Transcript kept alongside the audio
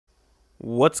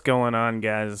What's going on,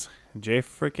 guys?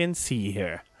 JfrikinC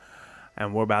here,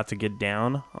 and we're about to get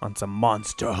down on some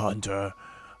Monster Hunter.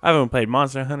 I haven't played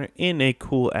Monster Hunter in a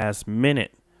cool ass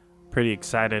minute. Pretty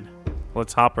excited.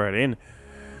 Let's hop right in.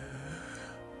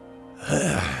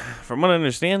 From what I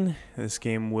understand, this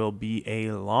game will be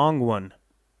a long one.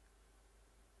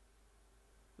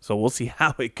 So we'll see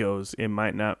how it goes. It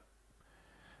might not.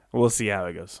 We'll see how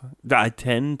it goes. I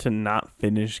tend to not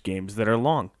finish games that are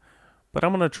long, but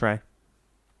I'm going to try.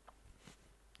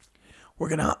 We're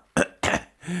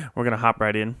gonna hop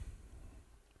right in.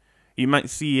 You might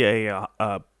see a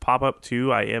pop up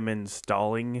too. I am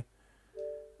installing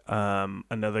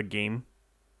another game.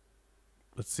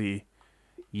 Let's see.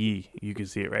 You can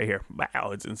see it right here. Wow,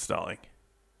 it's installing.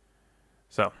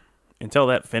 So until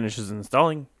that finishes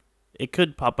installing, it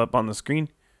could pop up on the screen.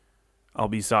 I'll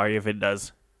be sorry if it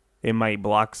does. It might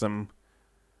block some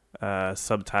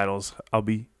subtitles.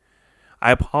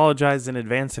 I apologize in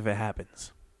advance if it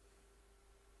happens.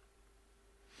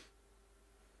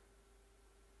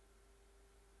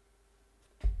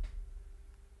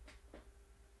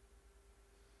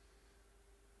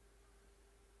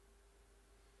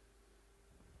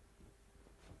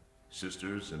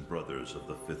 Sisters and brothers of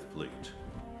the Fifth Fleet,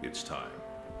 it's time.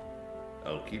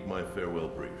 I'll keep my farewell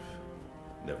brief.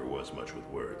 Never was much with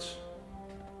words.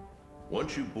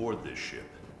 Once you board this ship,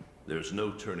 there's no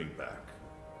turning back.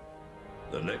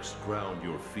 The next ground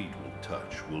your feet will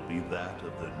touch will be that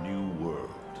of the New World.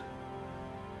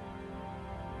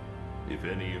 If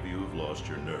any of you have lost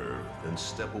your nerve, then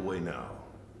step away now,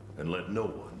 and let no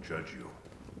one judge you.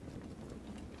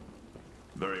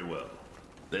 Very well.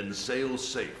 Then sail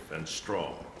safe and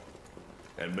strong,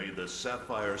 and may the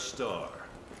Sapphire Star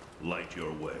light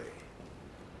your way.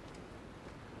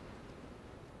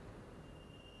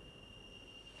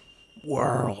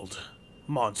 World.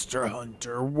 Monster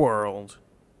Hunter World.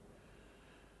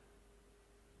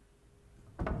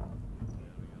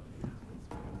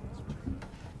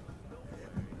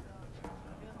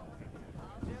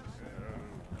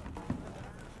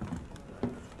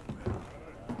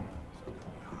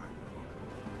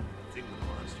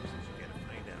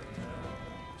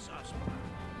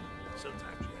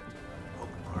 Sometimes you have to poke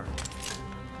them hard.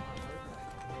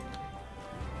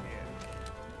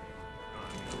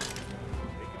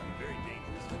 They can be very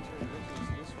dangerous.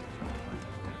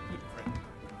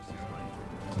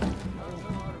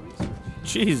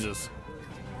 Jesus.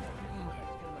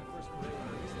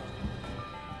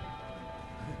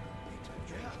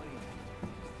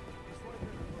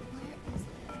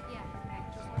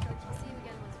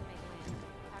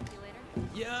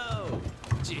 Yo,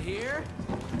 did you hear?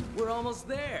 We're almost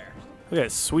there. Look at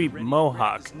that sweet Ready to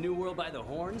mohawk. grab this new world by the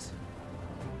horns?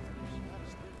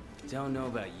 Don't know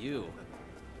about you.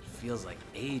 It feels like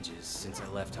ages since I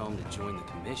left home to join the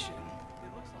commission.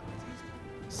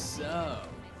 So,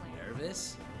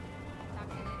 nervous?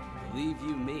 Believe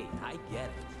you me, I get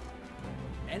it.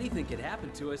 Anything could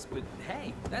happen to us, but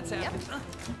hey, that's happened.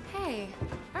 Hey,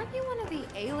 aren't you one of the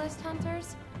A-list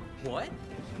hunters? What?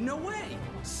 No way!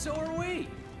 So are we!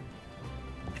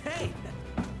 Hey,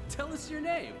 tell us your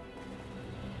name.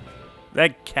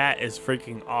 That cat is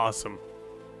freaking awesome.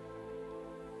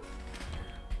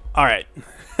 Alright.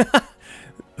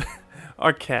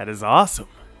 Our cat is awesome.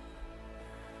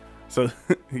 So,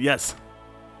 yes.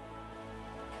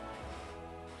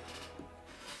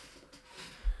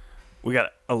 We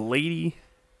got a lady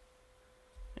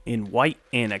in white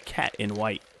and a cat in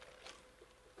white.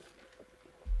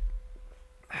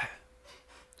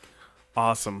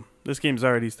 Awesome. This game's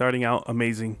already starting out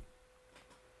amazing.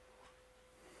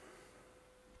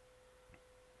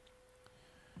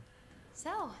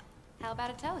 So, how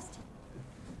about a toast?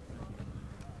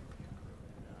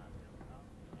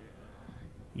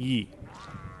 Yee.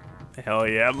 Hell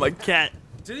yeah, my cat.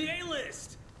 To the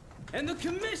A-list! And the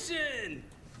commission!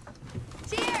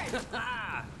 Cheers!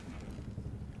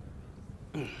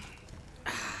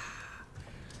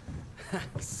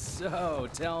 So,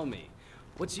 tell me,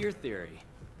 what's your theory?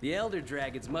 The Elder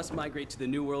Dragons must migrate to the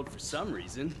New World for some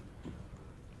reason.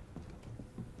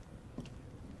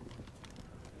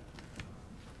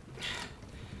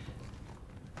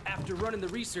 After running the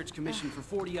research commission for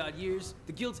 40-odd years,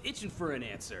 the guild's itching for an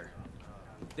answer.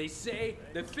 They say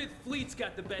the Fifth Fleet's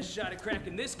got the best shot at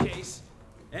cracking this case,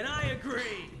 and I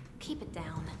agree. Keep it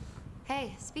down.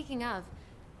 Hey, speaking of,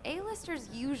 A-listers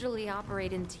usually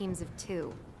operate in teams of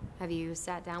 2. Have you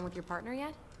sat down with your partner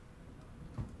yet?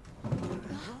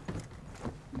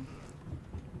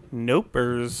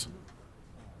 Nopers.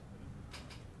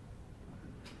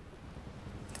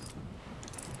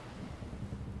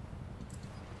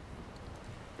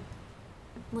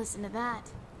 Listen to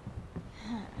that.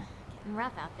 Getting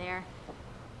rough out there.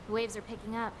 The waves are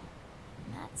picking up.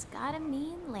 That's gotta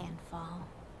mean landfall.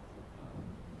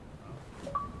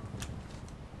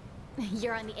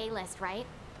 You're on the A-list, right?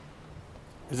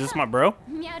 Is this my bro?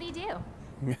 Meowdy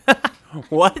do.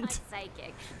 What? I'm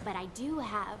psychic, but I do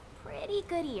have pretty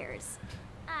good ears.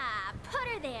 Ah, put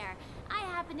her there. I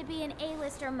happen to be an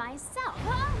A-lister myself.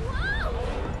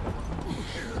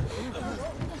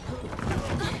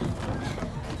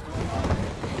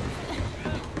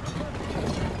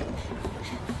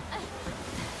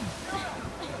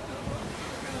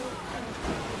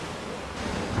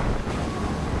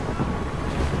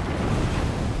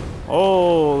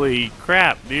 Oh, Holy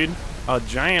crap, dude. A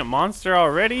giant monster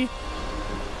already?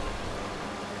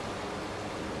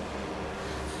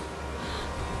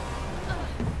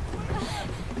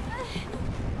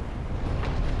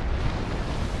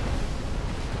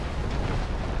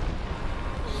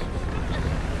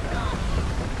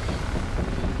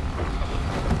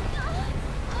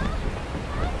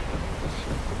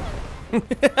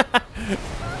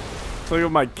 Look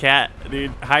at my cat,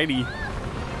 dude. Heidi.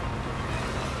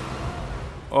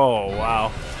 Oh,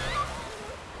 wow.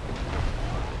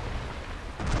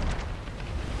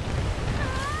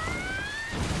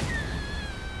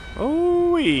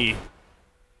 Ooh-wee.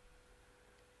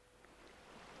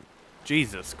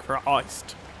 Jesus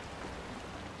Christ.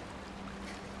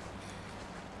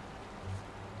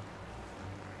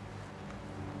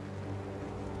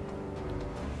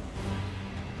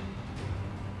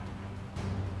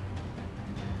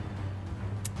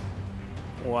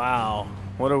 Wow.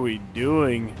 What are we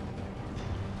doing?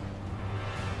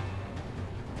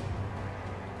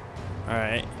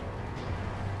 Alright.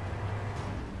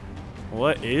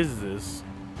 What is this?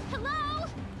 hello?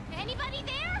 Anybody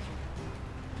there?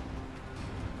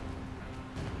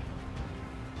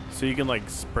 So you can like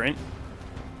sprint?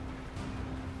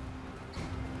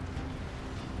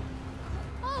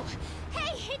 Oh,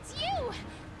 hey, it's you!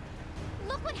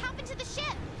 Look what happened to the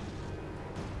ship.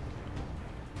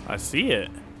 I see it.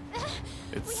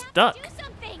 It's We have stuck. to do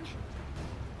something.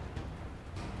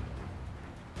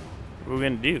 What are we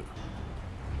gonna do?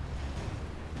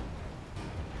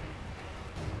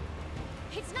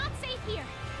 It's not safe here.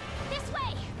 This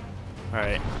way.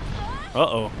 Alright.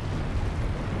 Uh-oh.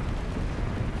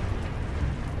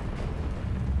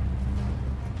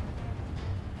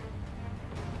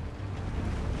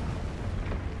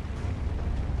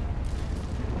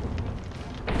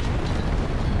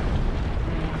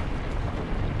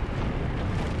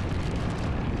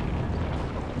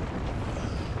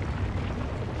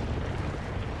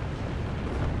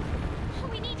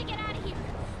 We need to get out of here.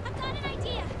 I've got an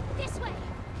idea. This way.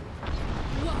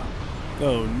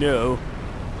 Oh no.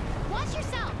 Watch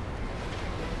yourself.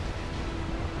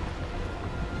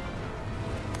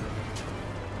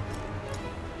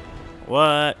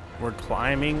 What? We're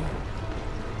climbing?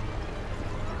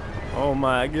 Oh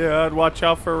my god, watch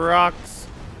out for rocks.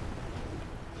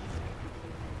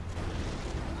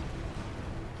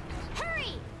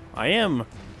 Hurry! I am.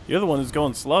 You're the one who's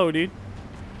going slow, dude.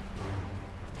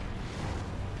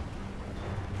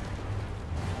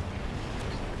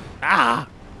 Ah!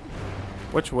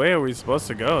 Which way are we supposed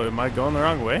to go? Am I going the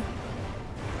wrong way?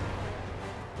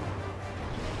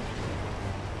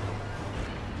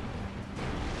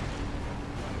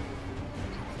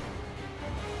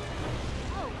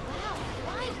 Oh, wow.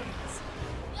 Violence.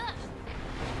 Ugh.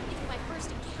 If my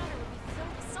first encounter would be filled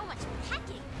with so much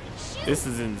pecking. Shoot! This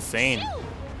is insane. Shoot!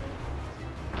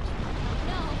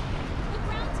 No. The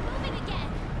ground's moving again.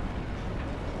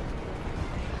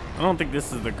 I don't think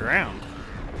this is the ground.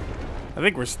 I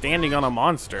think we're standing on a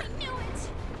monster. I knew it.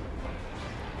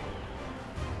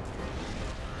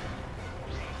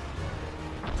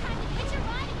 Time to hitch a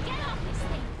ride and get off this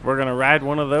thing. We're gonna ride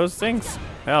one of those things?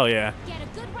 Hell yeah. Get a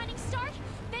good running start,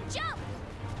 then jump.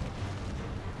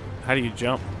 How do you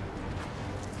jump?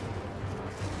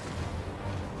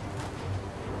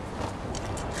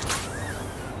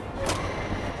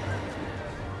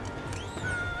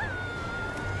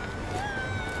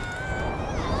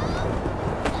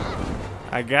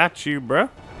 I got you, bruh.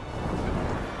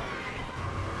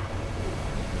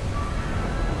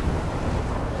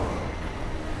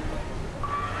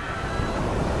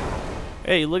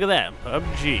 Hey, look at that.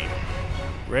 PUBG.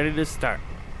 Ready to start.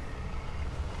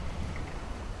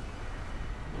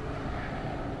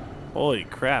 Holy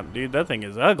crap, dude. That thing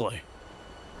is ugly.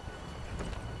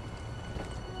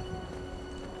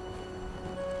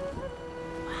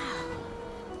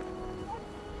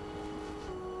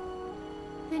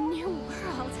 The new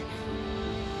world.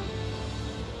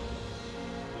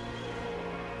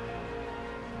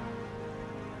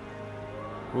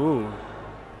 Ooh.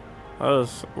 Oh,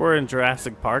 we're in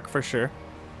Jurassic Park for sure.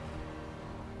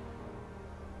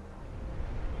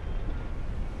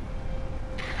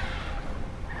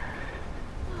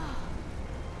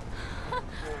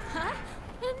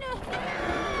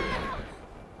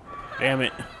 Damn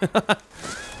it.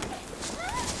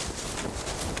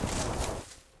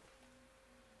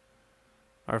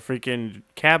 Our freaking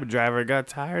cab driver got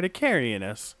tired of carrying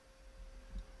us.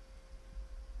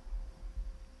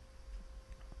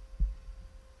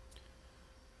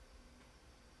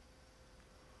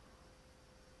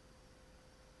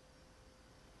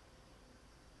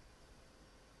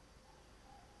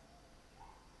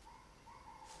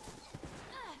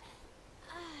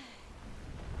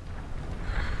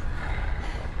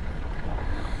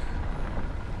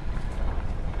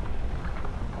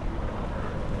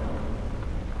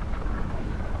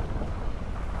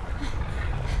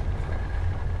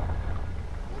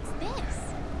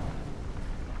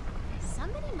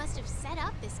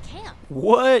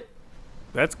 What?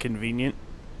 That's convenient.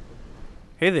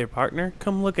 Hey there, partner.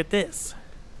 Come look at this.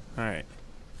 Alright.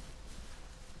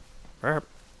 I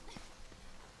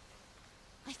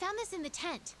found this in the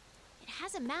tent. It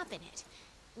has a map in it.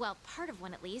 Well, part of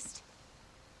one at least.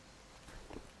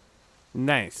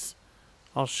 Nice.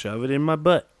 I'll shove it in my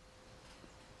butt.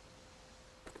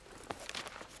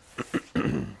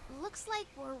 Looks like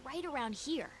we're right around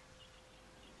here.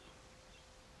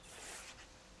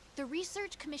 The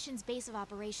Research Commission's base of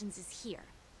operations is here.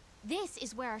 This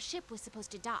is where our ship was supposed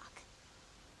to dock.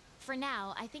 For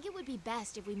now, I think it would be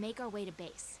best if we make our way to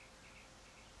base.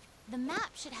 The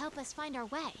map should help us find our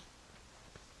way.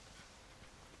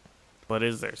 But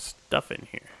is there stuff in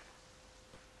here?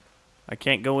 I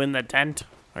can't go in the tent?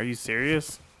 Are you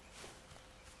serious?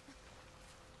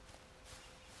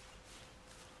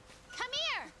 Come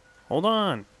here! Hold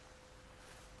on.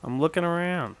 I'm looking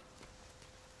around.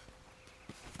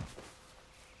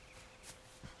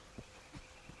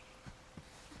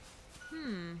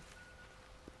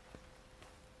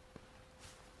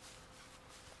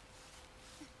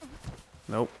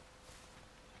 Nope.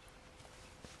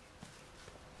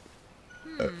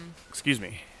 Excuse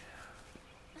me.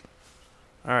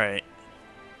 Alright.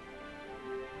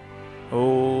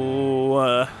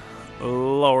 Oh,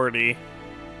 lordy.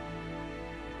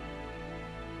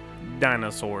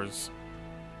 Dinosaurs.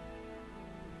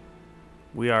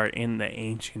 We are in the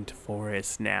ancient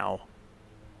forest now.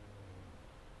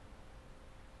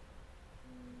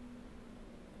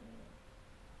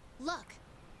 Look,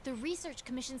 the Research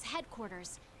Commission's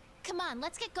headquarters. Come on,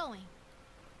 let's get going.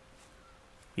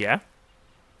 Yeah?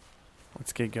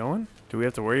 Let's get going. Do we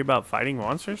have to worry about fighting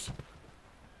monsters?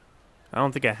 I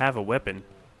don't think I have a weapon.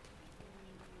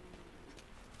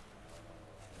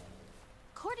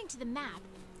 According to the map,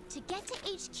 to get to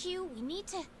HQ, we need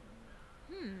to...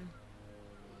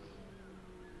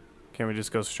 Can we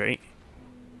just go straight?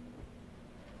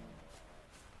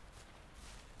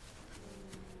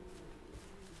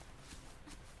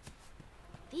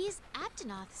 These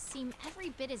Aptonoths seem every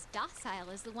bit as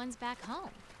docile as the ones back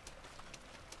home.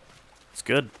 It's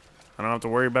good. I don't have to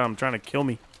worry about them trying to kill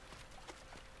me.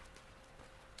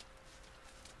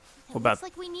 It looks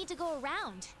like we need to go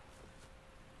around.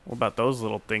 What about those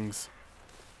little things?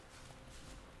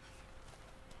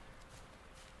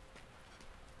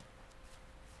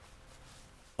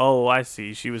 Oh, I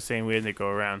see. She was saying we had to go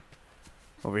around.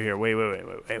 Over here. Wait.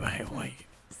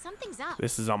 Something's up.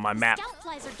 This is on my map. Scout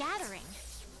flies are gathering.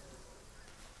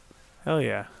 Hell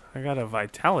yeah. I got a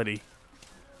vitality.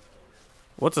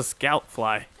 What's a scout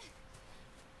fly?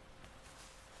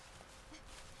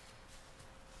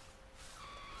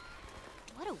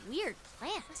 What a weird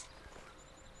plant.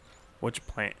 Which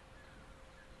plant?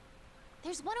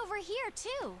 There's one over here,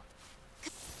 too.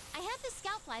 I had the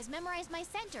scout flies memorize my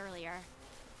scent earlier.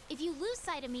 If you lose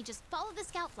sight of me, just follow the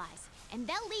scout flies, and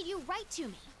they'll lead you right to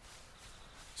me.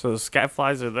 So the scout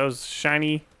flies are those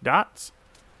shiny dots?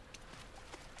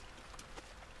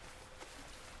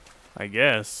 I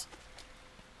guess.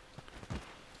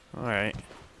 Alright.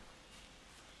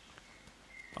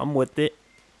 I'm with it.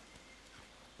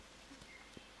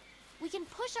 We can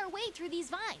push our way through these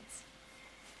vines.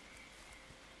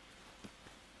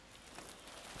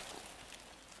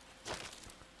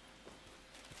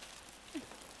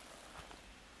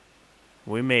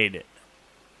 We made it.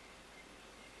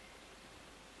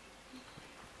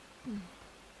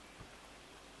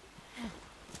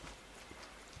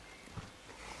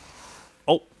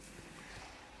 Oh.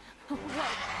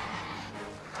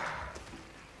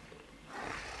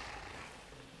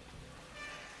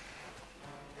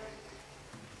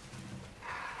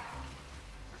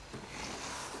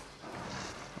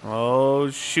 Oh,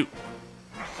 shoot.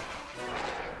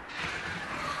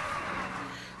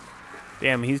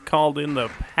 Damn, he's called in the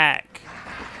pack.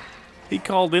 He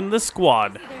called in the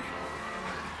squad.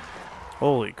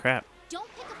 Holy crap. Don't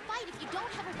pick a fight if you don't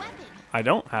have a weapon. I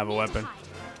don't have a Need to weapon. hide.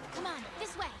 Come on,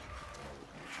 this way.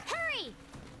 Hurry!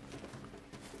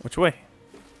 Which way?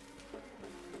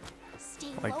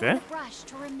 Stay Like low that? in the brush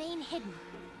to remain hidden.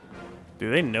 Do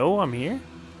they know I'm here?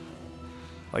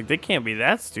 Like, they can't be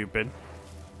that stupid.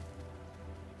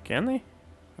 Can they?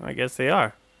 I guess they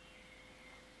are.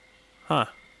 Huh.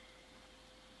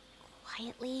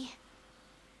 Quietly.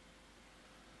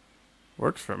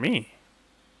 Works for me.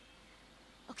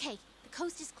 Okay, the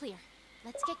coast is clear.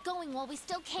 Let's get going while we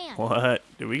still can. What?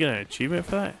 Did we get an achievement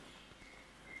for that?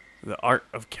 The art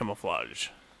of camouflage.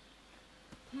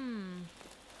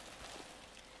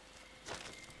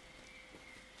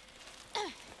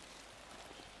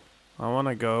 I want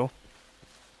to go.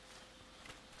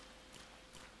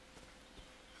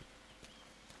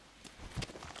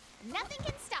 Nothing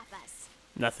can stop us.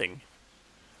 Nothing.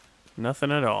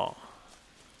 Nothing at all.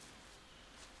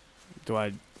 Do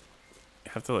I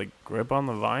have to, like, grip on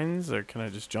the vines, or can I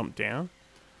just jump down?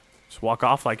 Just walk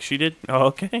off like she did? Oh,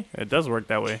 okay. It does work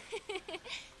that way.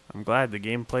 I'm glad the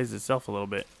game plays itself a little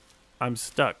bit. I'm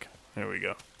stuck. There we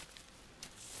go.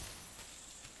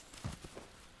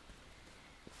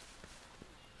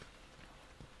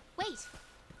 Wait,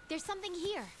 there's something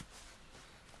here.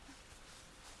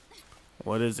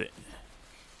 What is it?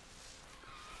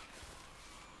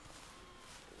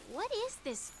 What is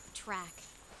this track?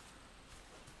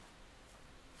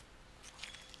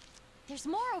 There's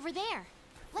more over there.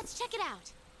 Let's check it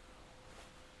out.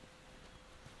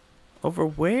 Over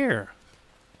where?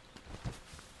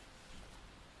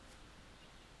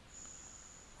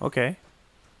 Okay.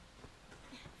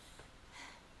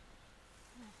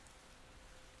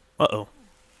 Uh-oh.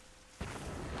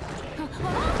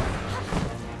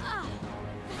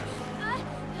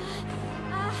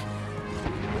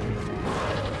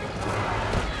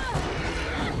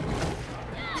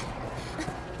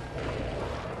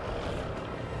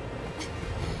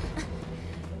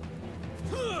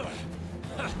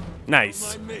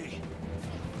 Nice. Mind me.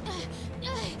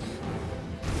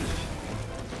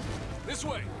 This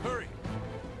way, hurry.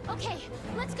 Okay,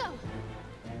 let's go.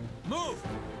 Move.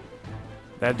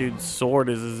 That dude's sword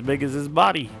is as big as his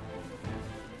body.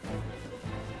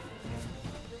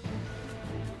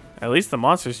 At least the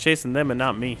monster's chasing them and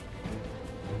not me.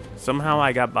 Somehow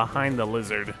I got behind the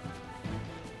lizard.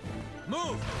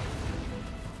 Move.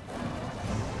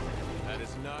 That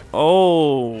is not.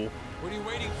 Oh, What are you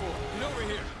waiting for? Get over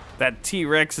here. that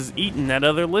T-Rex is eating that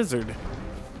other lizard.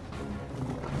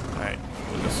 Alright,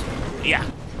 we'll just, yeah,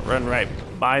 run right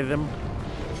by them.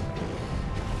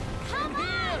 Come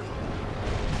on!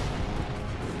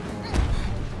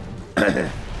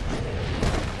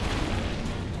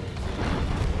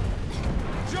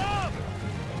 Jump!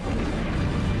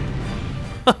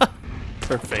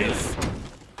 Her face.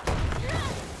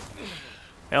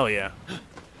 Hell yeah.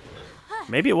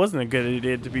 Maybe it wasn't a good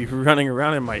idea to be running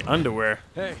around in my underwear.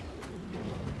 Hey,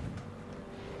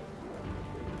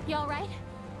 You all right?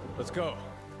 let's go.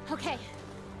 Okay.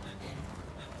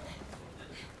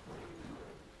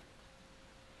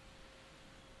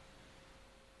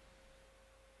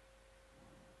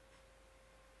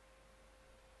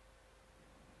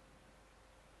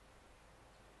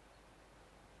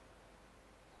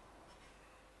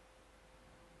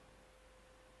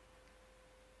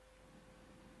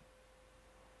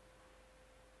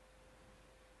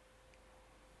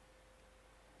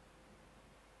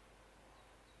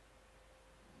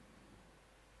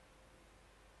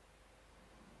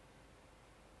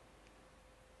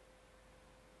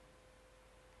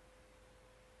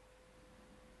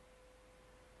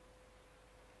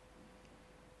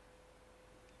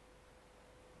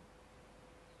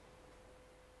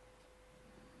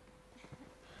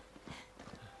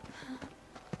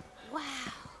 Wow.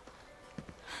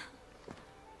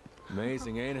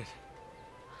 Amazing, ain't it?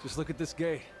 Just look at this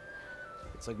gate.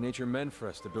 It's like nature meant for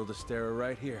us to build a stair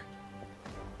right here.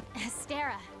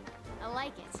 Stara. I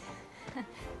like it.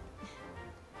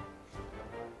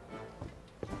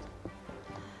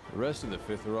 The rest of the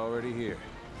Fifth are already here.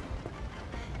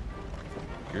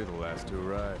 You're the last to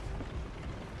arrive.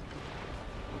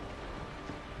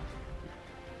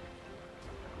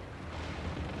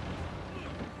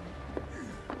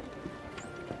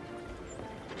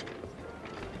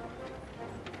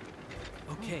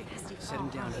 Okay, set him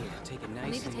down here. Take it I'll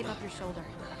need nice to and tape low. up your shoulder.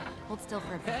 Hold still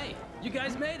for a bit. Hey, you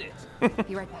guys made it.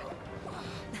 Be right back.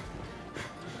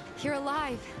 You're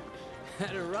alive.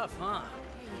 Had it rough, huh?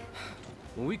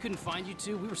 When we couldn't find you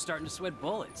two, we were starting to sweat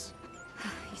bullets.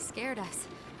 You scared us.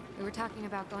 We were talking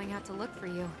about going out to look for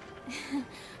you.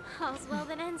 All's well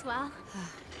that ends well.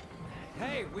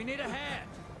 Hey, we need a hand.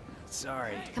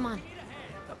 Sorry. Come on.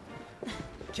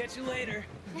 Catch you later.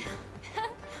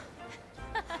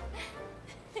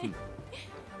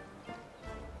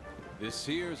 This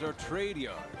here's our trade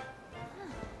yard.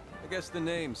 I guess the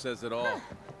name says it all.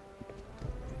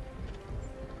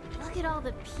 Look at all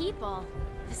the people.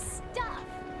 The stuff.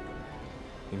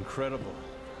 Incredible,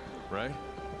 right?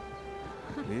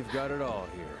 We've got it all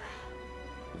here.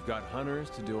 We've got hunters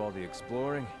to do all the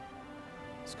exploring,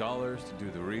 scholars to do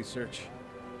the research,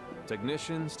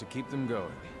 technicians to keep them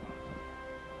going.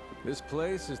 This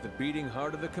place is the beating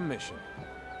heart of the Commission.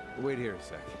 Wait here a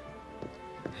sec.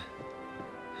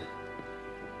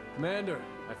 Commander,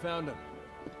 I found him.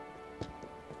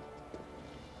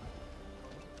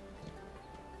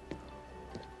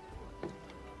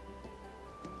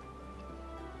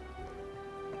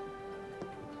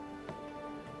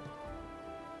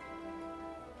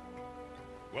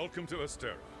 Welcome to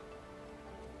Astera.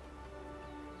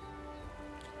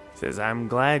 Says, I'm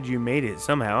glad you made it.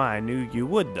 Somehow I knew you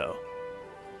would, though.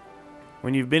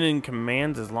 When you've been in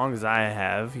commands as long as I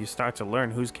have, you start to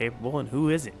learn who's capable and who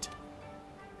isn't.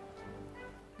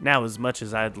 Now, as much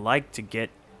as I'd like to get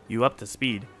you up to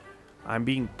speed, I'm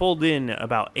being pulled in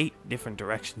about 8 different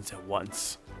directions at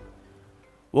once.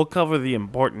 We'll cover the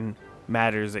important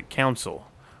matters at Council,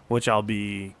 which I'll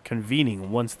be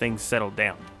convening once things settle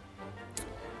down.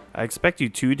 I expect you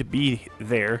two to be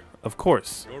there, of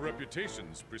course. Your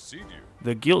reputations precede you.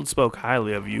 The guild spoke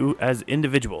highly of you as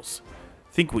individuals.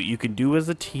 Think what you can do as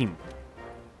a team.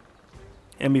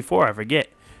 And before I forget,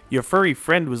 your furry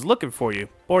friend was looking for you.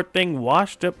 Poor thing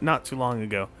washed up not too long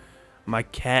ago. My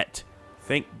cat.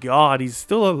 Thank God he's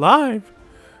still alive.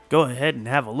 Go ahead and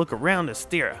have a look around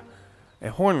Astera. A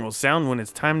horn will sound when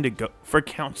it's time to go for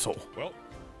council.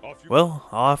 Well,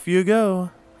 off you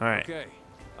go. All right. Okay,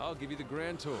 I'll give you the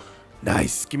grand tour.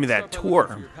 Nice. Give me that Start by looking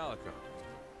tour. for your calico.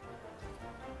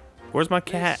 Where's my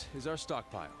cat? This is our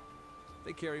stockpile.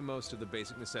 They carry most of the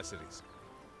basic necessities.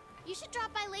 You should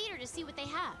drop by later to see what they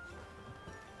have.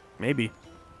 Maybe.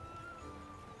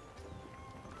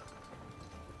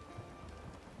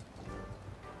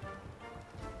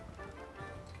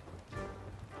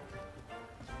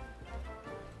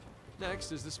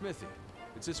 Next is the smithy.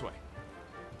 It's this way.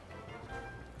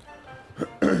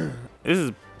 This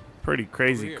is pretty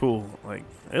crazy here. cool. Like,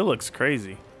 it looks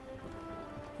crazy.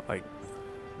 Like,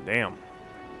 damn.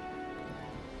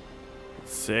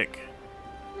 Sick.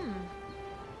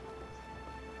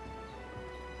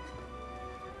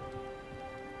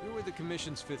 You're with the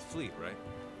Commission's 5th Fleet, right?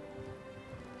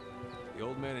 The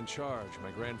old man in charge,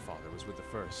 my grandfather, was with the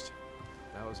 1st.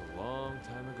 That was a long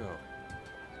time ago.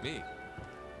 Me?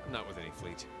 I'm not with any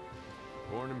fleet.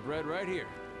 Born and bred right here.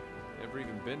 Never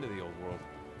even been to the old world.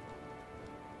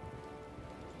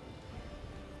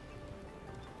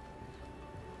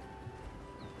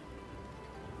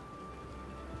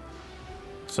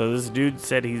 So this dude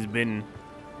said he's been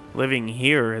living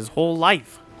here his whole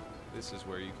life. This is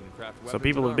where you can craft weapons. So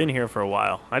people and have been armor. here for a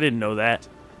while. I didn't know that.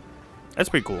 That's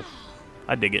pretty cool.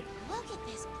 I dig it. Look at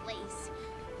this place.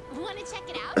 Want to check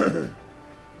it out?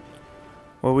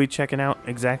 What are we checking out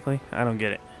exactly? I don't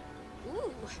get it.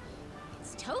 Ooh,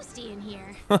 it's toasty in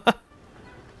here.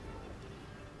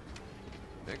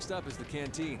 Next up is the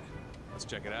canteen. Let's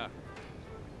check it out.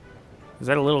 Is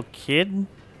that a little kid?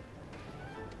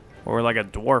 Or like a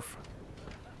dwarf?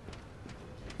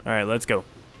 Alright, let's go.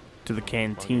 To the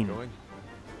canteen. Going?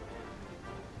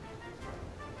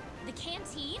 The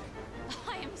canteen?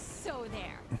 I am so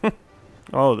there.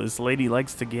 Oh, this lady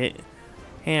likes to get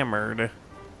hammered.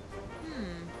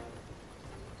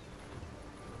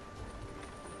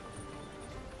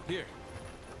 Here.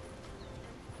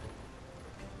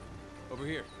 Over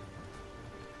here.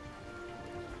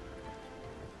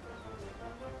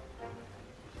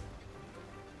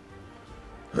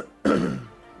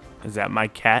 Is that my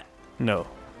cat? No.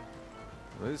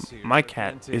 This here's My our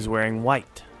cat canteen. is wearing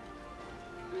white.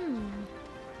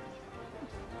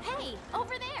 Hey,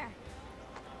 over there.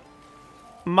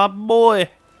 My boy.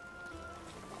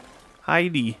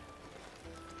 Heidi.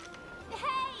 Hey,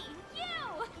 you.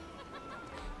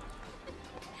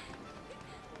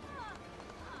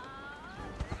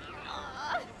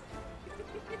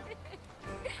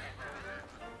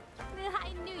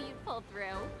 I knew you'd pull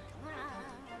through.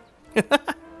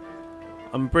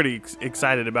 I'm pretty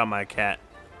excited about my cat.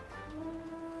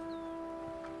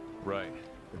 Right.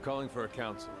 They're calling for a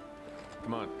council.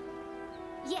 Come on.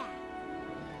 Yeah.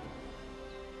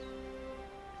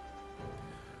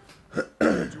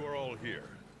 You are all here.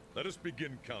 Let us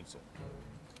begin council.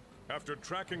 After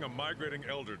tracking a migrating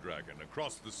elder dragon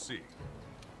across the sea,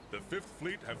 The Fifth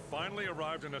Fleet have finally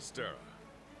arrived in Astera.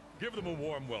 Give them a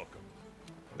warm welcome.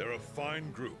 They're a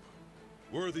fine group.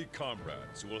 Worthy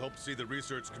comrades who will help see the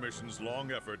Research Commission's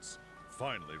long efforts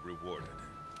finally rewarded.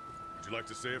 Would you like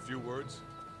to say a few words?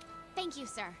 Thank you,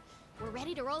 sir. We're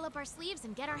ready to roll up our sleeves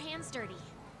and get our hands dirty.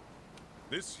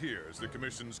 This here is the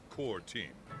Commission's core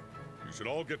team. You should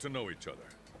all get to know each other.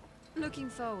 Looking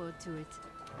forward to it.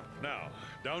 Now,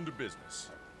 down to business.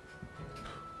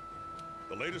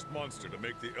 The latest monster to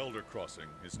make the Elder Crossing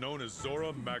is known as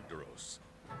Zora Magdaros.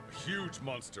 A huge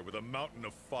monster with a mountain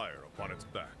of fire upon its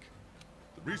back.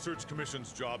 The Research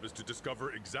Commission's job is to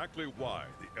discover exactly why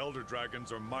the Elder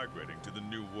Dragons are migrating to the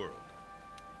New World.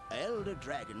 Elder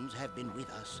dragons have been with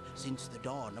us since the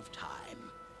dawn of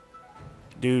time.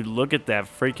 Dude, look at that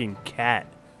freaking cat.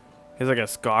 He's like a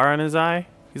scar on his eye.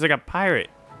 He's like a pirate.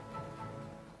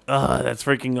 Ugh, that's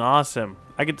freaking awesome.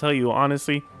 I can tell you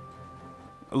honestly,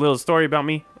 a little story about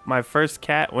me. My first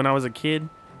cat when I was a kid,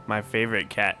 my favorite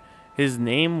cat. His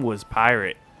name was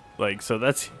Pirate. Like, so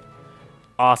that's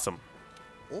awesome.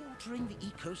 Altering the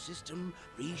ecosystem,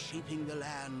 reshaping the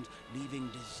land, leaving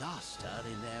disaster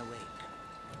in their wake.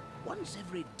 Once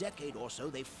every decade or so,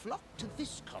 they flock to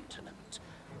this continent.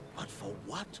 But for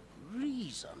what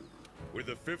reason? With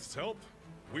the Fifth's help,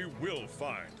 we will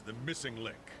find the missing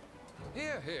link.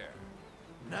 Here, here.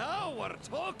 Now we're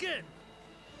talking!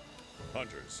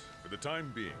 Hunters, for the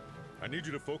time being, I need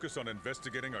you to focus on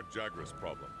investigating our Jagras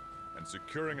problem and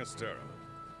securing Astera.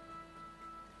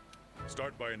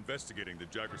 Start by investigating the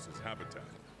Jagras' habitat.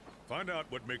 Find out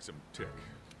what makes them tick.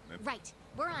 And Right.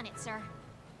 We're on it, sir.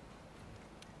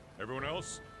 everyone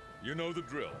else, you know the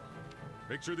drill.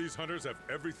 Make sure these hunters have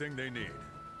everything they need.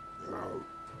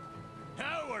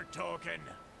 Now we're talking!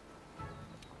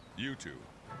 You two,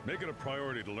 make it a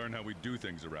priority to learn how we do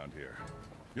things around here.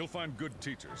 You'll find good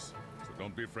teachers, so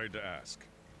don't be afraid to ask.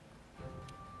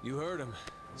 You heard him.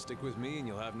 Stick with me and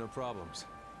you'll have no problems.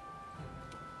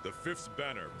 The Fifth's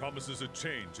banner promises a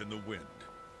change in the wind.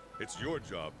 It's your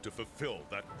job to fulfill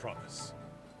that promise.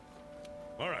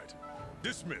 All right,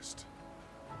 dismissed.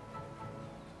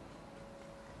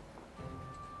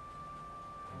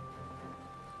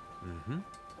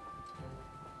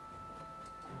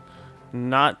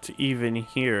 Not even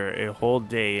here a whole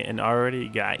day and already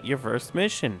got your first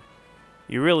mission.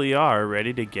 You really are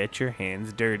ready to get your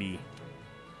hands dirty.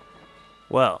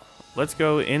 Well, let's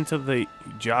go into the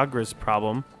Jagras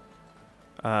problem.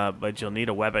 But you'll need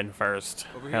a weapon first.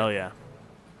 Hell yeah.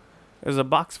 There's a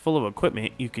box full of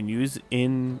equipment you can use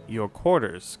in your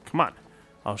quarters. Come on,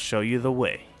 I'll show you the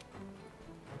way.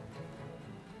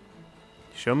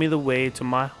 Show me the way to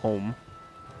my home.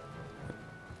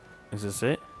 Is this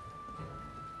it?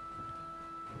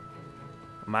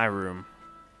 My room.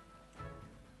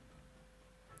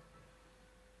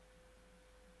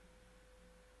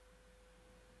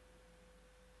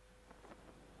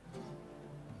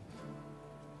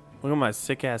 Look at my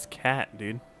sick ass cat,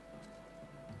 dude.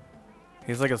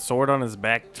 He's like a sword on his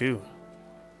back too.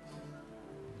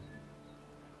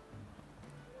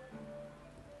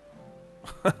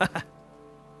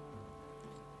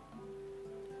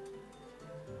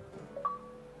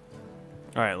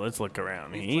 Alright, let's look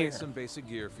around We've here. placed some basic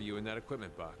gear for you in that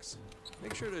equipment box.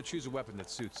 Make sure to choose a weapon that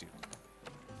suits you.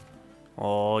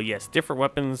 Oh yes, different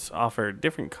weapons offer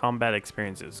different combat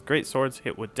experiences. Great swords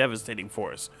hit with devastating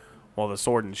force, while the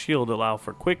sword and shield allow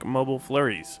for quick mobile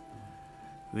flurries.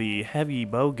 The heavy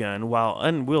bow gun, while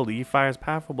unwieldy, fires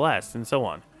powerful blasts, and so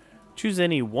on. Choose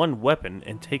any one weapon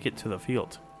and take it to the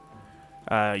field.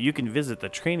 You can visit the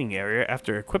training area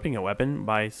after equipping a weapon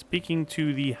by speaking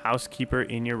to the housekeeper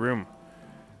in your room.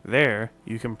 There,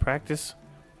 you can practice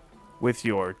with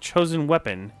your chosen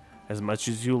weapon as much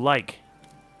as you like.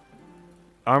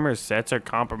 Armor sets are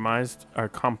comprised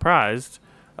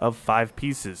of 5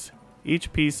 pieces.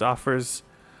 Each piece offers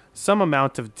some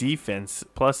amount of defense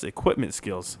plus equipment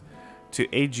skills to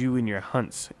aid you in your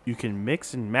hunts. You can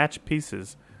mix and match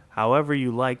pieces however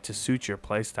you like to suit your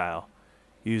playstyle.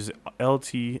 Use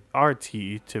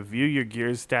LT/RT to view your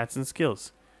gear's stats and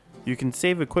skills. You can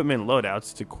save equipment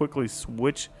loadouts to quickly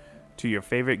switch to your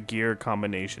favorite gear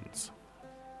combinations.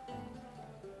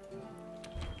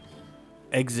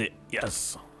 Exit,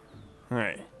 yes.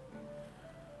 Alright.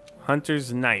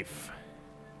 Hunter's knife.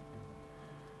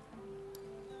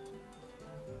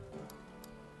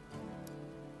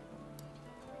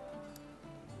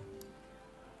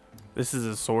 This is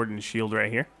a sword and shield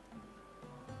right here.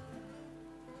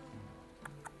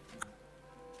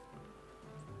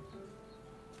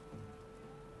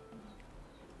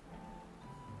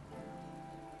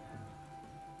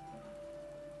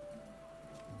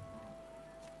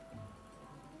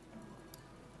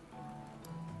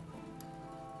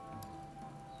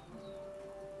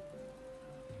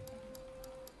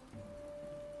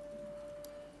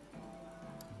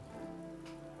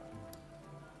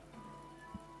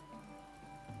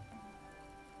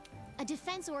 A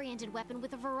defense-oriented weapon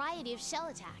with a variety of shell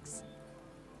attacks.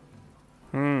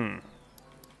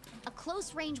 A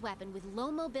close-range weapon with low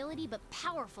mobility but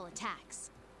powerful attacks.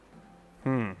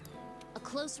 A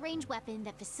close-range weapon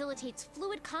that facilitates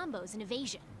fluid combos and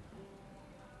evasion.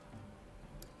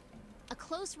 A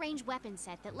close-range weapon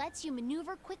set that lets you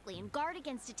maneuver quickly and guard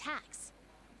against attacks.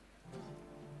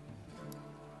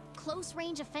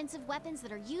 Close-range offensive weapons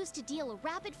that are used to deal a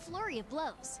rapid flurry of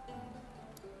blows.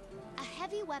 A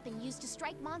heavy weapon used to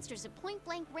strike monsters at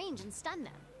point-blank range and stun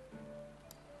them.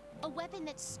 A weapon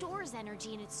that stores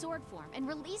energy in its sword form and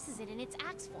releases it in its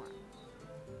axe form.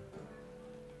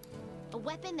 A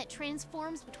weapon that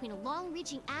transforms between a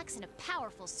long-reaching axe and a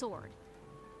powerful sword.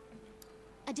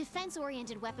 A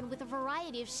defense-oriented weapon with a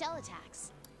variety of shell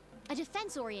attacks. A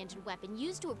defense-oriented weapon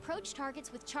used to approach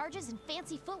targets with charges and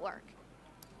fancy footwork.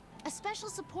 A special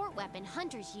support weapon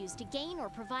hunters use to gain or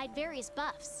provide various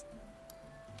buffs.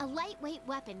 A lightweight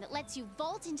weapon that lets you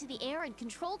vault into the air and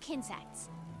control kinsects.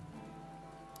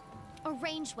 A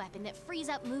ranged weapon that frees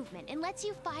up movement and lets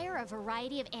you fire a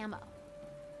variety of ammo.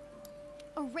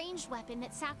 A ranged weapon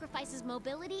that sacrifices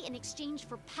mobility in exchange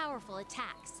for powerful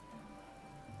attacks.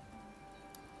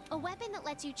 A weapon that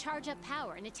lets you charge up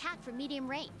power and attack from medium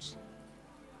range.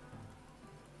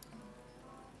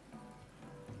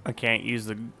 I can't use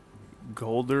the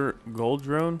gold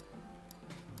drone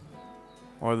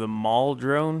or the mall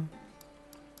drone.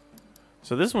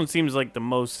 So this one seems like the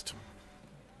most,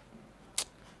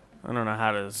 I don't know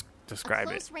how to describe it.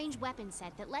 A close-range weapon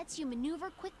set that lets you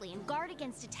maneuver quickly and guard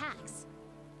against attacks.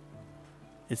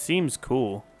 It seems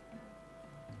cool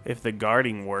if the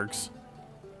guarding works.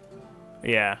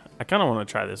 Yeah, I kind of want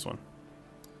to try this one.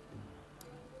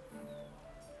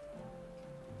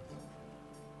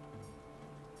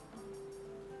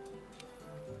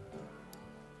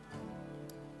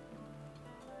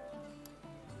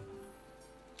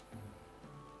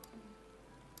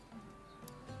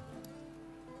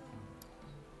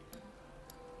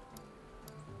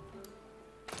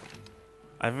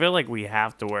 I feel like we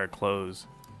have to wear clothes.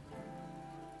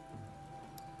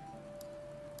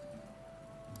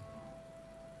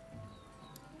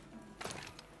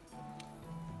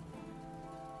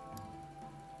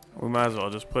 We might as well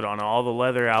just put on all the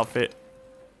leather outfit.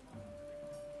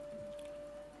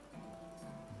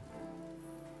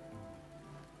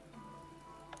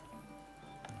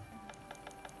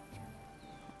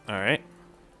 All right.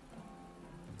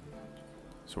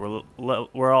 So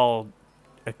we're all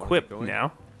equipped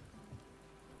now.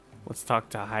 Let's talk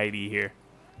to Heidi here.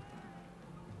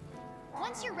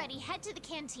 Once you're ready, head to the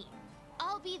canteen.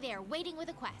 I'll be there waiting with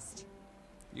a quest.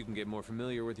 You can get more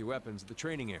familiar with your weapons at the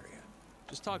training area.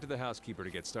 Just talk to the housekeeper to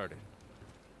get started.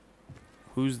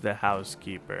 Who's the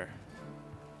housekeeper?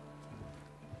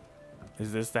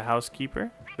 Is this the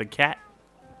housekeeper? The cat?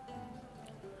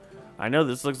 I know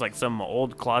this looks like some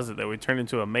old closet that we turned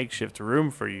into a makeshift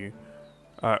room for you.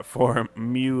 For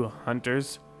Mew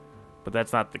hunters. But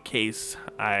that's not the case.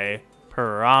 I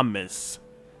promise.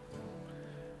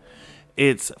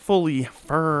 It's fully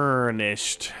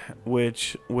furnished,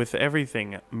 which, with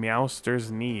everything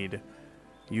Meowsters need,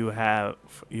 you have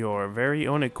your very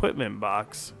own equipment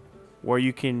box where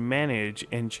you can manage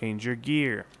and change your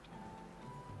gear.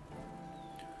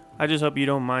 I just hope you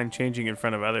don't mind changing in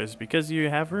front of others because you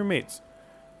have roommates.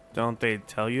 Don't they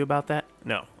tell you about that?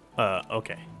 No.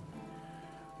 Okay.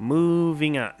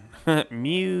 Moving on.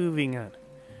 Moving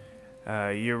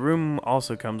on. Your room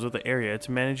also comes with an area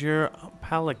to manage your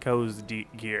Palico's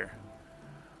gear.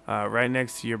 Right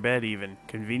next to your bed even.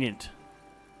 Convenient.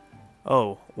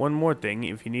 Oh, one more thing.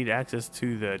 If you need access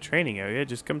to the training area,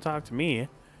 just come talk to me.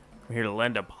 I'm here to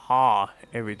lend a paw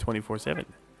every 24/7.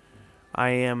 I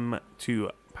am to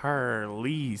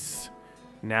police.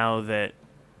 Now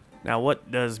what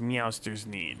does Meowsters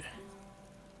need?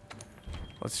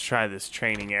 Let's try this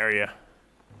training area.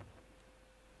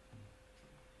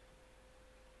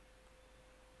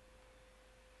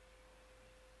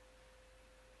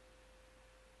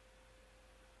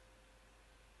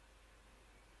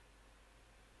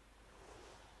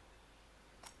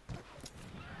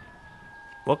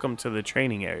 Welcome to the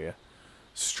training area.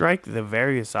 Strike the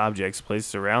various objects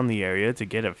placed around the area to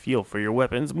get a feel for your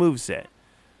weapon's moveset.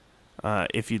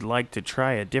 If you'd like to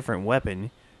try a different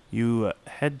weapon, you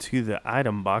head to the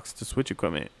item box to switch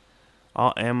equipment.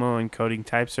 All ammo and coating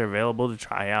types are available to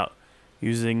try out.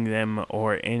 Using them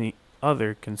or any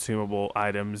other consumable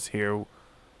items here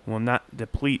will not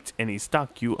deplete any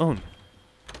stock you own.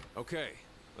 Okay,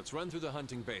 let's run through the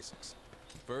hunting basics.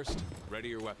 First, ready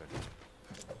your weapon.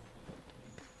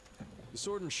 The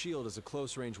Sword and Shield is a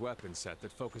close-range weapon set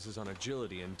that focuses on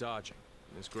agility and dodging,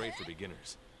 and is great for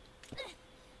beginners.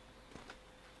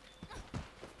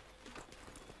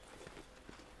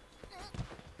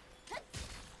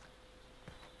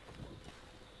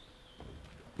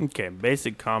 Okay,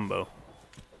 basic combo.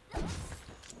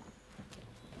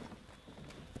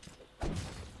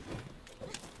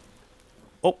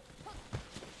 Oh.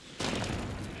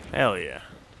 Hell yeah.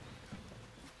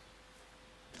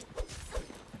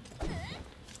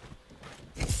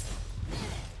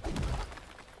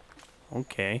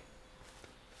 Okay.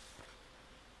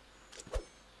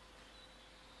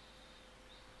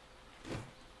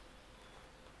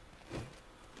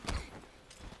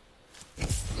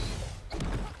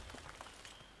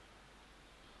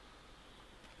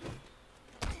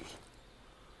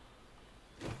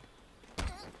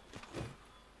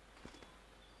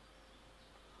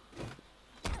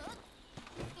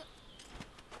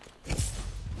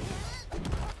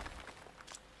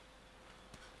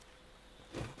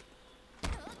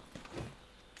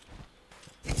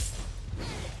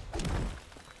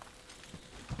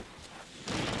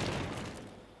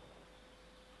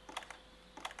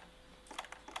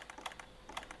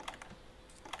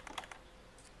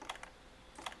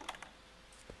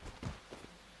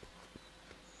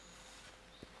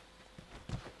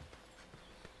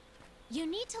 You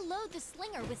need to load the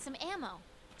slinger with some ammo.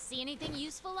 See anything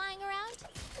useful lying around?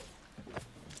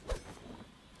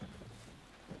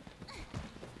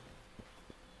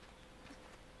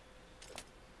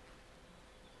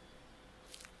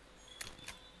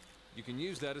 You can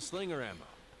use that as slinger ammo.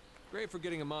 Great for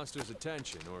getting a monster's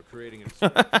attention or creating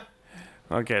a...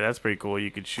 Okay, that's pretty cool.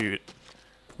 You could shoot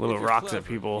little If you're rocks at clever,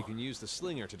 people. You can use the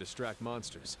slinger to distract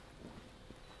monsters.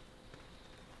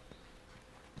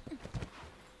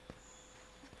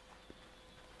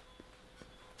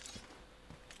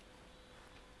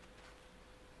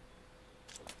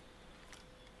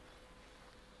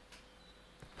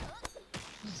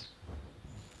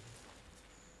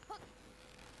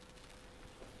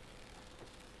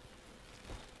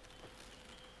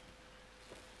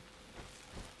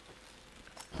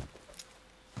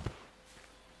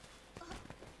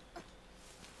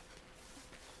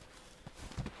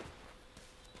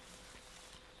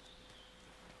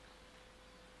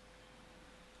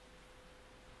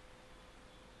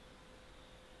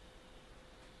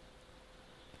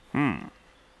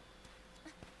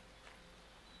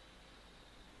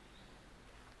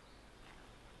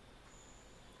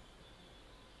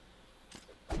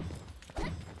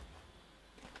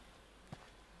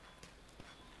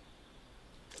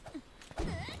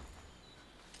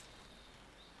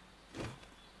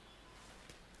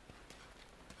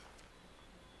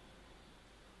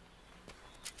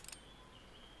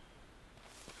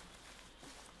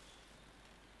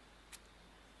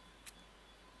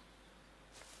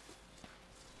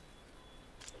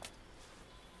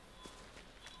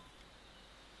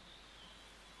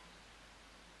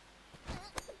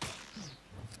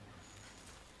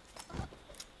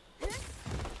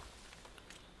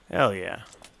 Hell yeah.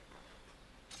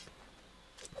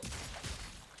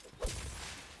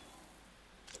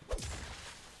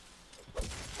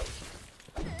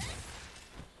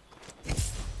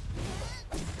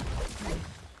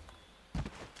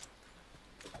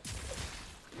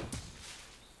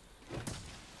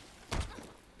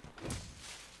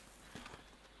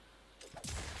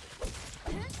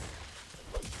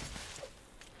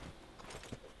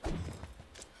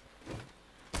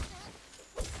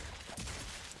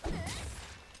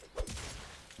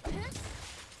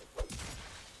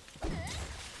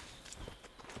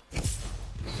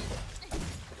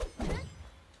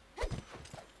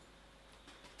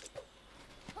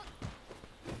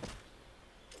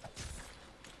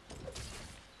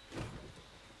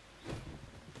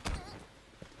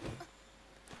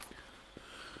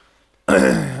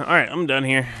 Alright, I'm done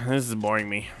here. This is boring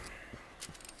me.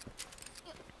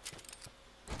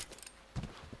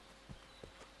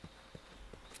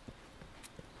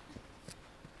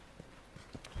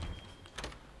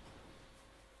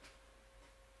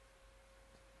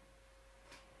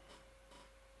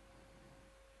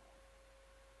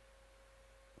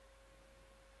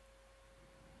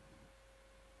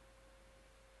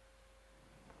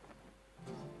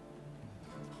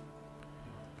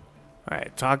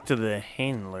 Alright, talk to the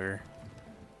handler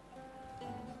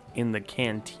in the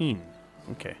canteen.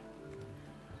 Okay.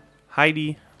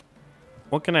 Heidi,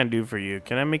 what can I do for you?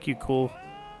 Can I make you cool?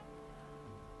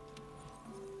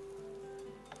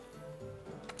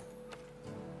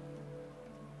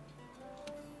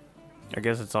 I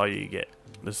guess that's all you get.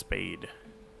 The spade.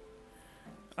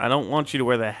 I don't want you to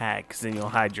wear the hat, because then you'll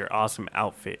hide your awesome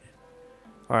outfit.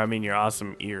 Or, I mean, your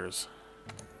awesome ears.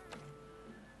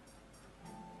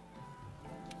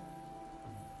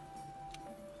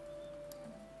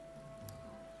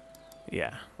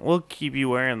 Yeah, we'll keep you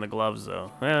wearing the gloves,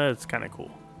 though. That's kind of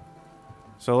cool.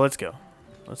 So, let's go.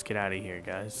 Let's get out of here,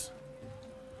 guys.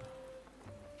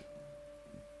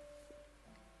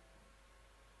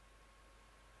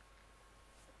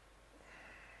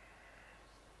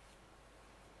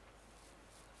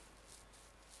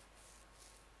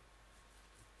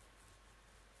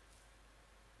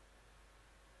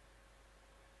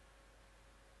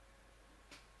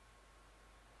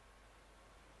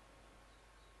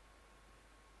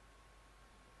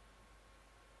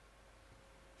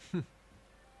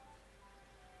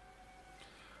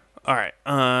 Alright,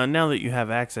 now that you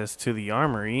have access to the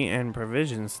armory and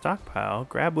provisions stockpile,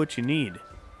 grab what you need.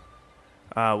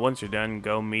 Once you're done,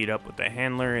 go meet up with the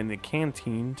handler in the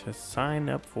canteen to sign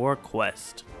up for a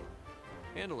quest.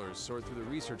 Handlers sort through the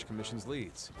Research Commission's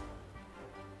leads.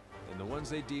 And the ones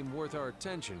they deem worth our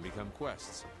attention become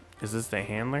quests. Is this the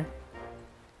handler?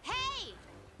 Hey!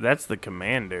 That's the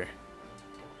commander.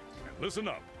 Listen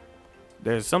up.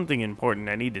 There's something important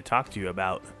I need to talk to you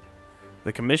about.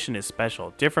 The commission is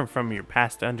special, different from your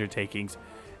past undertakings.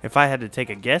 If I had to take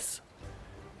a guess,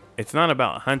 it's not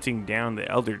about hunting down the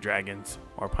elder dragons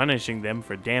or punishing them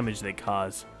for damage they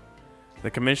cause.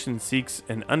 The commission seeks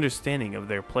an understanding of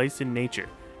their place in nature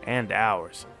and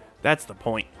ours. That's the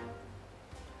point.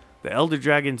 The elder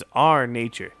dragons are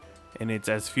nature, and it's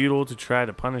as futile to try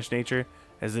to punish nature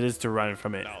as it is to run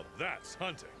from it. Now that's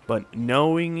hunting. But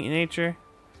knowing nature,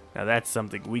 now that's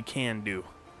something we can do.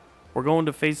 We're going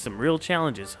to face some real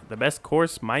challenges. The best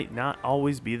course might not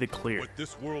always be the clear. What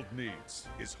this world needs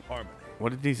is harmony. What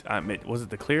did these, was it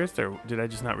the clearest, or did I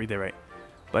just not read that right?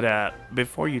 But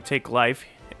before you take life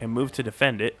and move to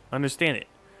defend it, understand it.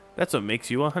 That's what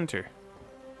makes you a hunter.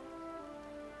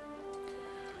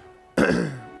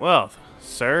 Well,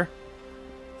 sir,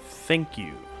 thank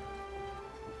you.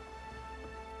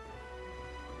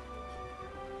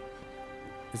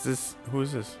 Who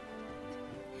is this?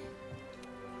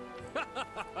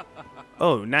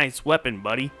 Oh, nice weapon,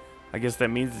 buddy. I guess that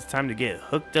means it's time to get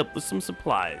hooked up with some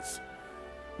supplies.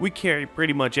 We carry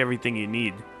pretty much everything you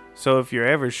need, so if you're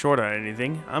ever short on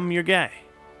anything, I'm your guy.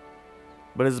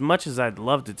 But as much as I'd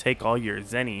love to take all your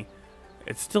zenny,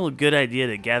 it's still a good idea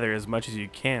to gather as much as you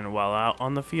can while out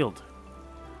on the field.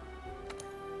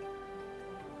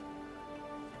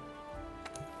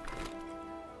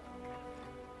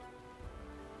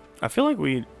 I feel like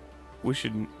we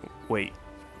should wait.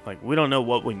 Like, we don't know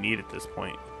what we need at this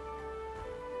point.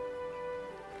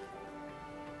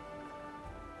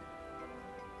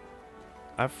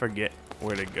 I forget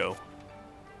where to go.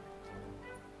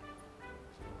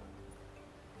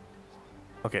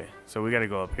 Okay, so we gotta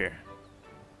go up here.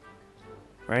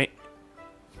 Right?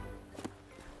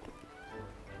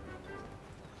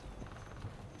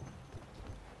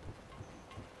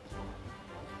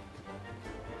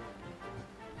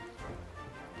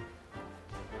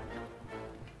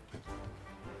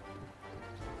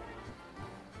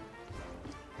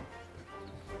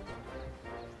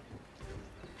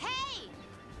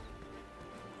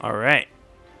 All right.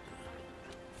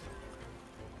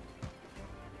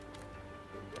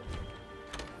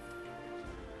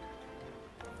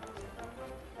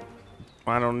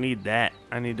 I don't need that.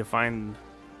 I need to find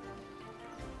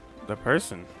the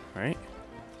person, right?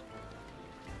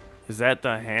 Is that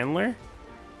the handler?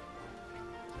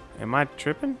 Am I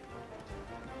tripping?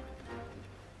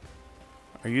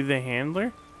 Are you the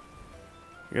handler?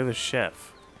 You're the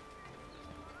chef.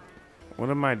 What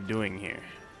am I doing here?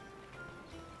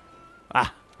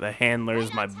 Ah, the handler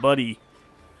is my buddy.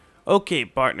 Okay,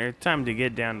 partner, time to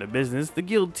get down to business. The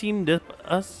guild teamed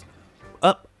us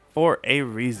up for a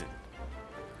reason.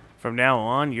 From now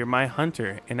on, you're my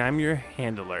hunter, and I'm your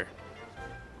handler.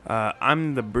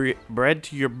 I'm the bread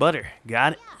to your butter.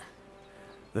 Got it?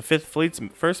 The 5th Fleet's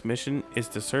first mission is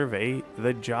to survey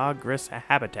the Jagras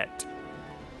habitat.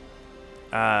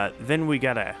 Then we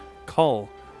gotta cull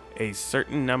a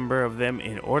certain number of them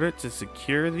in order to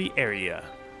secure the area.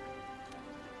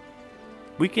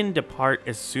 We can depart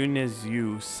as soon as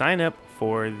you sign up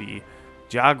for the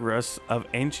Jagras of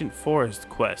Ancient Forest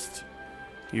quest.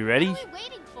 You ready? What are we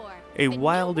waiting for? A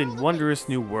wild and wondrous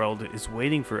new world is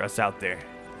waiting for us out there.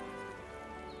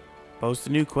 Post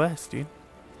a new quest, dude.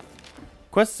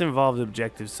 Quests involve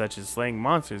objectives such as slaying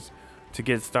monsters. To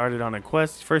get started on a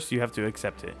quest, first you have to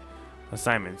accept it.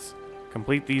 Assignments.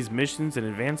 Complete these missions and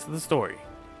advance the story.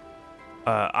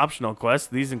 Optional quests.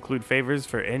 These include favors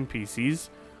for NPCs.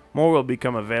 More will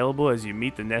become available as you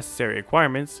meet the necessary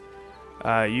requirements.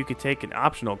 You can take an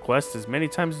optional quest as many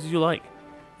times as you like.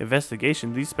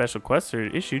 Investigation. These special quests are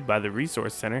issued by the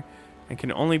Resource Center and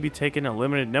can only be taken a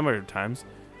limited number of times.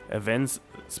 Events.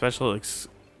 Special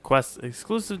quests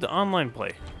exclusive to online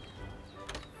play.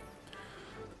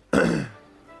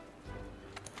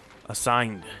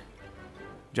 Assigned.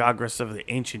 Jagras of the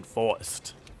Ancient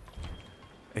Forest.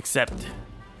 Accept.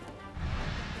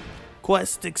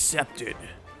 Quest accepted.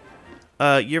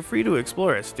 You're free to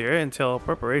explore Astera until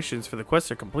preparations for the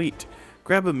quest are complete.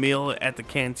 Grab a meal at the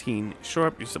canteen, shore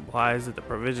up your supplies at the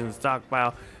provision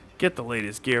stockpile, get the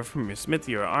latest gear from your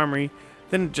smithy or armory,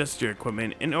 then adjust your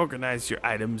equipment and organize your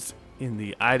items in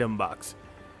the item box.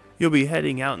 You'll be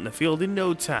heading out in the field in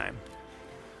no time.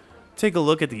 Take a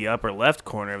look at the upper left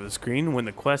corner of the screen. When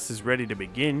the quest is ready to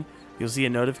begin, you'll see a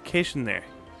notification there.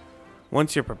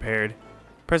 Once you're prepared,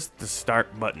 press the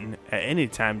start button at any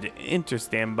time to enter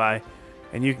standby,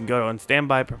 and you can go on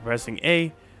standby by pressing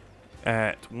A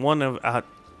at one of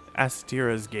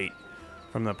Astera's gate.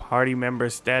 From the party member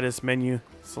status menu,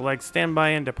 select standby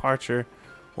and departure.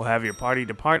 We'll have your party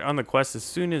depart on the quest as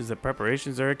soon as the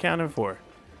preparations are accounted for.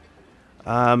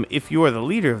 If you are the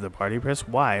leader of the party, press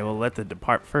Y. We'll let the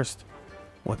depart first,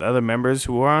 with other members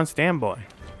who are on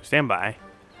standby.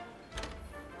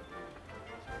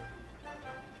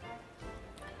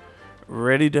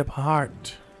 Ready to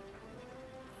depart.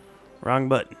 Wrong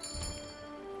button.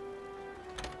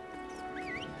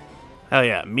 Hell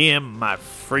yeah, me and my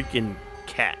freaking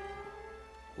cat.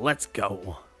 Let's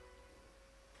go.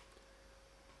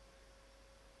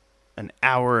 An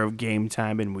hour of game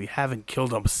time and we haven't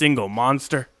killed a single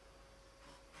monster.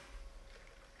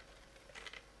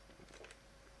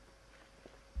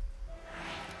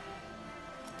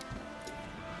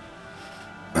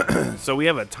 So we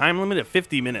have a time limit of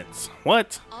 50 minutes.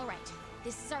 What? All right,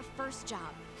 this is our first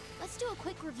job. Let's do a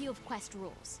quick review of quest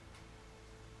rules.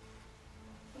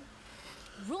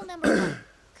 Rule number 1,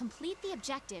 complete the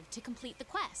objective to complete the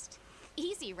quest.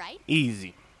 Easy, right?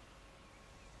 Easy.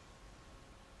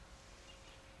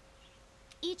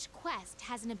 Each quest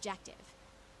has an objective.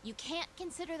 You can't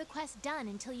consider the quest done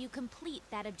until you complete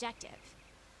that objective.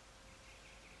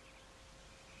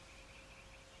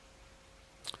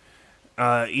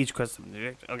 Each quest.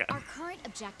 Okay. Our current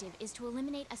objective is to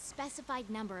eliminate a specified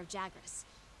number of Jagras.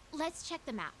 Let's check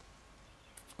the map.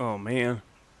 Oh man.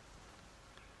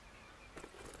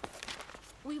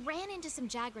 We ran into some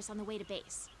Jagras on the way to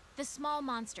base. The small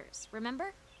monsters,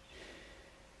 remember?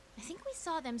 I think we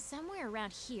saw them somewhere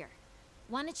around here.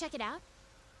 Want to check it out?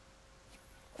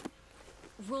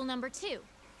 Rule number 2,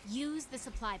 use the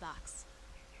supply box.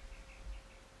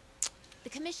 The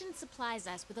Commission supplies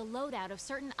us with a loadout of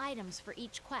certain items for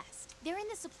each quest. They're in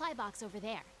the supply box over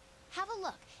there. Have a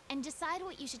look and decide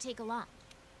what you should take along.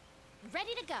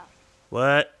 Ready to go.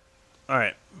 What?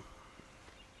 Alright.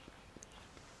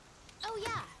 Oh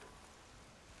yeah.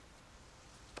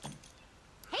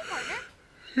 Hey, partner.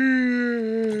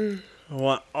 I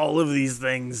want all of these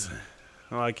things.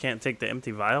 Oh, I can't take the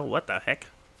empty vial? What the heck?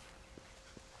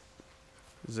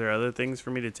 Is there other things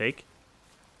for me to take?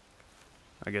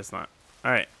 I guess not.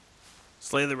 Alright.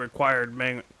 Slay the required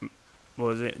what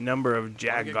was it? Number of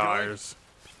Jagars.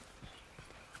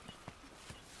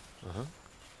 Uh-huh.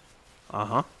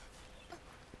 Uh-huh.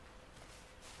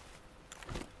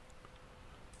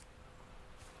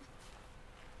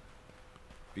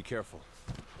 Be careful.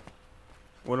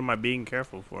 What am I being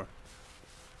careful for?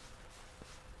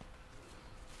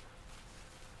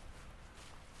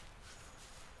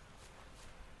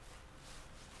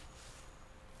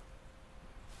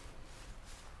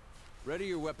 Ready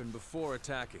your weapon before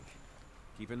attacking.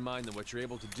 Keep in mind that what you're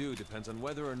able to do depends on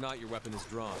whether or not your weapon is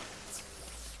drawn.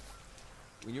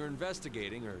 When you're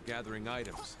investigating or gathering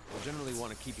items, you'll generally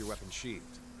want to keep your weapon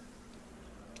sheathed.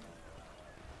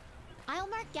 I'll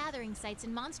mark gathering sites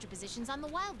and monster positions on the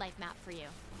wildlife map for you.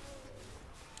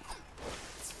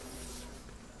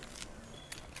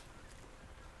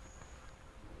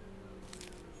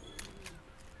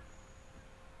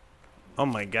 Oh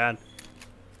my god.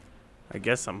 I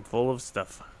guess I'm full of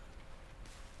stuff.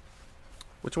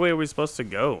 Which way are we supposed to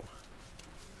go?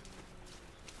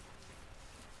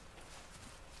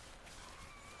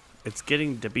 It's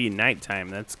getting to be nighttime.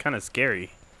 That's kind of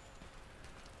scary.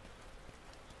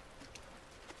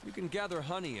 You can gather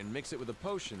honey and mix it with a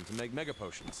potion to make mega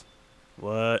potions.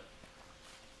 What?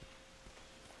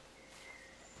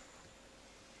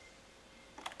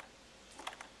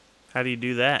 How do you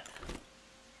do that?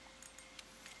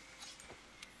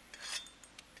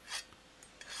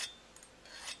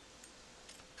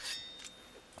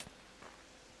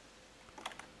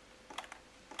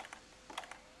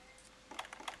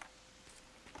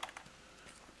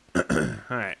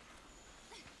 All right.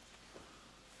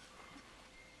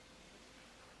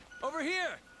 Over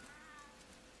here!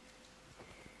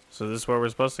 So this is where we're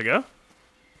supposed to go?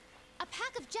 A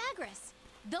pack of Jagras.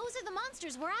 Those are the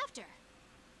monsters we're after.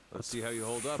 Let's see how you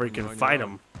hold up when you're Freaking on fight your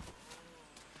own. them.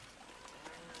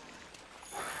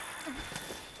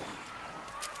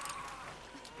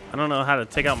 I don't know how to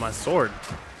take out my sword.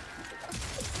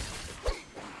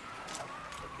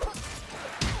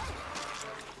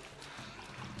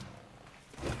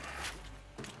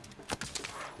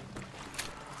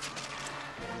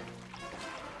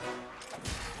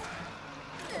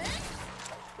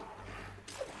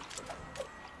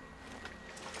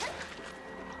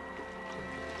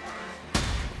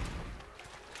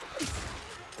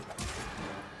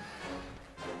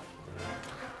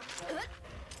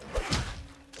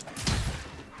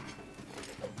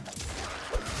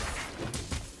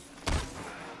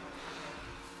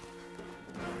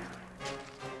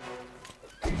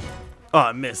 Oh,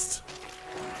 I missed.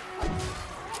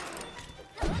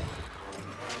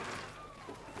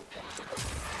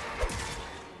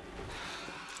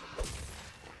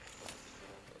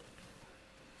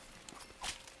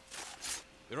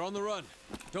 They're on the run.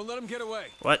 Don't let them get away.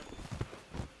 What?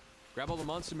 Grab all the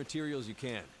monster materials you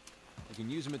can. You can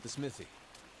use them at the smithy.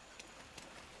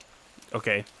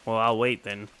 Okay, well, I'll wait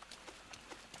then.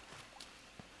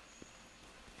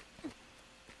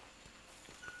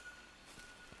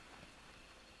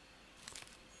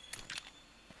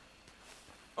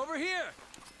 Over here!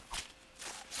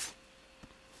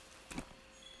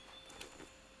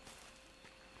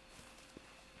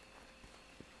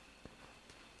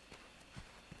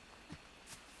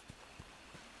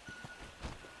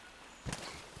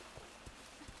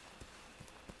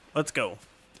 Let's go.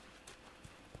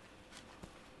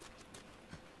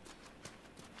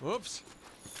 Whoops.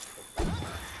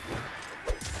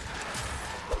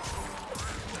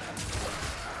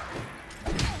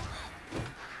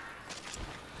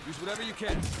 Use whatever you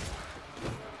can.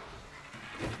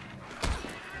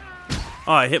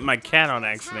 Oh, I hit my cat on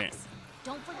accident.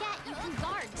 Don't forget, you can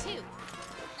guard too.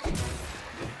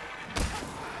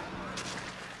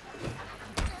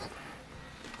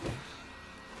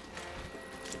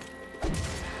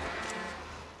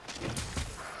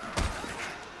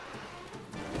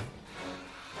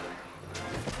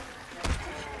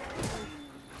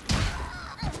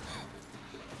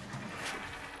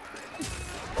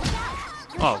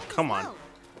 Oh, come on.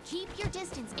 Keep your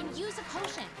distance and use a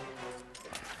potion.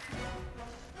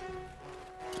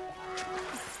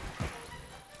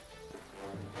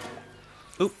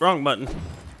 Oop, wrong button.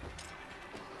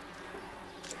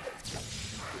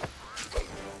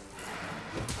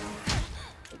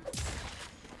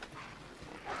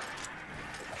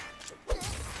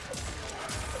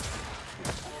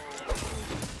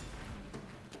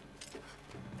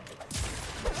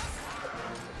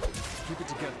 Keep it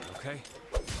together, okay?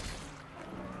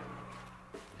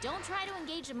 Don't try to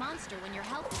engage a monster when your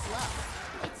health is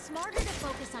low. It's smarter to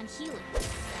focus on healing.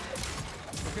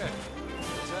 Okay.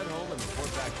 Let's head home and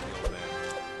report back to the old man.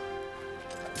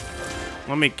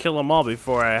 Let me kill them all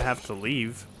before I have to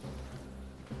leave.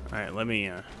 Alright, let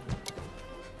me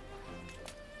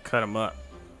cut them up.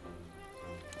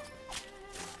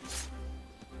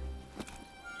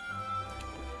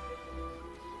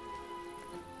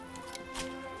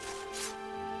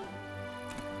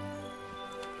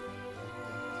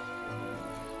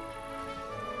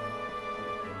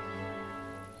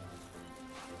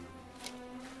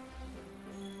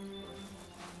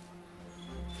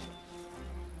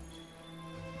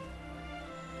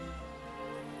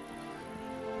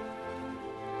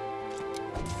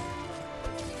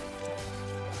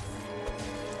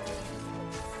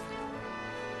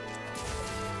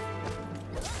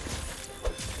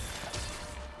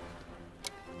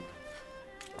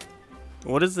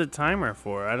 What is the timer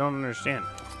for? I don't understand.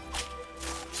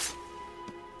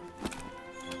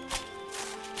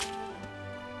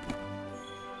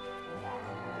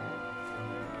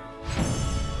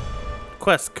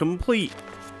 Quest complete.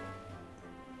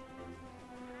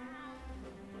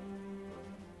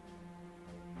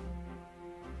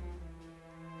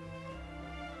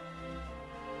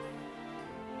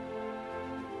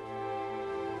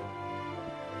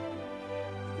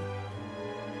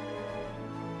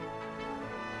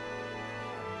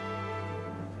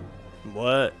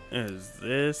 What is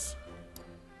this?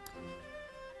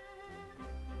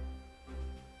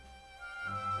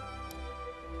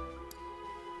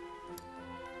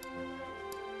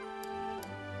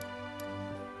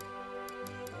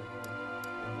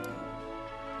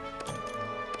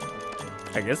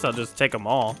 I guess I'll just take them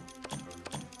all.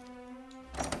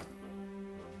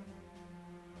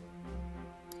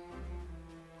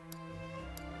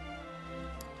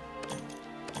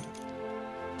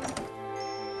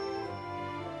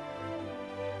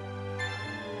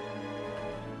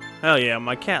 Hell yeah,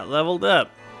 my cat leveled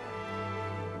up.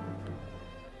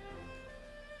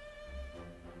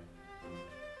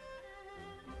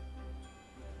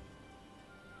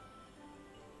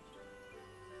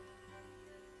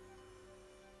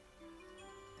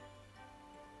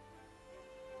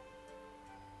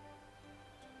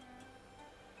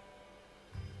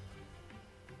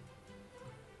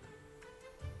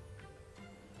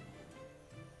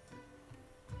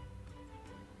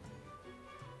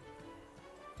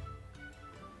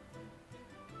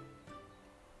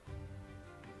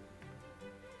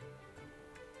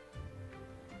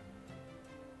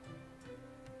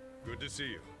 Good to see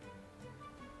you.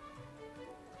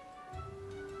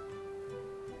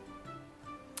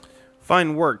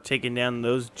 Fine work taking down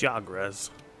those Jagras.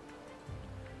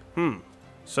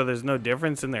 So there's no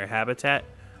difference in their habitat,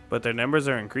 but their numbers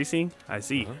are increasing? I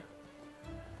see.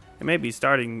 It may be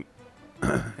starting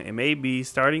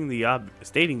stating the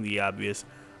obvious,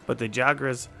 but the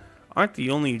Jagras aren't the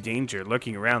only danger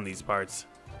lurking around these parts.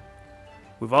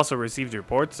 We've also received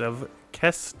reports of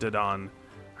Kestodon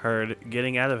herd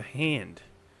getting out of hand.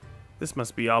 This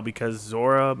must be all because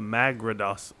Zora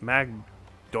Magdoros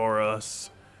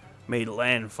made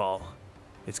landfall.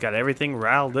 It's got everything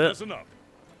riled up. Listen up.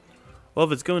 Well,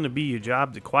 if it's going to be your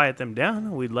job to quiet them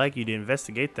down, we'd like you to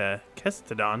investigate the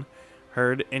Kestodon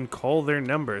herd and cull their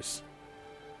numbers.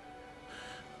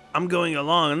 I'm going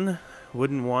along.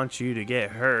 Wouldn't want you to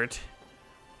get hurt.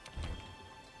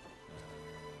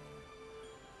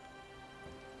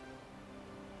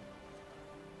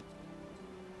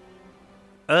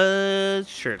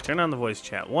 Sure. Turn on the voice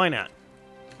chat. Why not?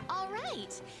 All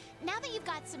right. Now that you've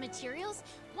got some materials,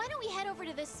 why don't we head over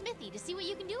to the smithy to see what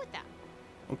you can do with them?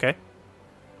 Okay.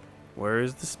 Where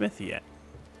is the smithy at?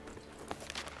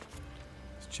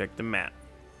 Let's check the map.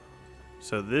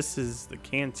 So this is the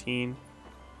canteen.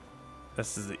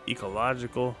 This is the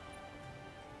ecological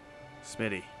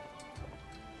smithy.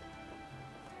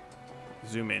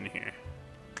 Zoom in here.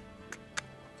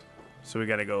 So we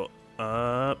gotta go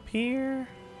up here.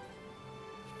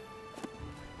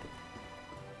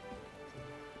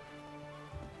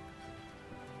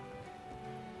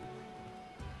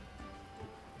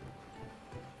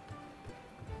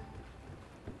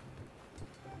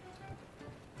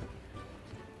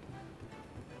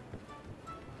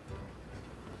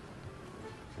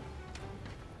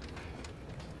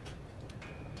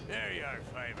 There you are,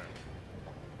 Fiver.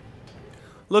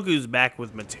 Look who's back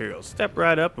with materials. Step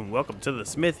right up and welcome to the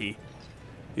smithy.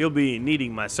 You'll be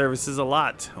needing my services a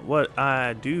lot. What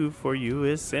I do for you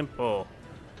is simple.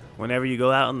 Whenever you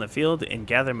go out in the field and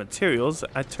gather materials,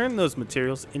 I turn those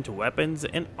materials into weapons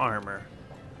and armor.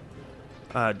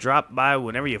 Drop by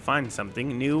whenever you find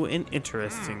something new and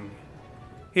interesting.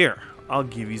 Here, I'll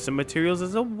give you some materials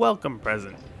as a welcome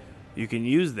present. You can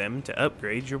use them to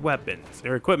upgrade your weapons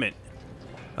or equipment.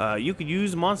 You could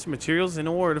use monster materials in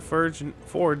order to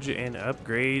forge and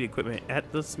upgrade equipment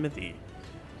at the smithy.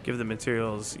 Give the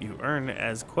materials you earn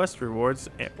as quest rewards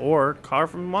or carve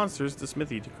from monsters to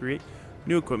smithy to create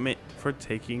new equipment for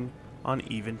taking on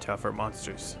even tougher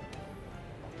monsters.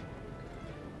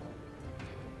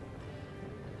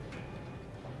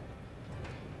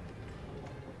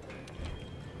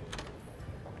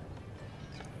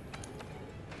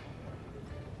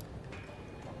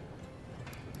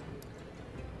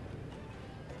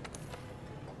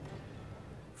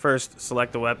 First,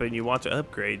 select the weapon you want to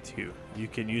upgrade to. You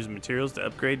can use materials to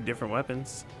upgrade different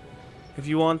weapons. If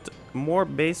you want more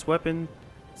base weapons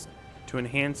to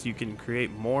enhance, you can create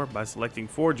more by selecting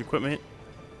forge equipment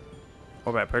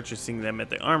or by purchasing them at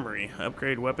the armory.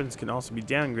 Upgrade weapons can also be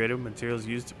downgraded. Materials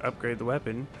used to upgrade the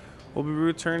weapon will be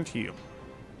returned to you.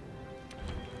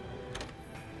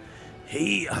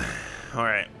 Hey,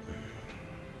 alright.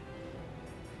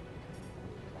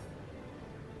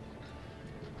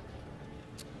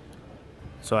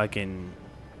 So I can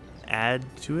add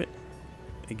to it.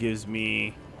 It gives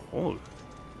me,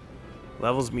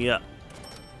 levels me up.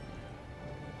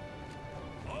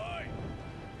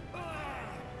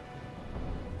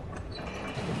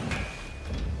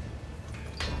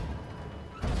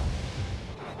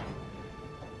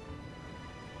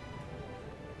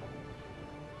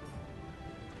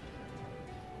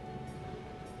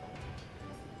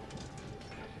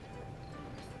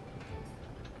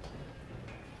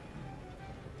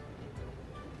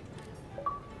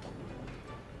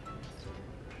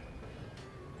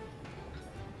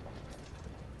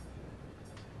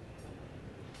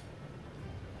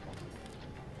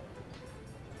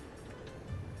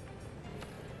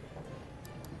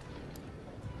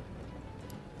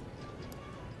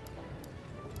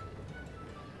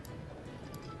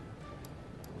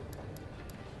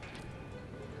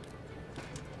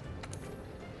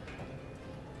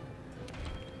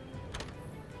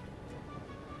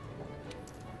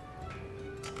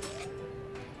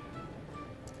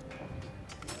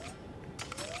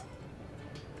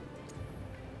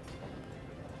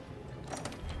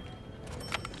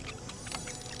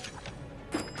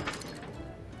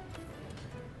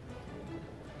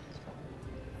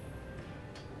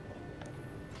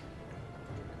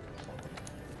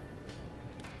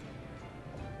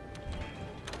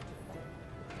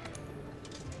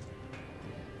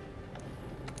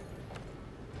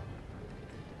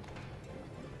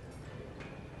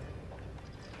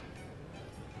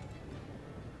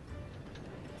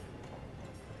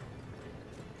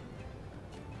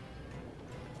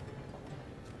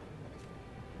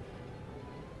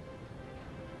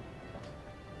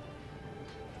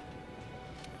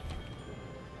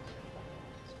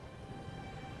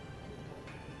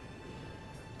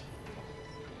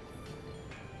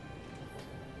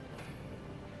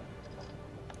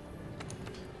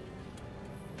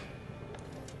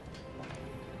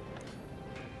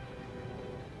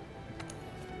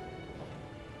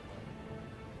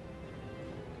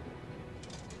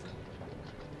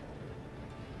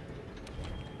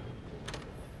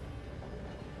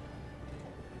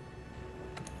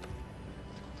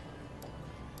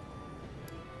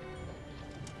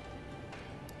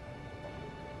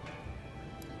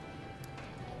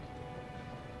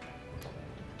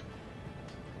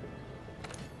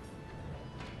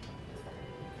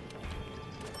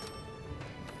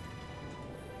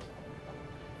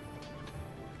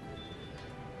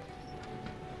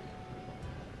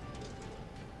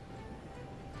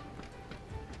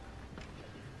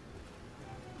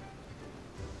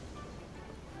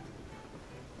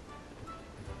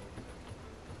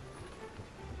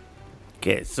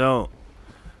 Okay, so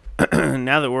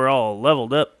now that we're all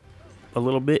leveled up a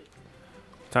little bit,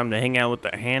 time to hang out with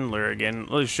the handler again.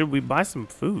 Should we buy some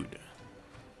food?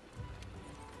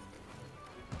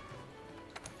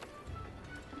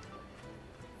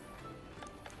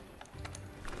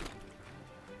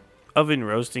 Oven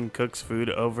roasting cooks food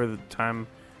over the time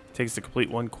it takes to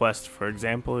complete one quest. For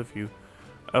example, if you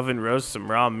oven roast some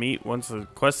raw meat, once the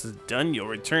quest is done, you'll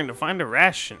return to find a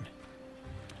ration.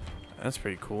 That's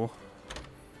pretty cool.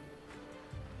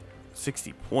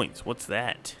 60 points. What's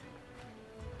that?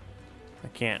 I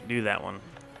can't do that one.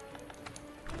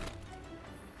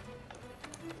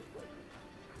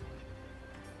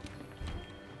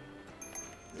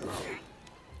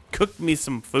 Cook me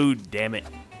some food, damn it.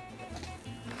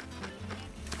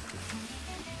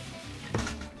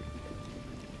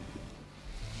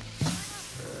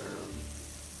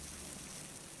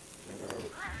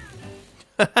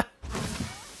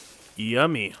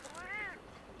 Yummy.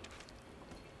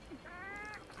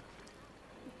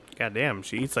 Goddamn,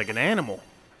 she eats like an animal.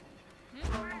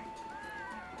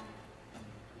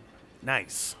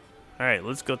 Nice. Alright,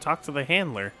 let's go talk to the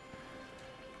handler.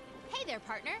 Hey there,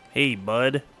 partner. Hey,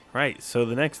 bud. Right, so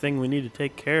the next thing we need to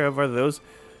take care of are those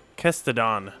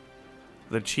Kestodon.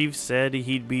 The chief said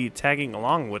he'd be tagging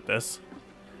along with us.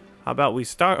 How about we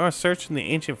start our search in the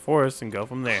ancient forest and go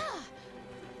from there?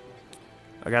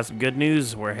 I got some good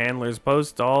news. Where handlers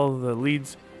post all the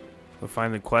leads, we'll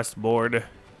find the quest board.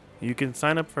 You can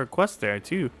sign up for a quest there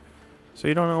too, so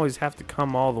you don't always have to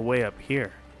come all the way up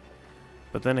here.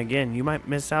 But then again, you might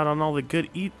miss out on all the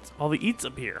good eats,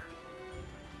 up here.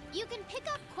 You can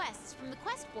pick up quests from the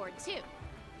quest board too.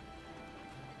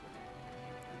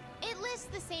 It lists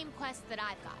the same quests that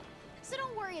I've got, so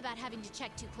don't worry about having to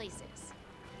check two places.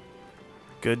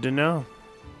 Good to know.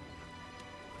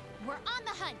 We're on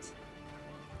the hunt.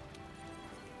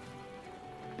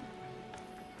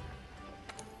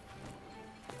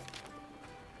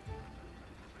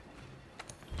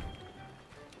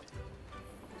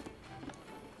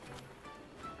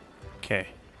 Okay.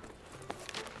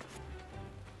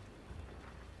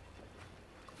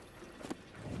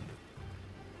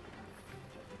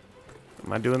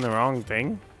 Am I doing the wrong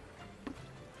thing?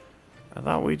 I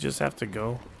thought we just have to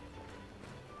go.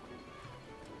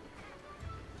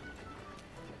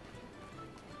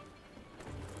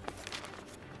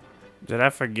 Did I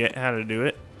forget how to do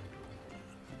it?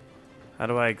 How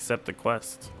do I accept the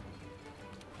quest?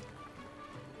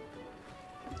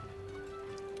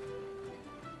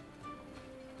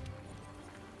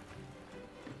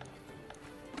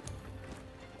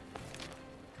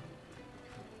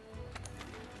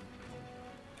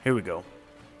 Here we go.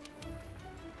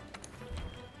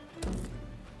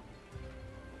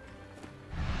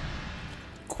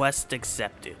 Quest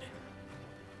accepted.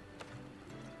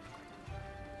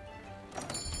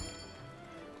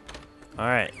 All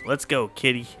right, let's go,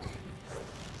 kitty.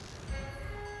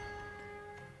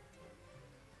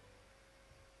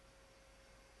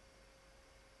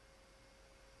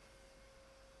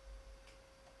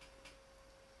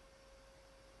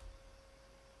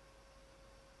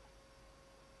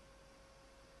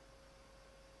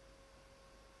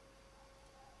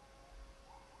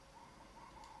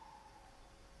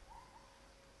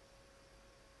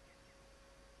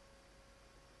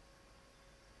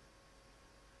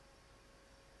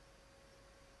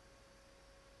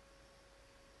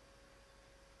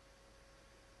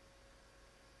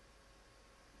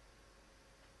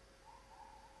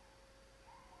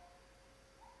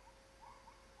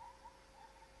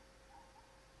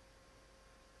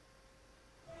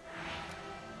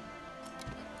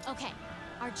 Okay,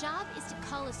 our job is to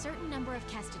cull a certain number of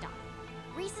Kestodon.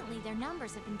 Recently, their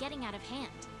numbers have been getting out of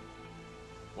hand.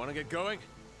 Want to get going?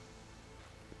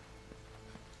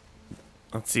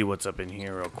 Let's see what's up in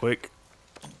here real quick.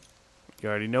 You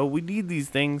already know we need these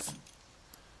things.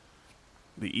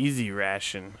 The easy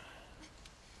ration.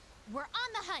 We're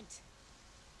on the hunt.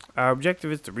 Our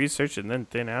objective is to research and then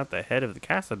thin out the head of the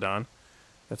Kestodon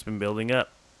that's been building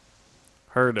up.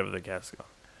 Herd of the Kestodon.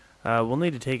 We'll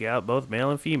need to take out both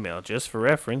male and female. Just for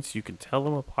reference, you can tell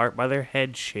them apart by their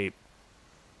head shape.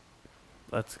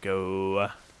 Let's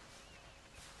go.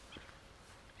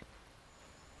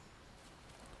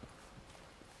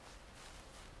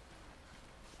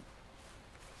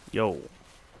 Yo.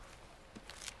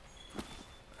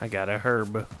 I got a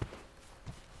herb.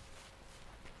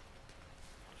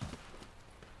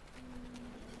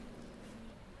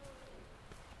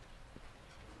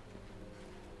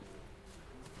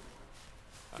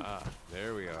 Ah,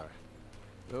 there we are.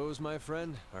 Those, my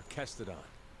friend, are Kestodon.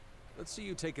 Let's see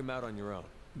you take him out on your own.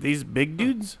 These big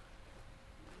dudes?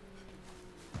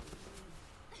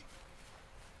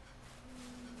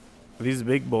 Are these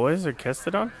big boys are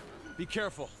Kestodon? Be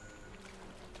careful.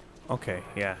 Okay,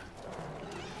 yeah.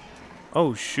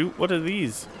 Oh shoot, what are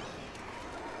these?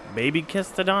 Baby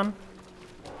Kestodon?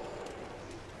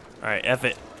 Alright, F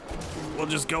it. We'll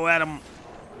just go at him.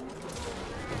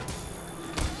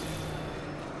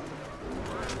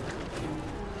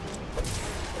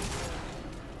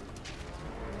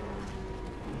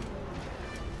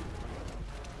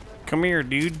 Come here,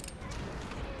 dude.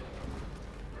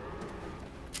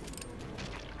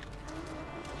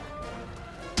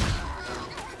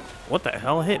 What the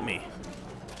hell hit me?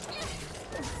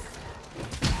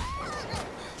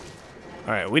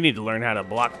 Alright, we need to learn how to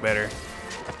block better.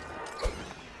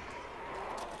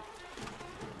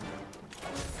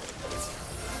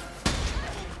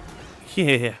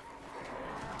 Yeah.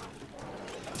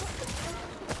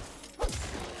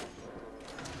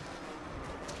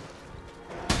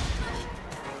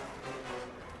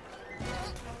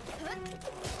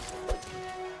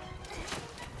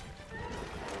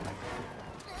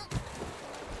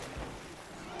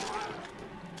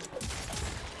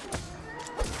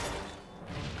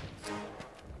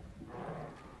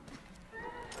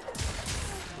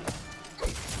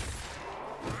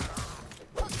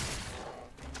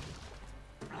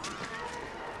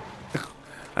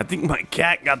 I think my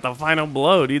cat got the final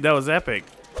blow, dude. That was epic.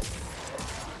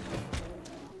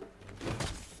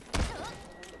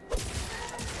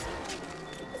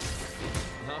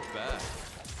 Not bad.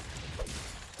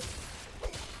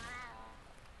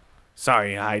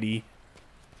 Sorry, Heidi.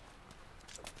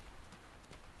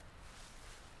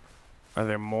 Are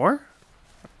there more?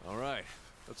 All right,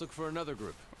 let's look for another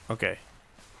group. Okay.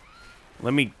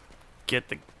 Let me get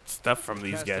the stuff from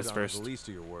these guys Kestodon is first. the least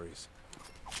of your worries.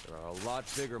 There are a lot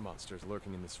bigger monsters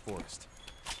lurking in this forest.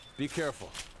 Be careful.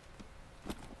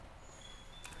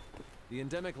 The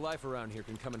endemic life around here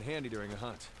can come in handy during a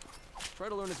hunt. Try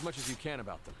to learn as much as you can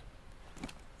about them.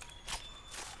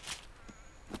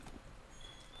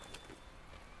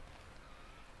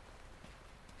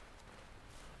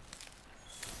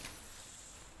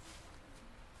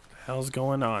 What the hell's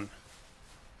going on?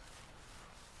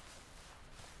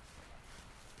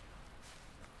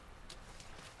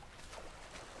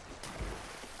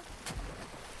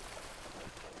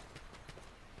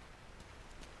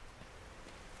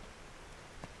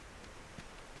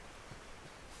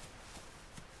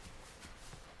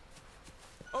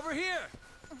 Over here!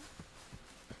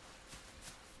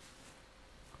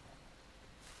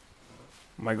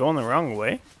 Am I going the wrong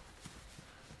way?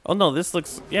 Oh no, this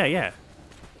looks... Yeah, yeah.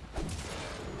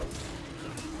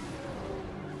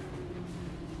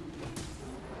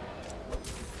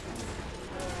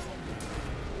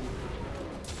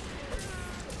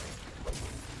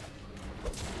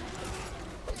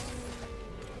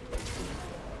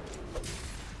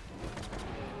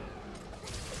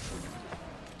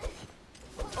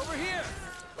 Over here!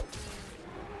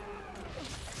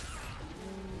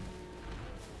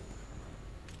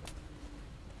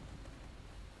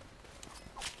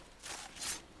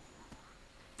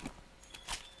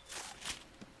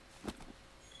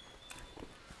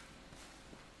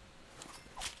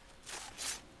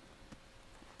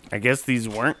 I guess these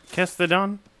weren't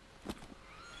Kestodon?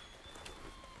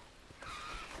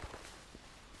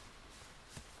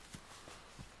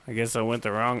 I guess I went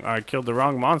the wrong... I killed the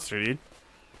wrong monster, dude.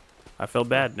 I feel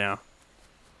bad now.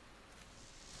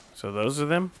 So those are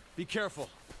them? Be careful.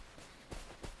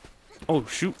 Oh,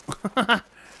 shoot.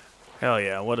 Hell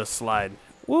yeah, what a slide.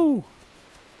 Woo!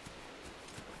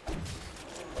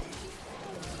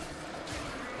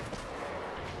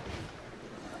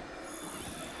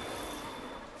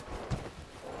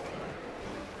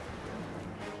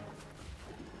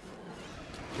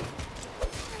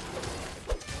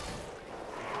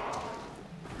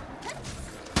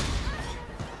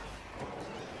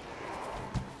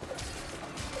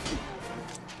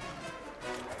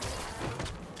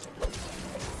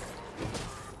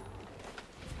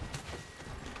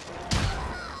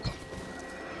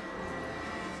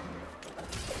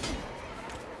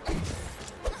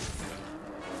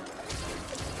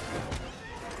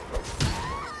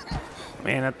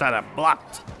 Man, I thought I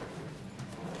blocked.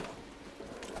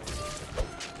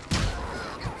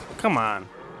 Come on.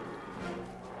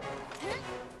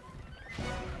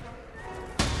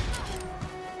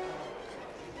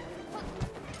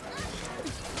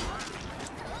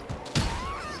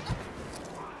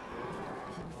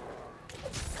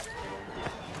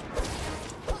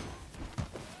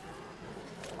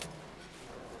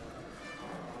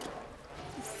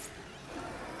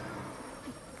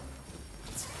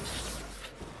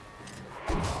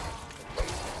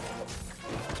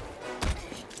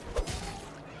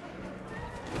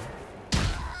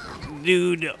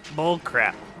 Dude,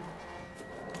 bullcrap.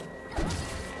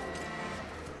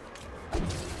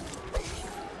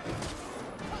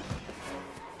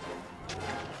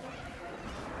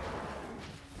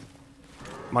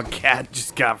 My cat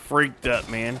just got freaked up,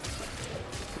 man.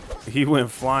 He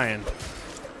went flying.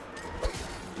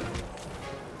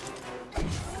 I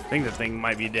think the thing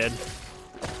might be dead.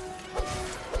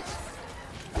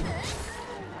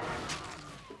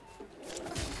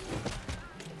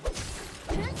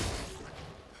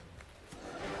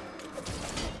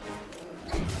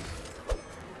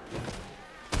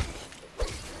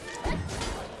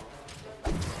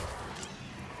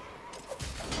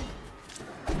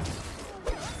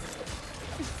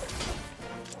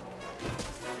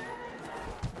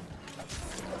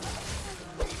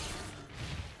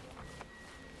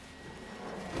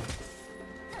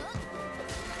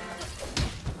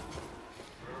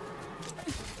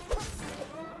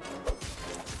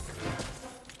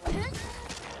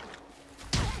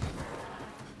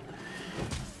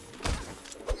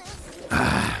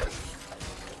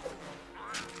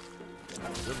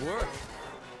 Good work.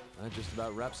 That just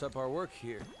about wraps up our work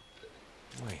here.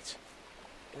 Wait.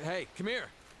 Hey, come here.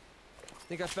 I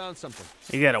think I found something.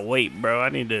 You gotta wait, bro. I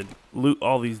need to loot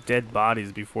all these dead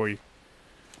bodies before you...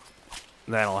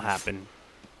 That'll happen.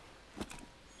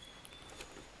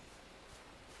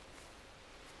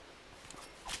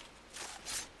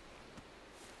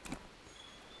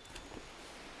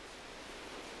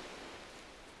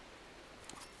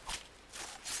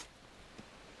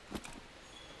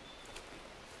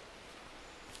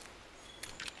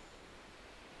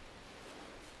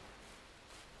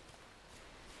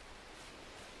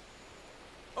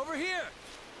 Over here!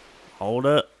 Hold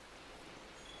up.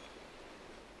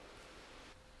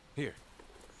 Here.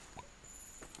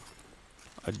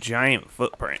 A giant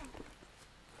footprint.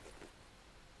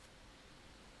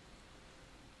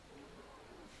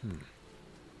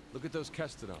 Look at those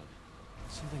Kestodon.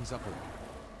 Something's up with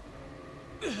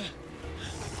them.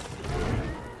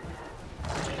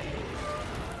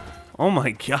 Oh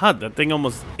my god, that thing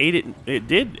almost ate it. It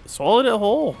did. Swallowed it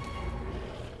whole.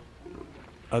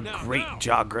 A great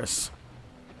Jagras.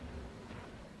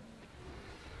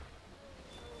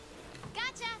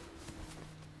 Gotcha!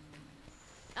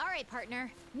 Alright,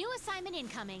 partner. New assignment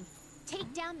incoming.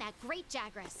 Take down that Great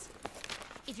Jagras.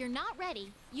 If you're not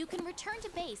ready, you can return to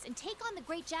base and take on the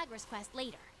Great Jagras quest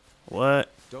later. What?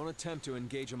 Don't attempt to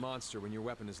engage a monster when your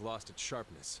weapon has lost its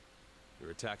sharpness.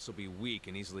 Your attacks will be weak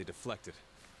and easily deflected.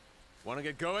 Want to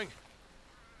get going?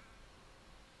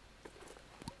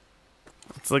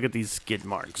 Let's look at these skid If you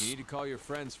marks. need to call your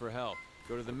friends for help,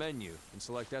 go to the menu and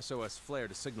select SOS Flare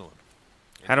to signal them.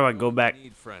 How do I You go only back?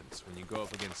 need friends when you go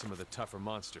up against some of the tougher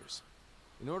monsters.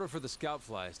 In order for the scout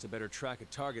flies to better track a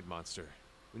target monster,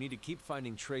 we need to keep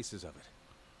finding traces of it.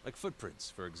 Like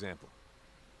footprints, for example.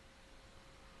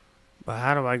 But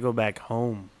how do I go back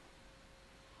home?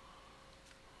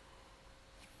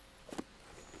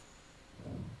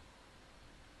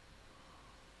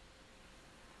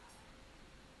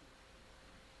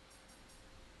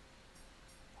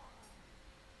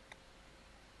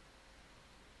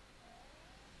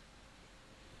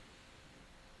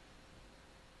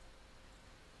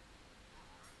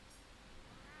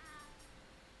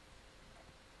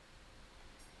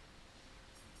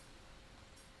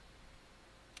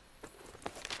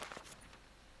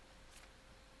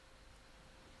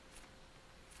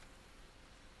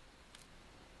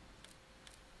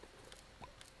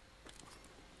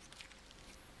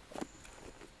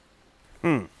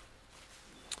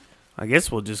 I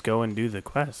guess we'll just go and do the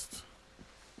quest.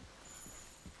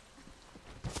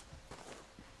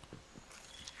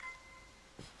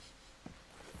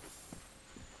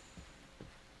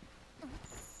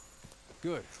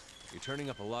 Good. You're turning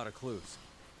up a lot of clues.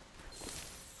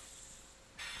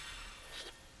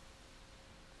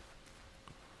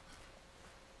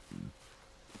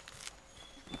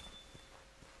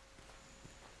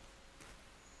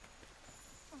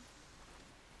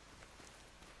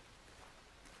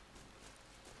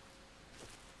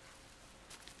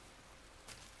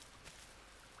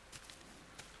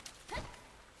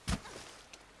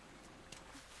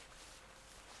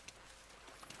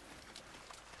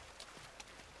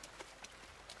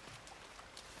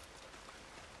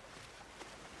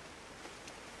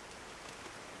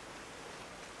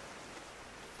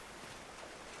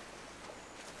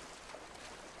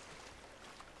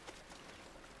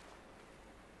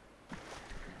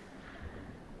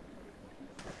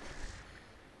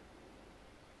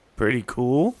 Pretty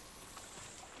cool.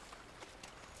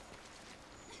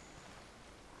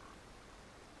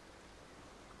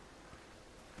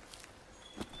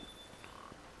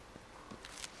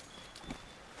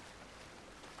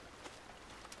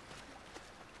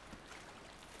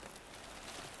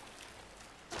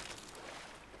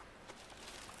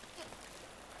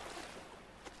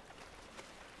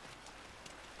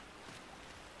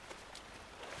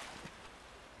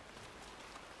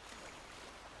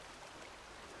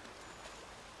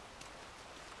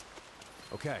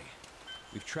 Okay.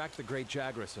 We've tracked the Great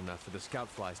Jagras enough for the scout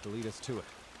flies to lead us to it.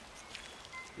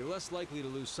 You're less likely to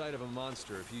lose sight of a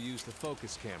monster if you use the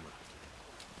focus camera.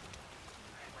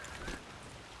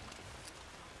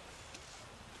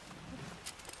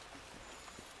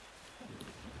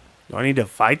 Do I need to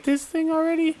fight this thing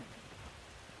already?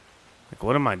 Like,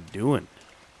 what am I doing?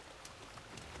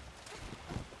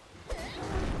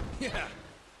 Yeah!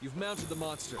 You've mounted the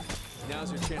monster.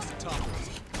 Now's your chance to topple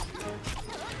it.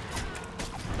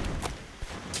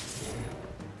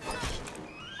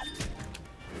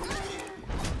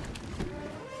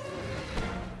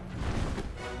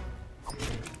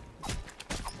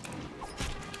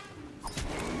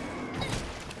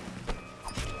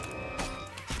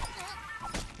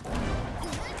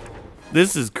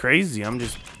 This is crazy. I'm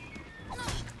just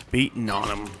beating on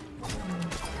him.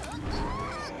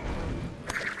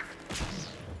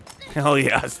 Hell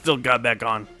yeah, I still got back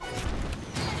on.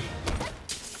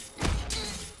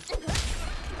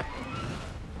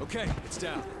 Okay, it's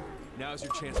down. Now's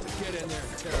your chance to get in there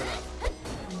and tear it up.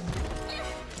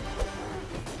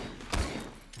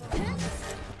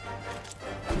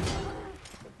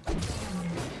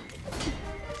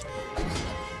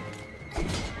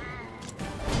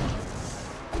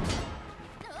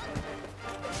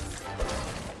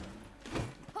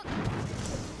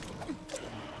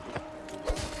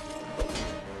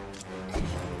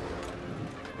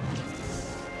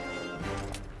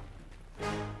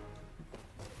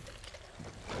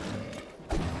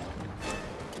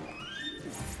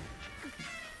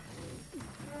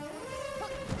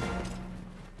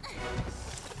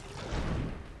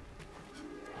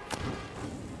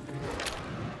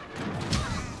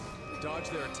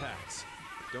 Dodge their attacks.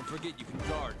 Don't forget you can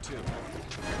guard, too.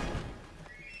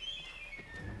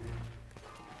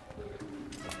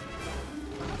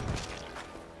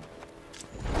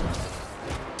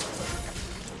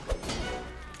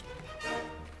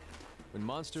 When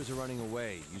monsters are running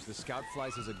away, use the scout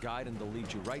flies as a guide and they'll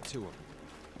lead you right to them.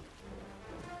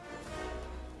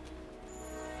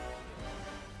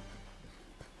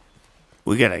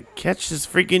 We gotta catch this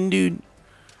freaking dude.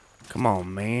 Come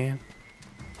on, man.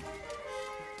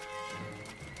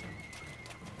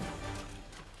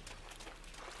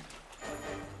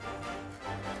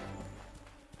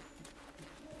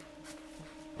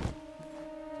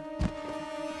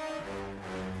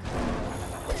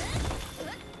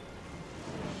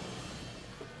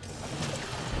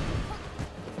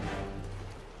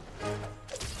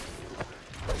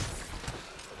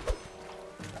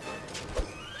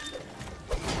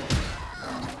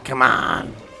 Come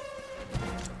on.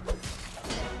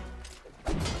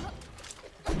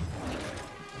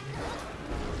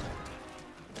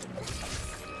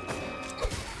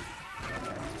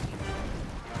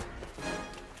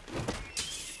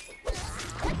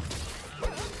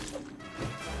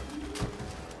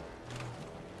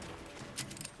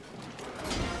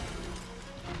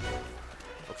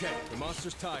 Okay, the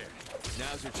monster's tired.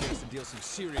 Now's your chance to deal some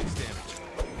serious damage.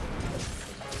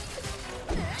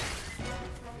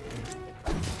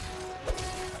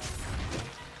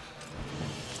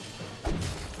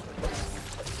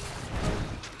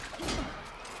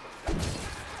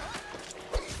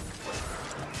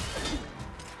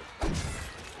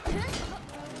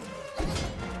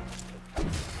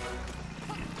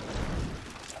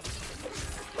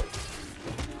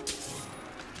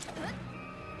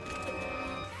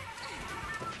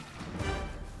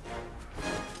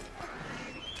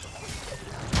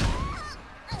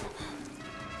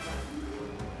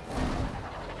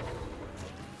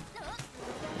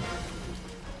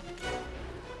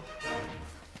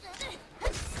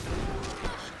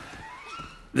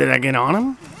 Did I get on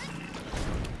him?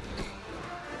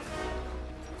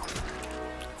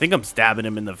 I think I'm stabbing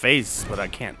him in the face, but I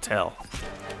can't tell.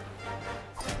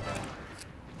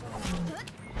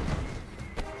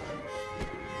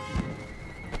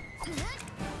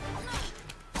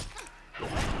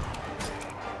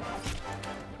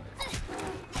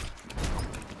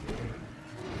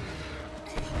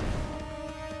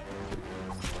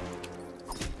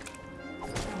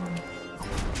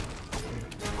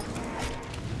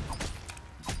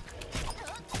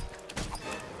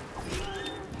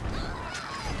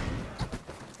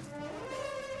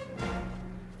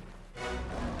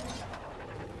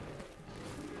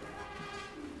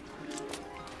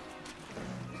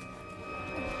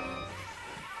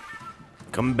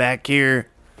 Come back here.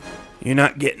 You're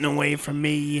not getting away from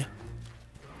me.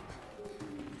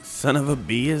 Son of a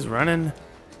bee is running.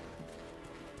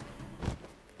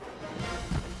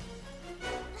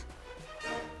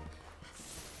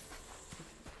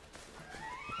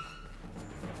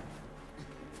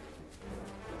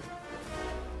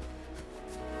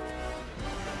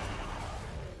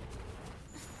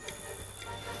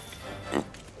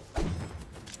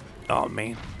 Oh,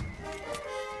 man.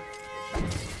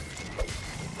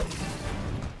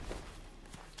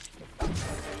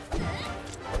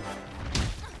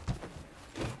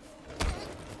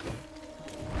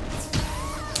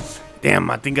 Damn,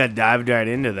 I think I dived right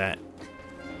into that.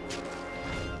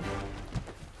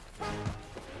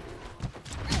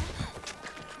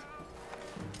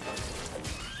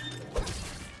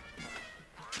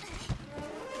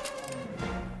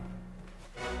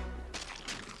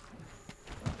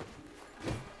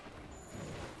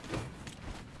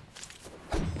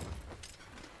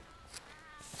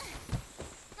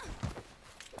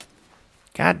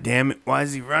 God damn it, why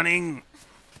is he running?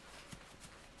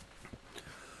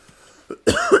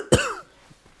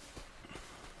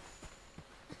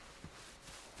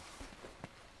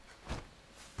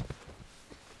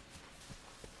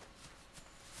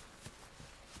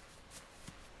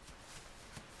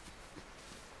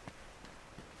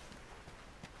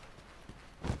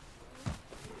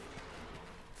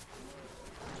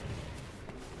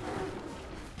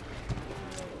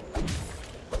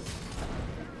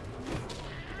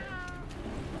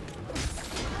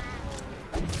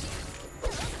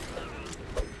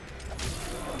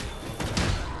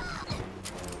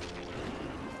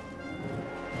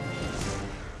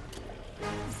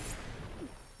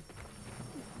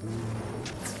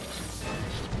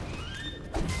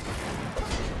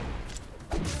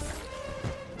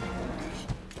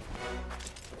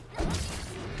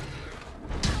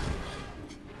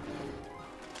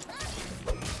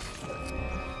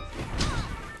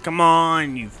 Come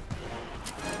on, you.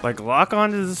 Like, lock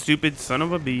onto the stupid son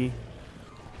of a bee.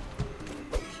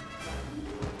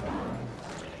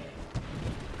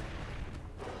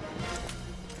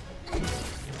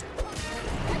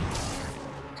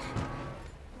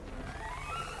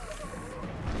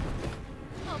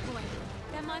 Oh boy,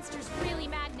 that monster's really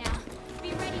mad now.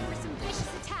 Be ready for some vicious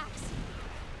attacks.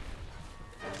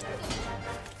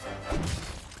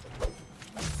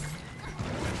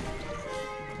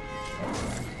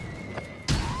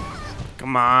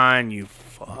 Come on, you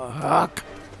fuck.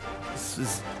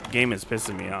 This game is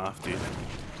pissing me off, dude.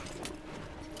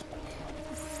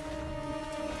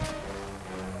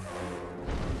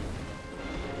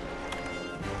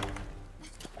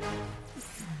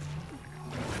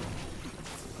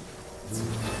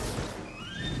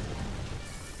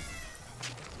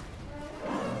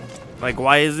 Like,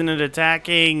 why isn't it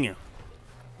attacking?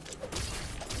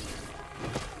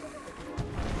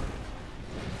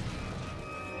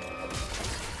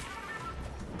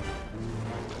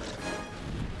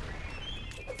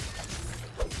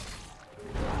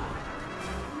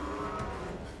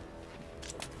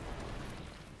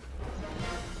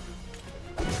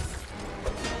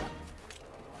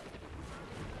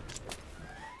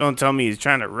 Don't tell me he's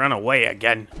trying to run away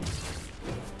again.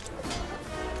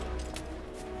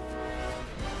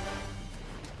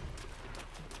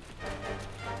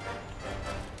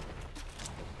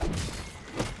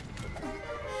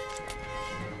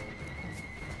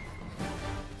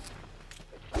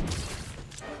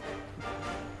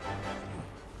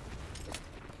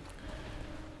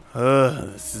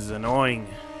 Ugh, this is annoying.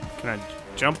 Can I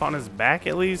jump on his back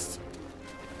at least?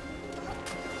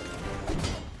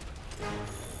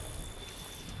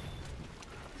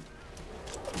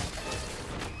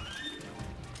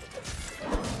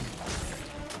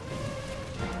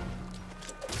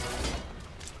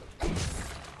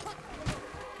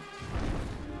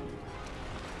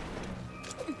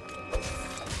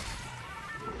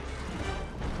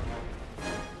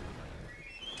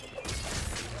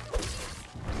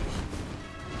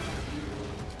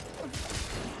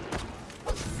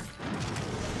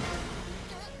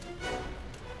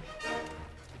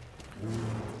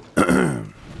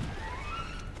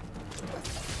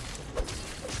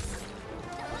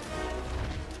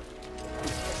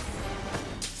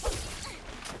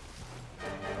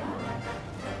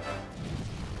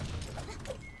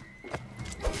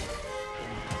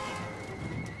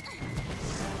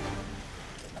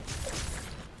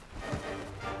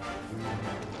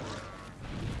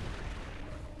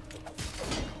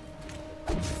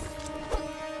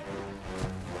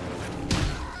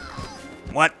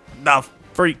 What the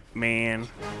freak, man?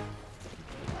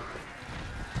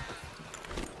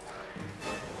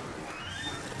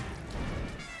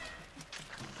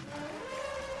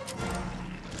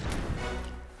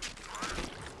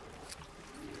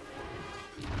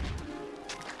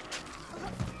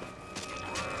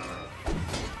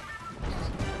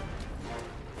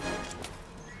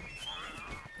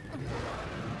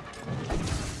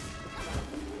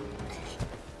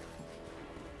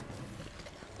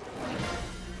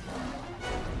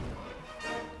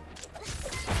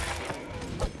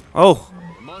 Oh!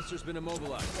 The monster's been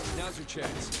immobilized. Now's your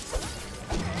chance.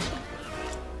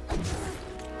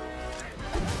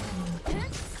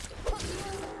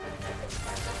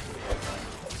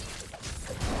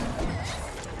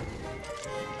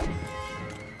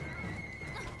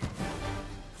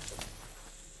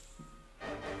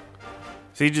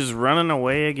 Is he just running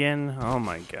away again? Oh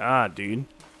my god, dude.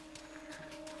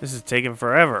 This is taking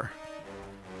forever.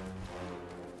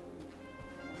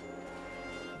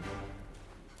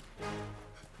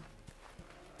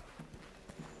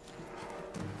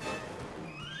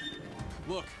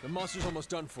 Look, the monster's almost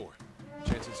done for.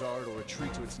 Chances are it'll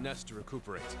retreat to its nest to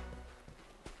recuperate.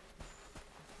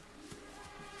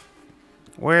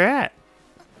 Where at?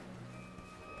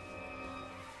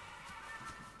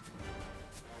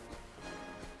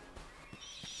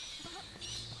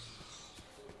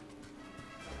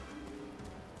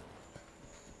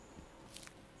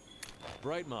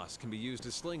 Bright moss can be used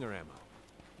as slinger ammo.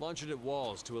 Launch it at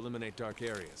walls to eliminate dark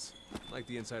areas, like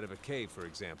the inside of a cave, for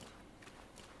example.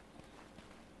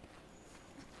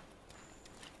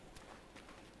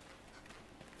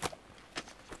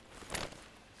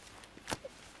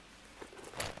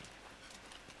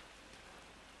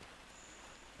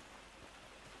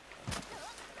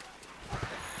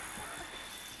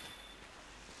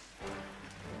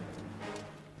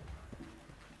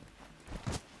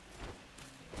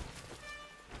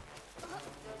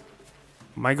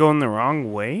 Am I going the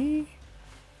wrong way?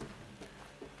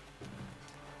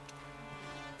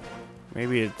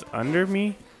 Maybe it's under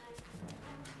me?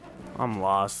 I'm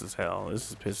lost as hell.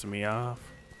 This is pissing me off.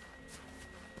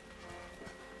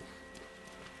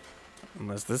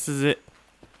 Unless this is it.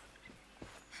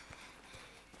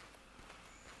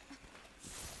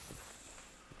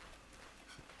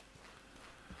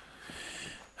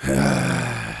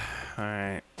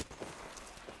 Alright.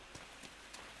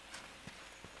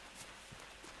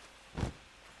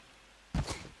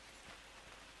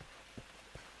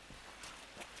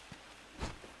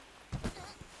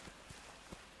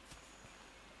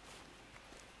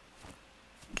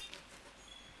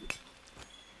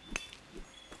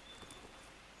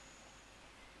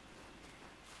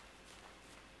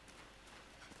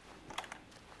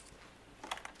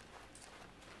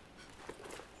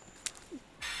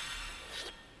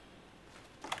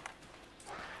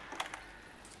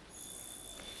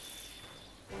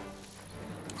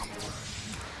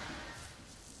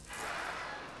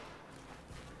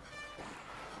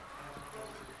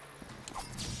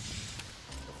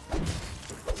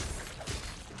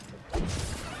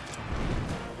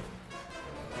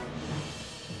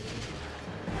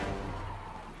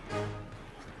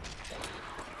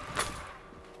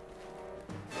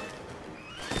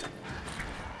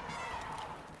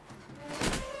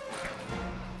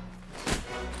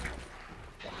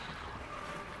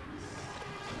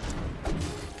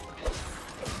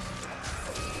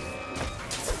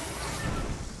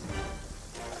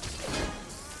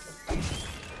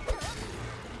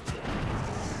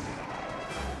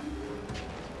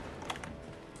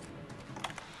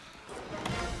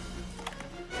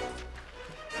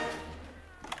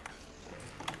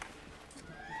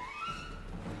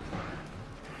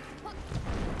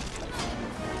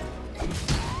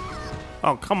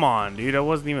 Oh, come on, dude. I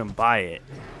wasn't even by it.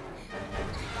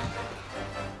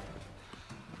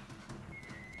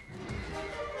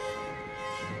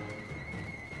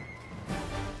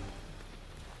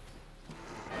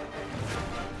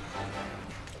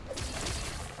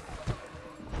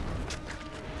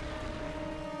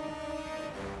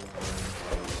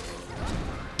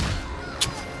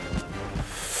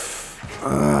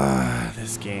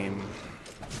 This game.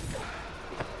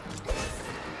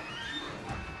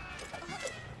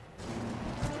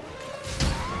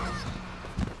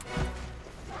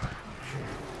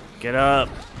 Get up.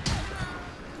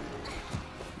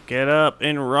 Get up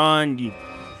and run, you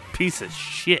piece of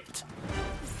shit.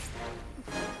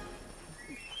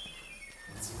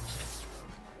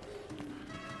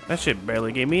 That shit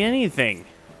barely gave me anything.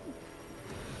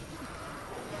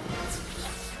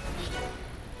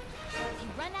 If you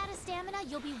run out of stamina,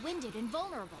 you'll be winded and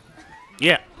vulnerable.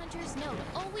 Yeah. Hunters know to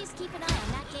always keep an eye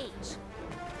on that gauge.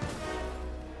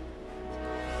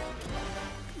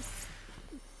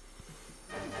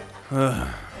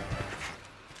 What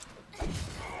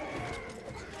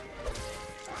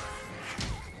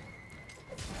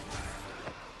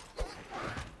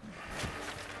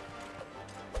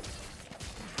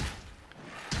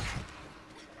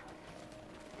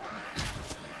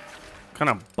kind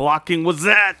of blocking was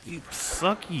that? You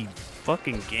sucky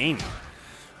fucking game.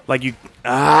 Like you...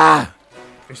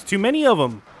 There's too many of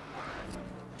them.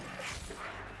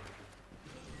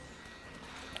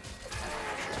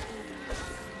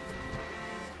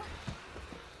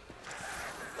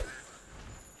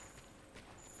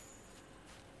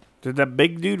 Did that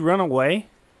big dude run away?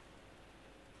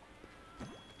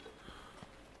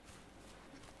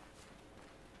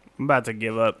 I'm about to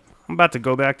give up. I'm about to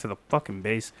go back to the fucking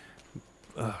base.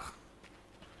 Ugh.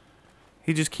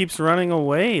 He just keeps running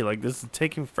away. Like, this is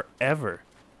taking forever.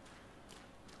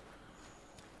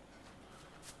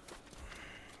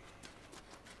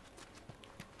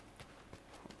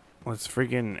 Let's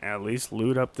freaking at least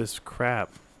loot up this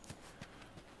crap.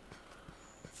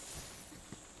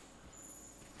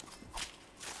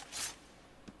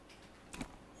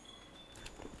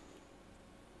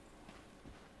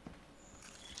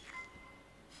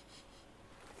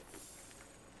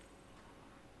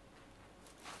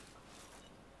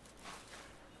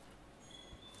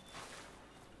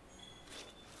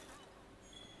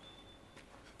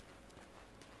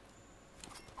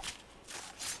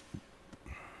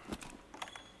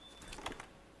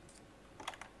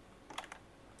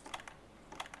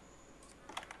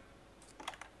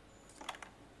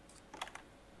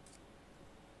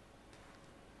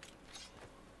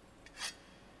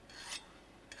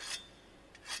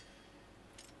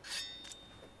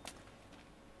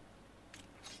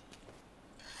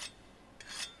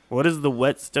 What does the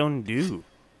whetstone do?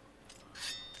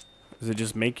 Does it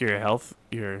just make your health,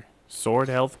 your sword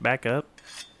health back up?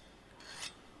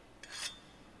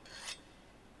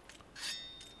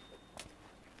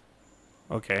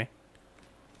 Okay.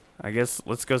 I guess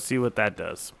let's go see what that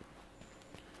does.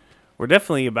 We're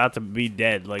definitely about to be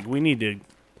dead. Like, we need to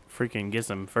freaking get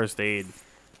some first aid.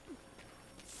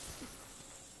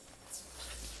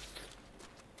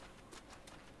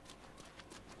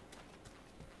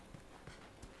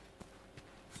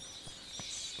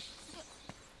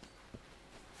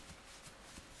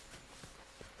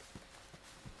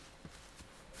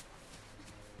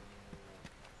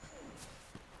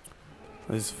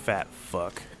 This fat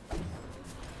fuck.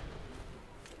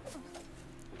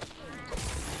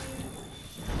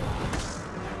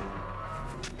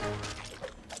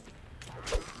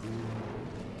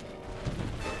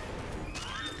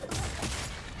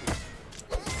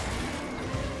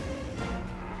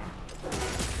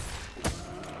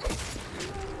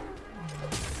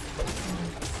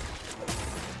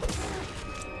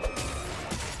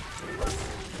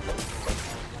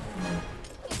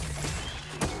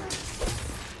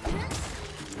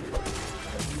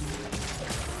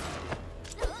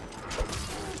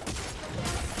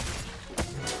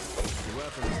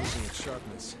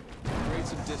 Sharpness. Create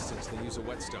some distance, then use a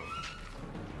whetstone.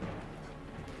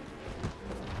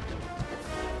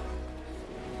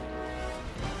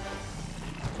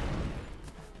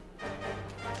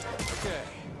 Okay,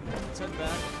 let's head back.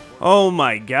 Oh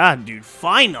my god, dude,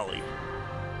 finally!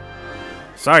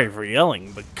 Sorry for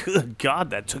yelling, but good god,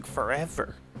 that took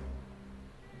forever.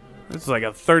 This is like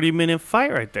a 30-minute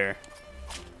fight right there.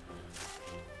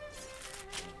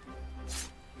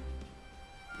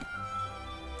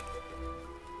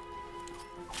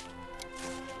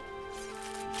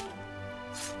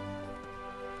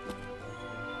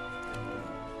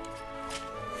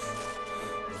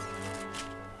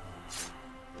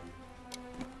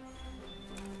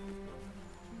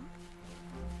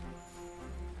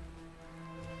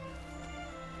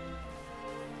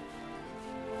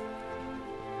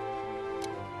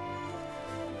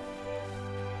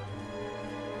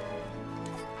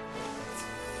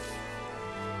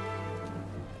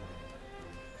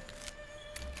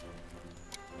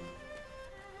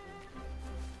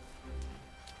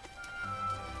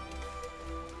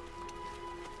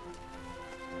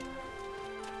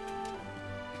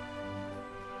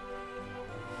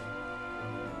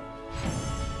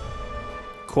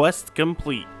 Quest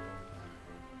complete.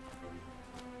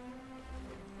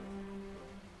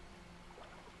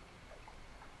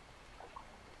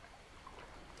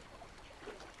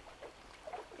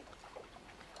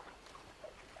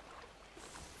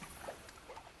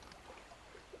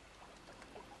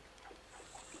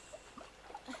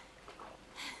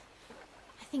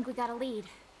 I think we got a lead.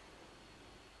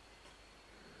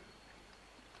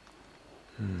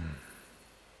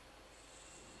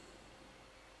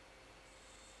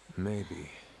 Maybe.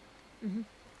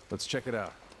 Let's check it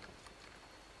out.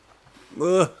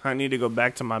 Ugh, I need to go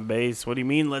back to my base. What do you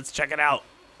mean? Let's check it out.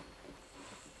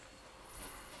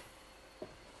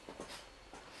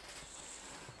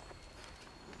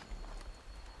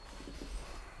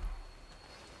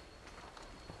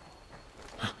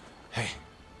 Hey.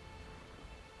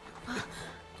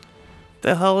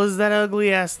 The hell is that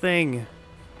ugly ass thing?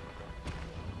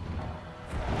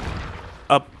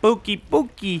 A pokey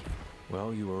pokey.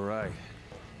 Well, you were right.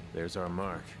 There's our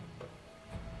mark.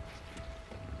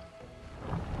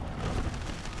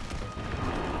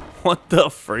 What the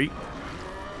freak?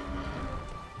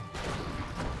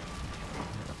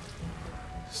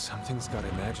 Everything's got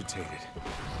him agitated.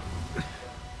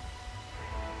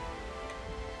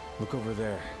 Look over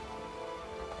there.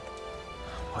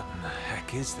 What in the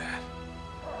heck is that?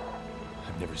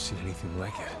 I've never seen anything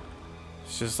like it.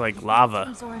 It's just like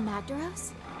lava. Zora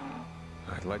Magdaros?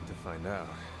 I'd like to find out.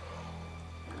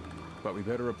 But we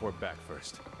better report back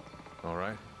first. All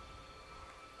right?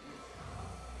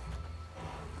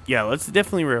 Yeah, let's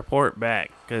definitely report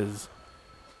back, because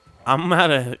I'm out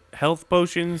of health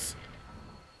potions,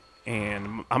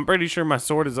 and I'm pretty sure my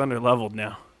sword is under leveled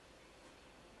now.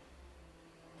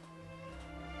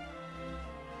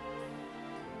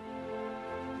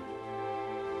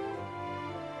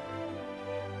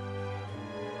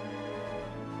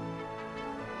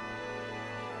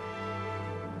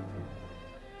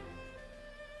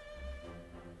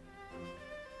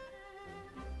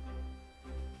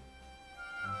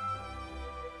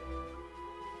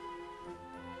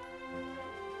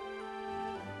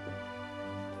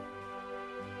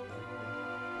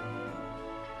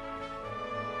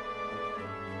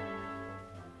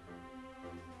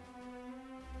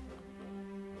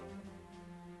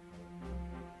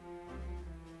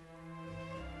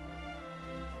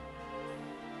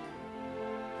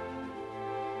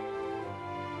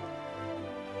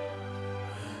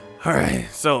 Alright,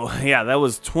 so yeah, that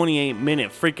was 28-minute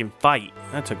freaking fight.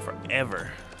 That took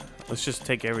forever. Let's just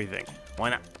take everything. Why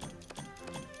not?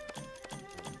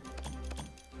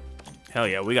 Hell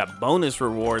yeah, we got bonus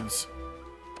rewards.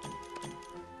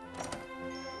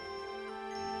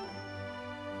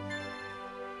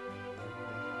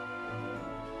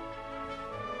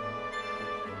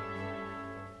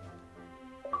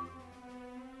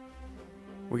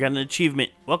 We got an achievement.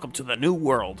 Welcome to the new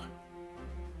world.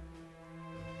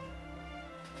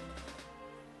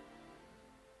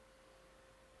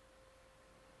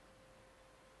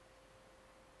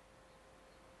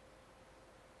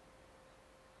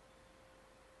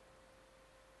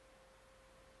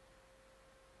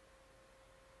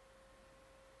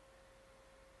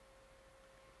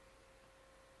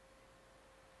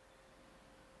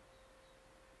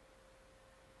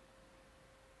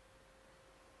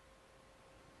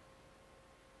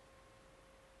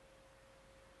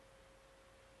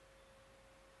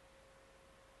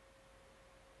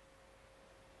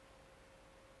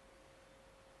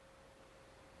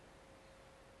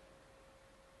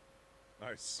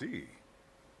 I see.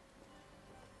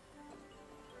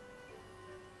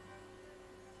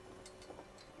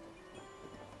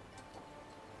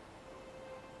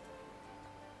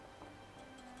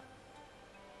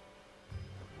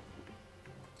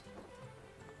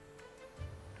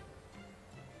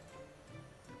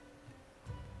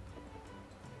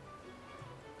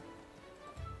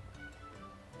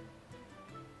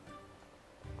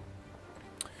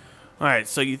 Alright,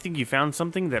 so you think you found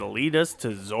something that'll lead us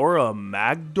to Zora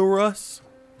Magdaros?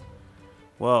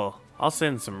 Well, I'll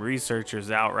send some researchers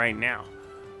out right now,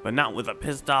 but not with a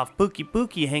pissed off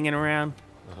Pookie hanging around.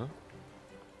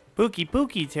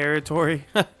 Pookie territory?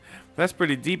 That's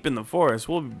pretty deep in the forest.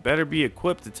 We'll better be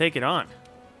equipped to take it on.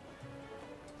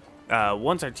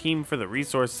 Once our team for the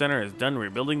resource center is done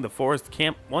rebuilding the forest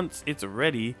camp, once it's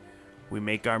ready, we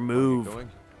make our move.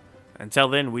 Until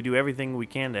then, we do everything we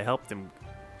can to help them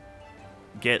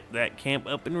get that camp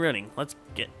up and running. Let's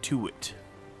get to it.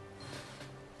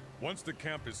 Once the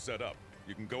camp is set up,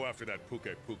 you can go after that Puke.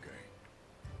 I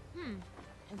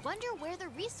wonder where the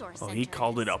resource Oh, center he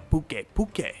called is. it a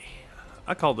Puke.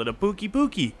 I called it a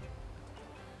Pookie.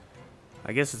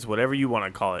 I guess it's whatever you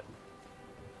want to call it.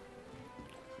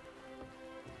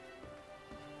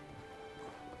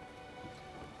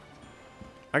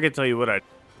 I can tell you what I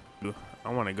do.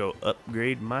 I want to go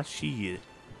upgrade my shit.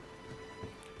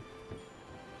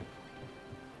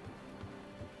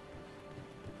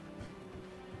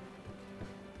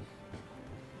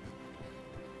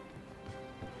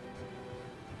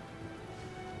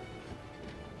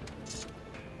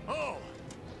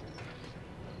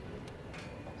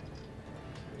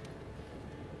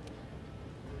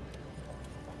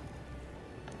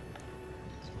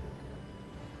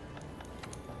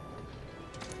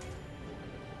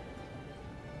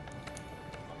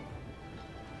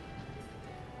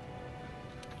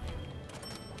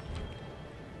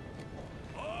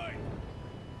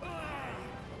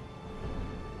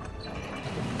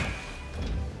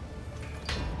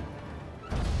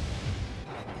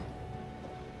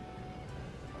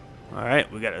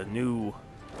 Alright, we got a new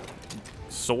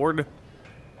sword.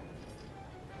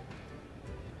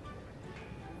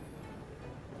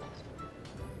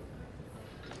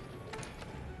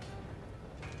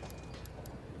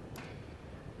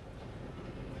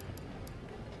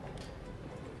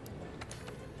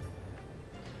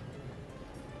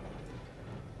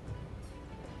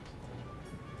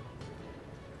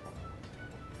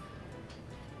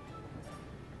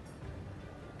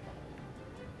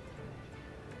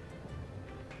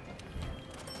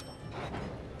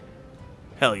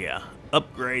 Hell yeah.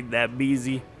 Upgrade that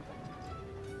BZ.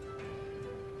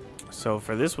 So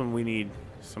for this one, we need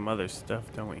some other stuff,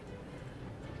 don't we?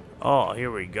 Oh, here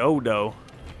we go, though.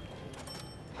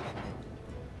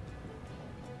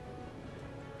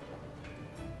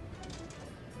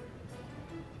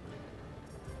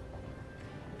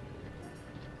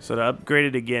 So to upgrade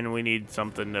it again, we need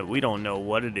something that we don't know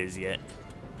what it is yet.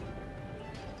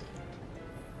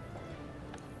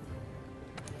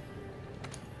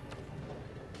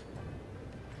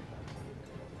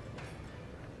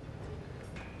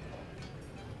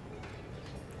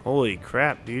 Holy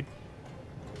crap, dude.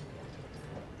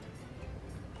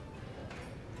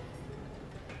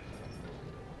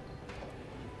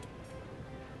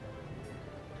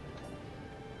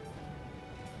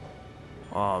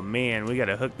 Oh man, we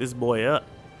gotta hook this boy up.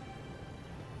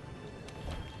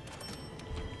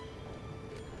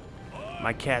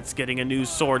 My cat's getting a new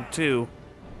sword too.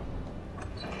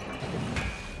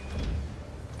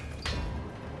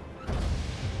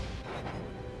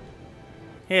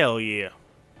 Hell yeah.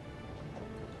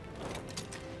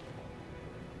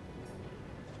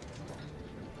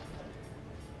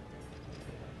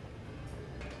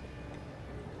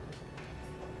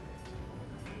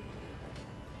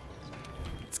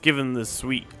 Give him the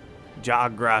sweet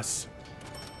jawgrass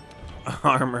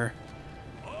armor.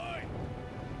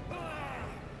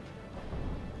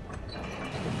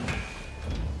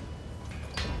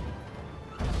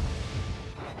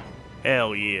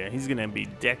 Hell yeah, he's gonna be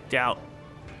decked out.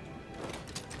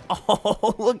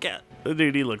 Oh, look at the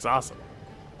dude, he looks awesome.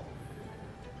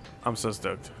 I'm so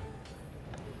stoked.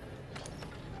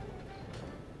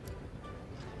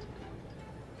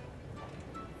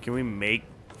 Can we make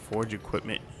forge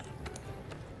equipment?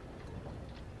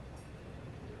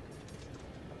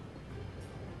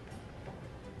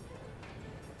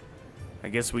 I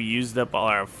guess we used up all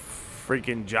our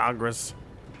freaking Jagras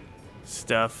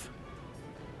stuff.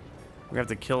 We have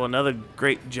to kill another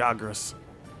great Jagras.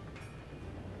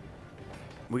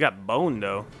 We got bone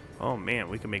though. Oh man,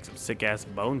 we can make some sick ass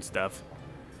bone stuff.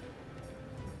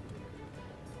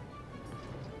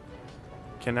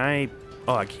 Can I?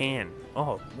 Oh, I can.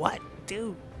 Oh, what,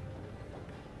 dude?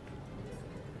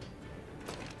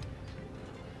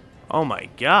 Oh my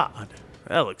god,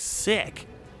 that looks sick.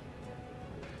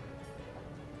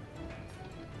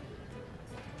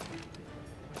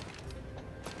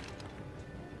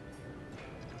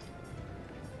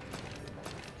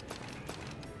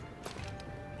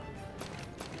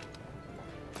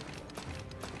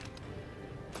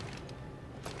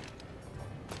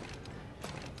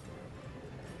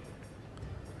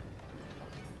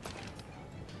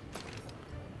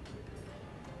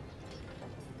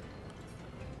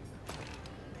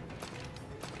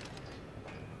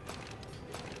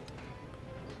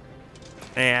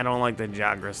 Hey, I don't like the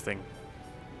Jagras thing.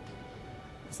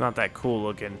 It's not that cool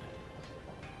looking.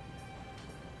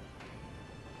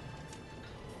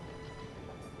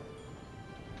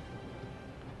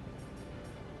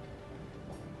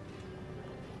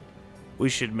 We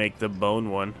should make the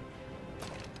bone one.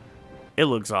 It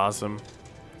looks awesome.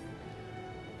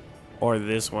 Or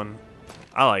this one.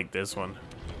 I like this one.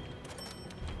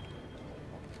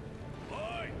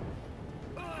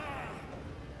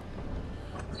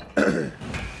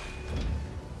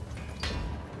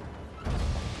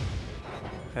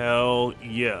 Hell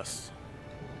yes.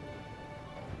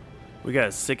 We got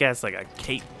a sick ass like a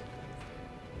cape.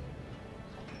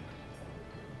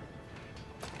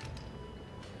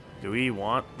 Do we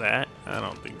want that? I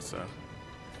don't think so.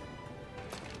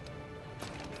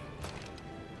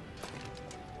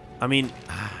 I mean,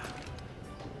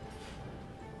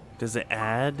 does it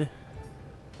add?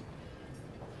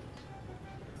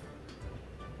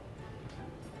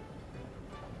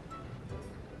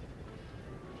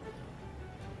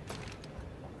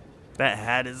 That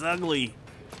hat is ugly.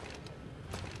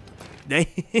 Damn.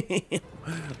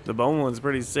 The bone one's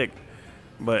pretty sick.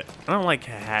 But I don't like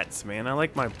hats, man. I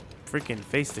like my freaking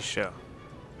face to show.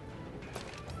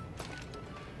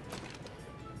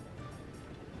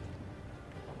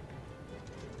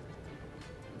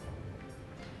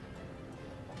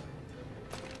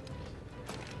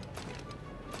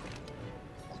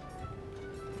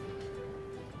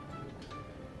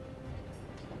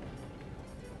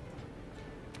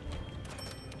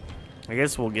 I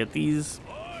guess we'll get these.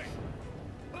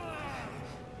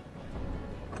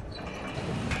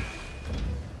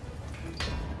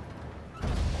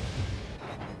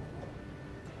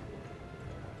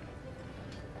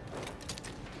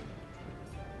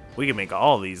 We can make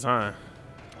all these, huh?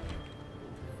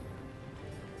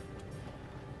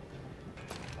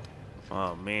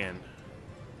 Oh, man.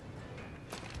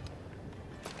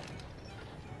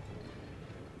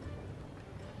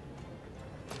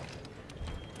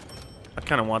 I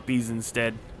kind of want these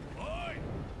instead.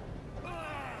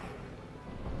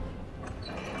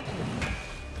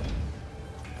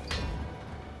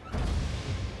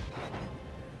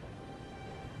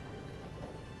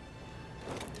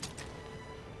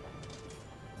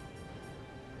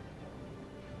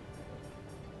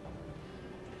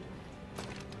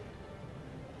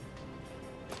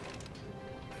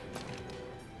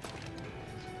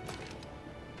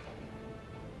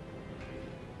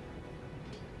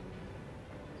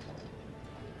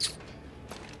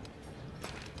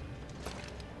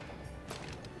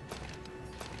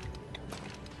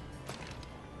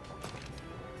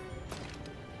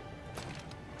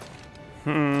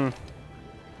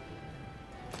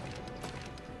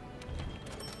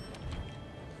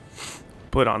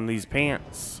 Put on these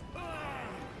pants.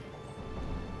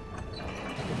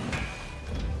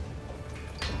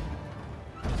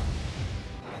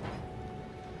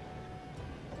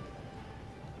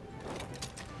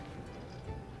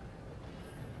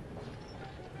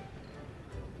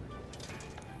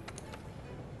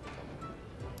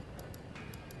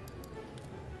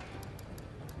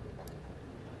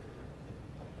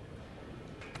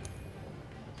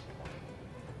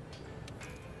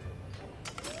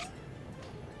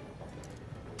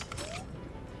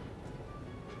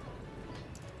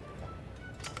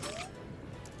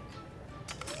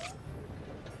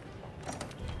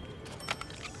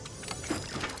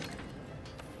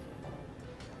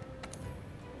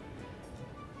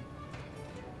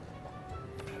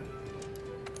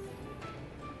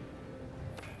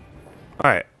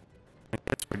 Alright. I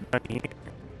guess we're done here.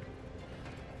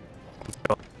 Let's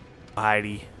go.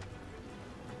 Heidi.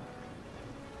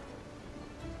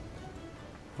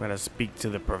 I'm gonna speak to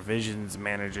the provisions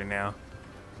manager now.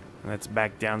 That's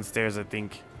back downstairs, I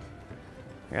think.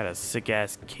 I got a sick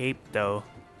ass cape though.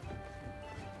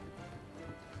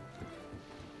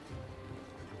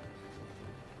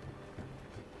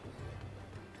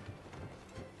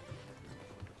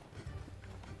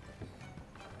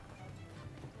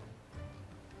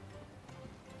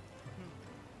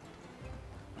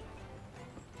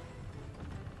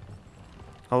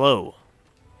 Hello.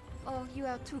 Oh, you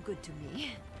are too good to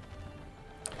me.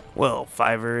 Well,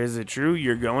 Fiver, is it true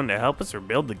you're going to help us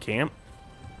rebuild the camp?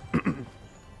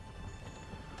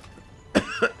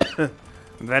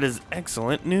 That is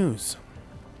excellent news.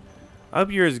 I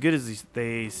hope you're as good as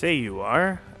they say you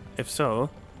are. If so,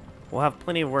 we'll have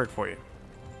plenty of work for you.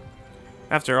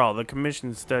 After all, the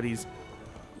Commission studies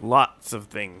lots of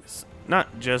things,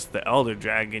 not just the Elder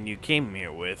Dragon you came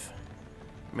here with.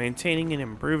 Maintaining and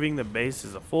improving the base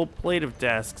is a full plate of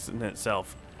tasks in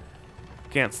itself.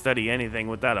 Can't study anything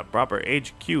without a proper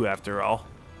HQ after all.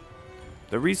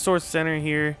 The resource center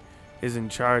here is in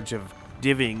charge of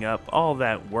divvying up all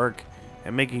that work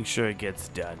and making sure it gets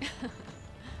done.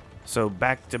 So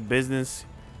back to business.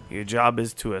 Your job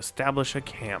is to establish a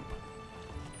camp.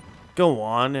 Go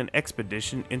on an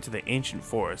expedition into the ancient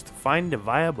forest, find a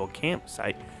viable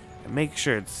campsite, and make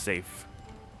sure it's safe.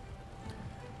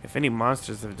 If any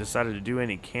monsters have decided to do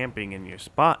any camping in your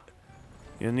spot,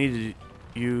 you'll need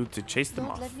you to chase them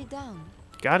off. Don't let me down.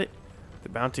 Got it? The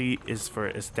bounty is for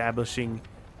establishing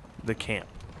the camp.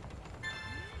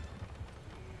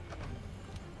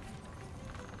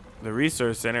 The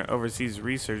Resource Center oversees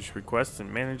research requests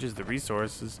and manages the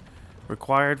resources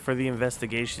required for the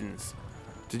investigations.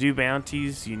 To do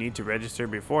bounties, you need to register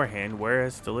beforehand,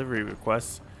 whereas delivery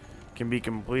requests can be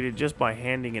completed just by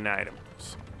handing in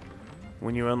items.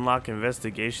 When you unlock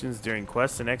investigations during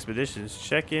quests and expeditions,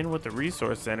 check in with the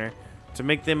Resource Center to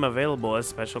make them available as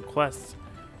special quests.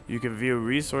 You can view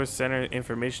Resource Center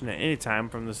information at any time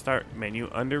from the Start menu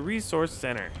under Resource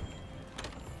Center.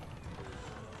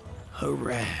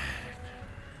 Hooray.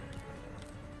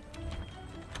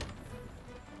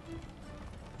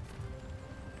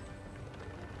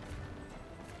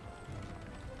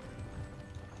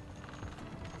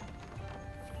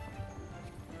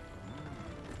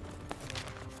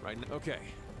 Right now, okay,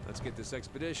 let's get this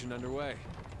expedition underway.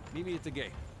 Meet me at the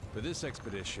gate. For this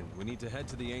expedition, we need to head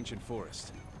to the ancient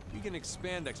forest. We can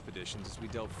expand expeditions as we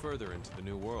delve further into the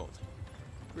new world.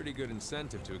 Pretty good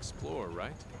incentive to explore,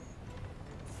 right?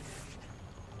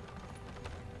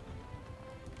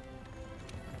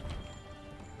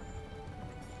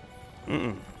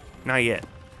 Not yet.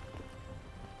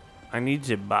 I need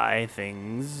to buy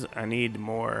things. I need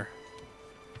more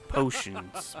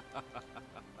potions.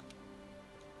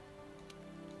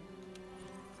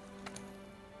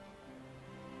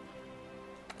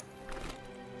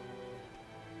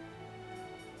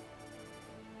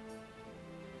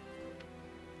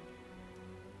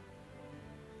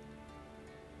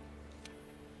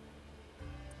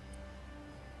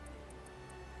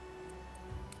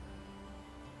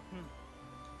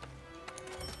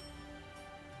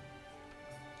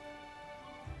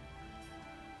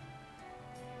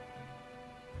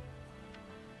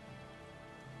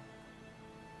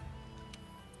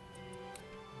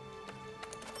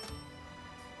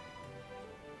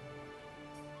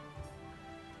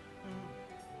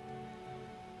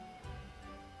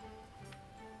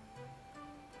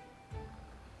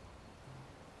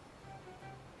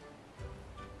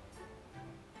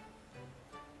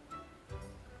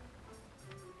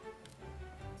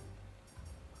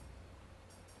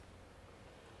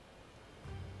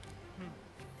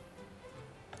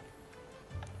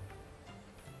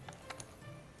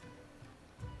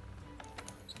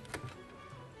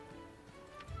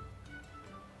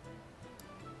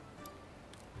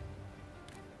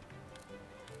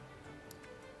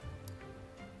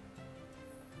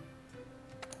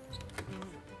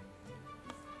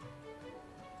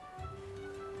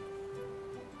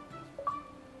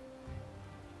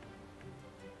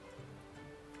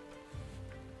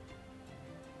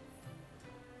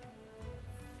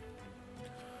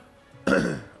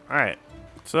 Alright.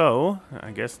 So,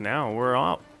 I guess now we're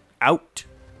all out.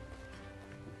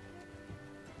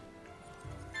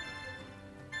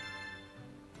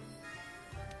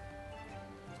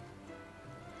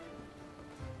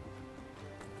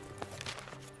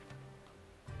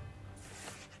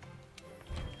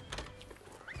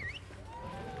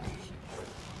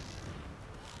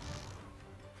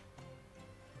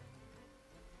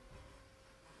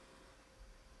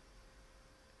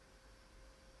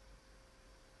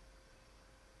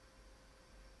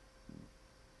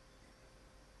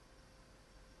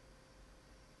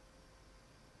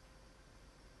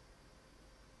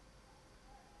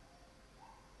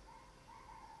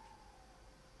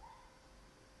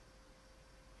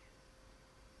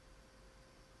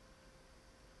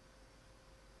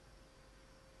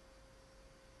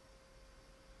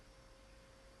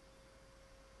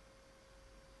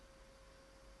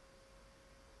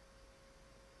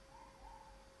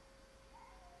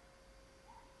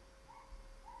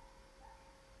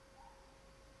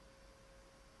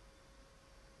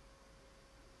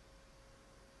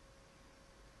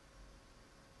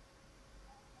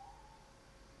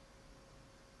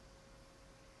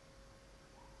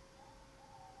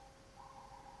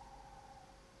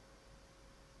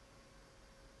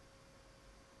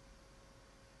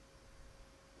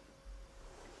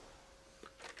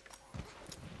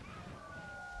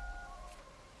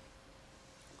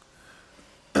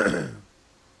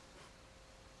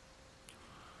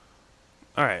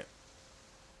 Alright.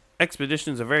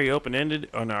 Expeditions are very open-ended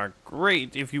and are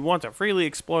great if you want to freely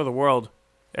explore the world.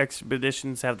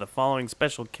 Expeditions have the following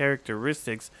special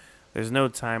characteristics. There's no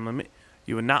time limit.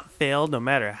 You will not fail no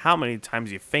matter how many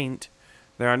times you faint.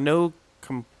 There are no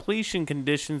completion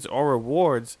conditions or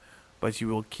rewards, but you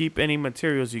will keep any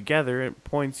materials you gather and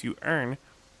points you earn,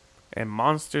 and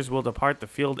monsters will depart the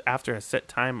field after a set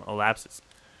time elapses.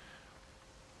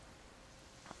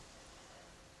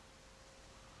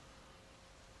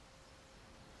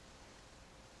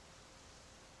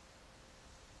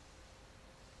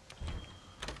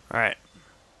 Alright,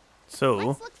 so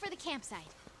Let's look for the campsite.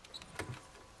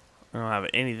 I don't have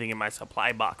anything in my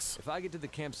supply box. If I get to the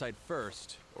campsite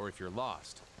first, or if you're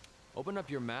lost, open up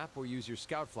your map or use your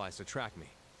scout flies to track me.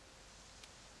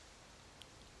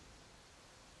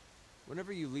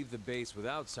 Whenever you leave the base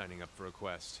without signing up for a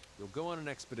quest, you'll go on an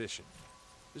expedition.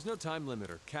 There's no time limit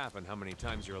or cap on how many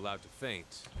times you're allowed to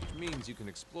faint, which means you can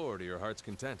explore to your heart's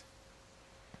content.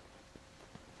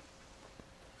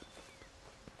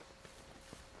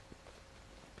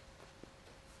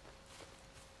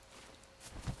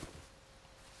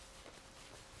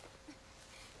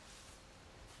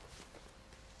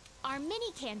 Our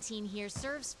mini canteen here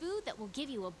serves food that will give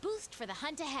you a boost for the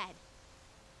hunt ahead.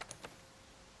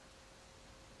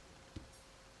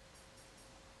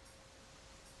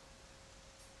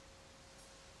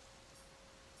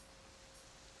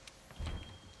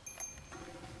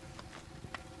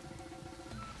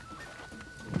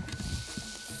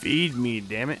 Feed me,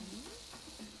 damn it.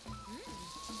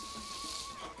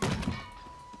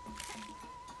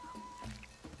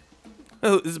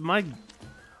 Oh, is my...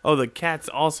 Oh, the cat's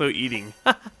also eating.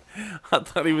 I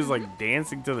thought he was like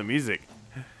dancing to the music.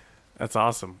 That's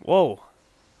awesome. Whoa.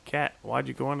 Cat, why'd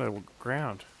you go on the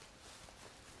ground?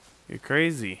 You're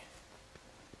crazy.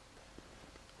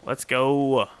 Let's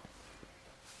go.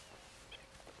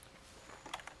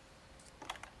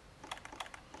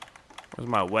 Where's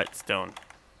my whetstone?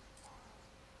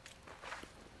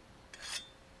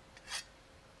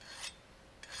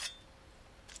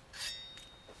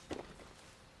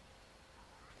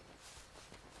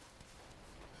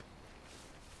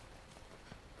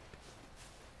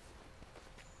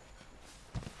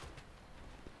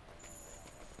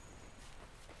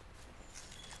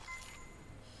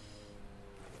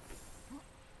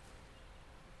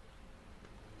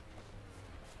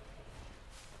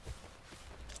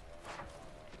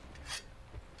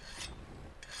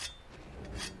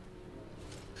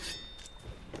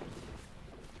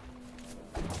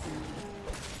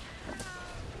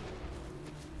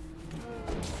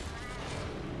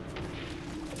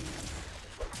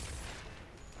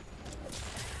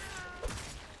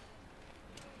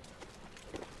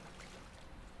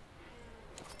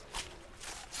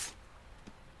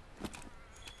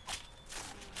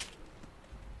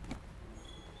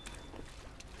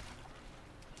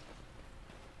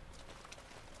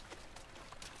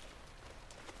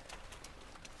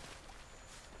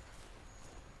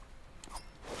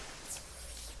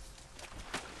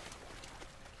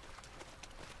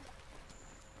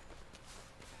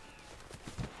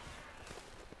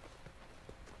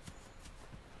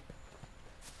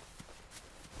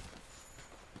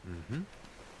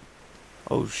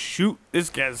 Oh shoot, this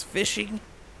guy's fishing.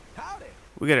 Howdy.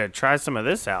 We gotta try some of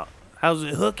this out. How's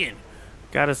it hooking?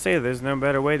 Gotta say, there's no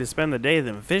better way to spend the day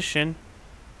than fishing.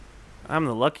 I'm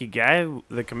the lucky guy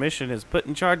the commission has put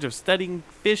in charge of studying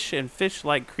fish and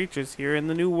fish-like creatures here in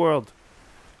the New World.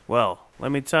 Well,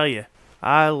 let me tell you,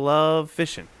 I love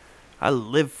fishing. I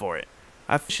live for it.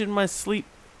 I fish in my sleep.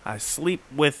 I sleep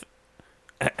with...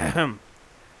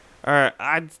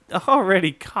 I'd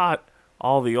already caught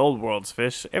all the old world's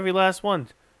fish, every last one.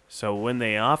 So when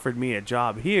they offered me a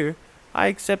job here, I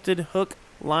accepted hook,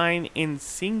 line, and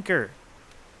sinker.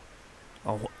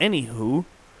 Oh, anywho,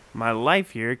 my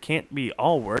life here can't be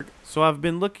all work, so I've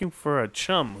been looking for a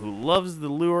chum who loves the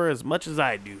lure as much as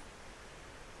I do.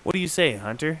 What do you say,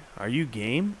 Hunter? Are you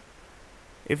game?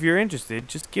 If you're interested,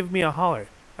 just give me a holler.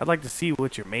 I'd like to see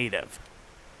what you're made of.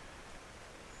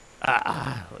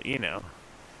 You know.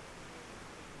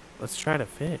 Let's try to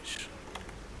fish.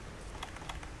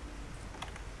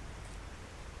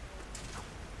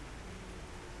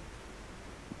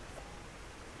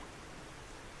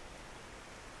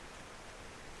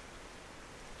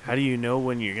 How do you know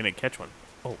when you're gonna catch one?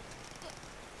 Oh.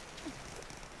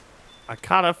 I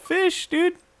caught a fish,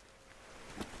 dude.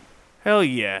 Hell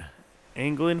yeah.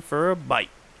 Angling for a bite.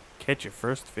 Catch your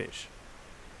first fish.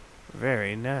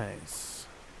 Very nice.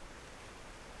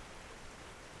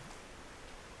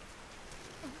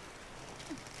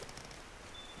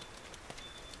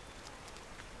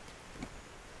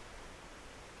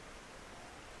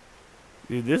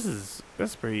 Dude,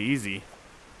 that's pretty easy.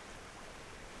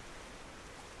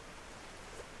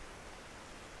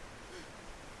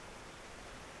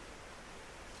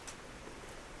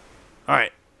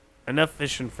 Alright, enough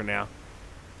fishing for now.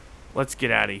 Let's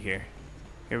get out of here.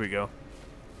 Here we go.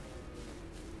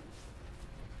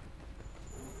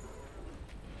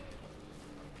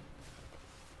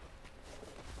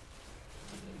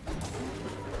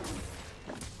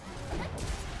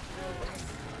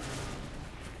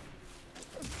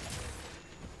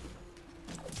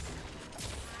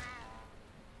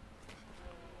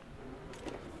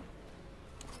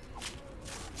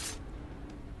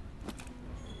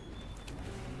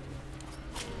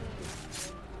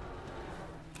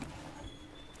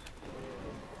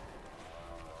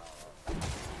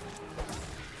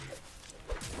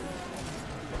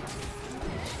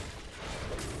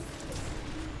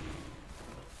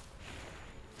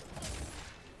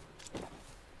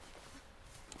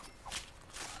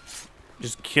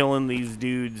 Just killing these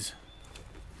dudes.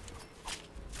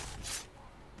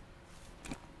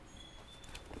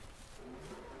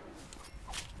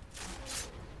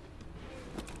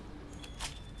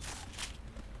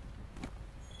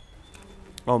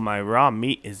 Oh, my raw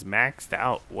meat is maxed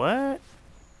out. What?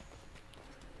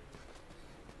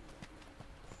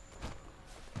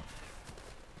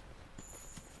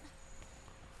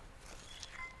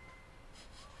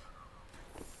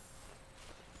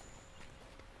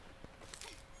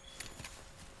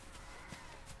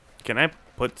 Can I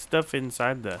put stuff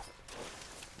inside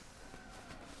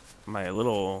my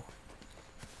little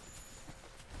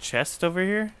chest over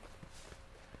here?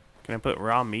 Can I put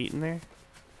raw meat in there?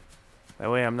 That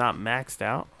way I'm not maxed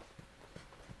out.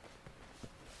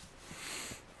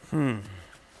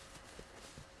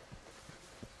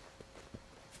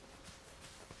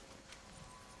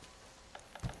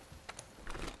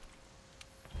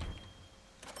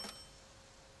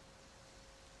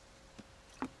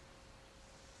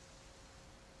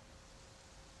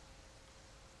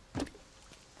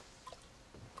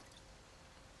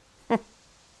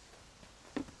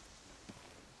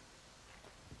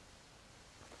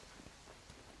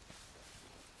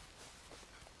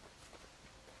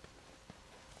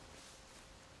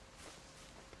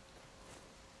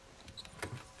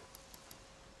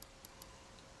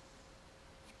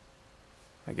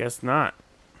 I guess not.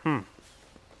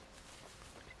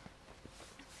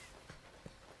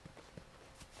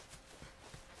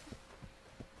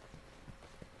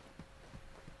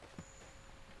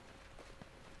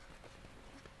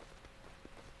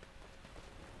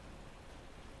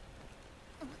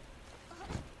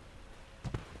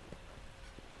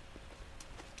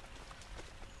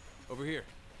 Over here.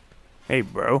 Hey,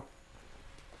 bro.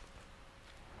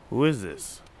 Who is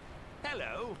this?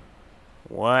 Hello.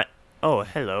 What? Oh,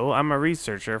 hello. I'm a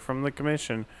researcher from the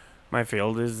commission. My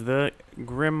field is the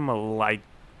Grimalkins.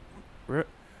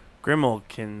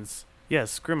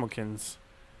 Yes, Grimalkins.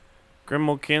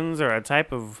 Grimalkins are a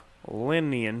type of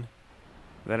Linian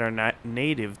that are not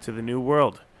native to the New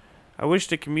World. I wish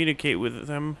to communicate with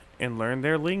them and learn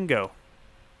their lingo.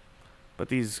 But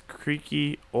these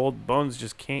creaky old bones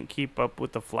just can't keep up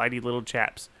with the flighty little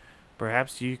chaps.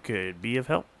 Perhaps you could be of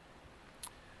help?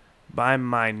 By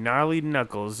my gnarly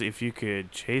knuckles, if you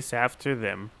could chase after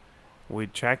them,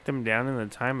 we'd track them down in the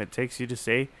time it takes you to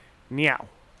say, meow.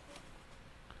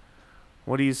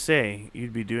 What do you say?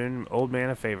 You'd be doing old man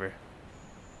a favor.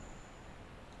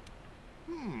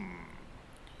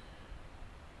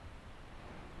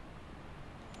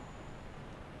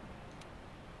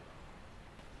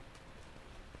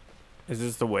 Is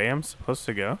this the way I'm supposed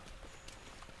to go?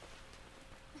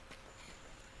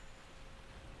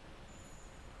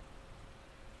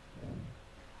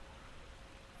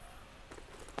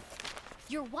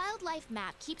 Your wildlife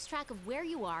map keeps track of where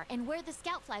you are and where the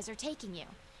scout flies are taking you.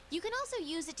 You can also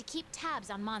use it to keep tabs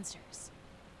on monsters.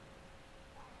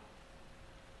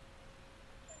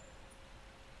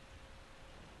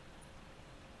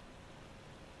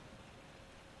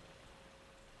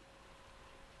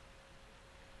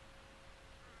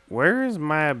 Where is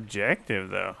my objective,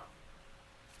 though?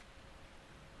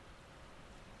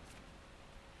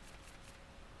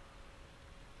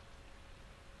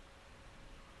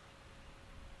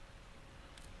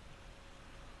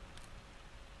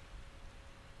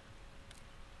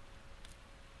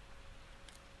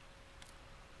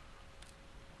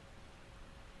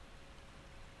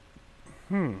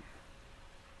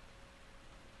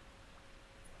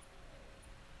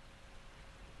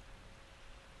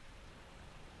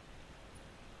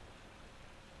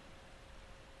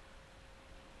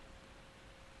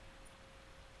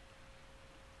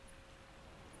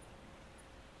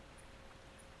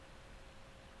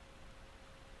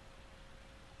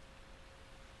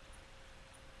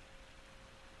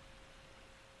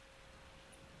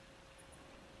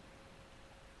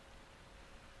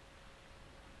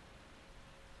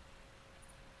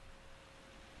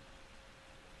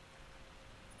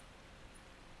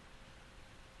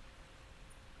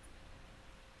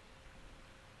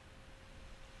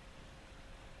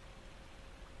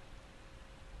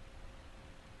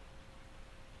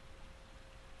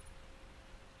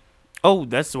 Oh,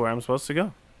 that's where I'm supposed to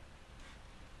go.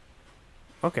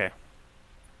 Okay.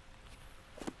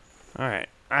 Alright,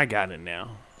 I got it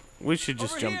now. We should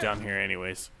just jump down here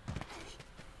anyways.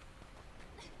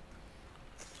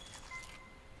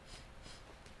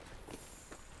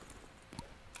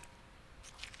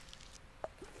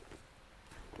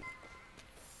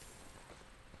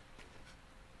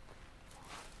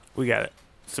 We got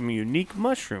some unique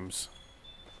mushrooms.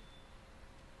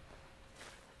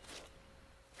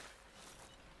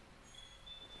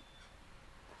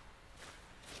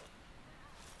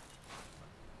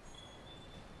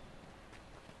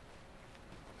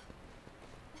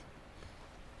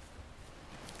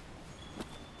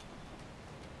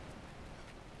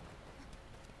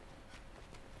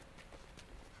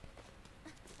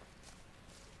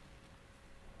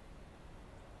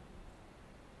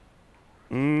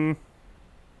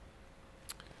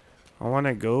 I want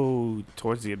to go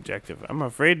towards the objective. I'm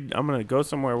afraid I'm going to go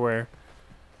somewhere where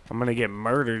I'm going to get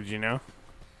murdered, you know?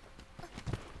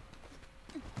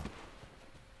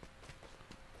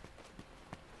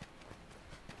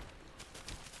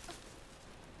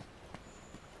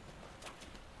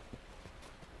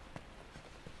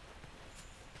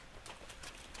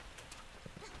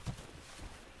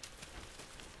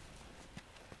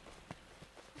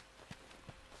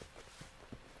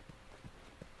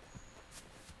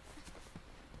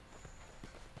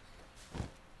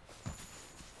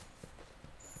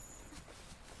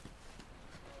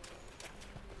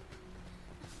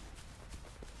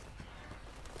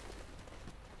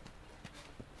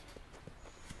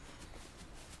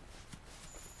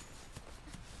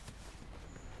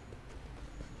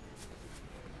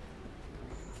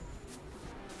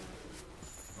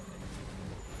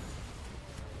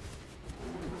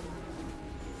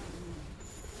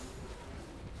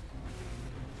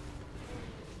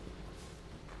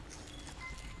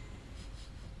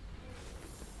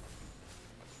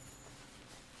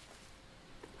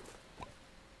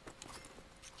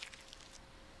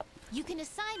 You can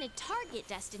assign a target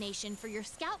destination for your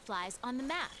scout flies on the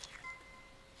map.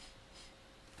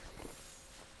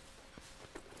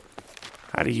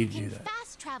 How do you You do can that?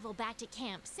 fast travel back to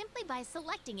camp simply by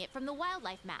selecting it from the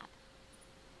wildlife map.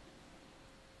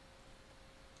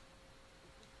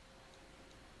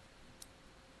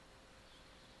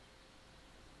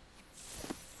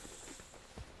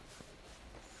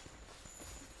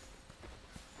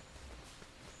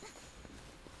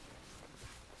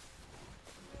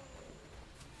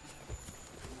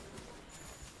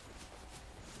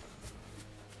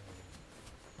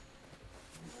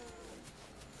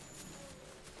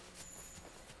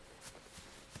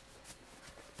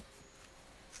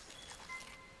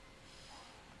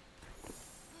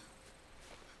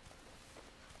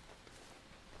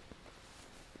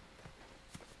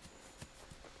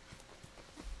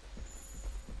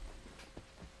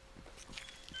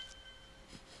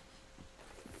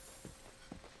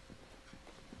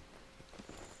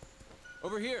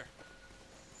 Over here.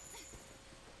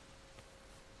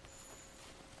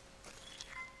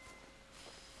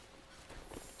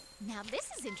 Now this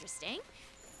is interesting.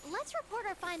 Let's report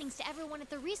our findings to everyone at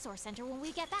the resource center when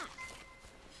we get back.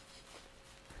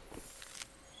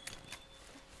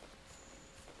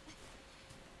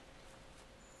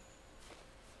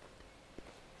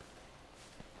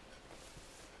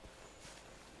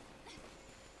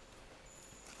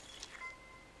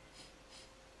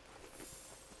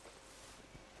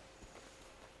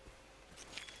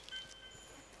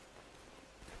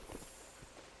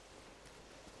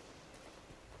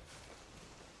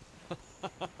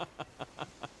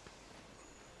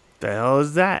 The hell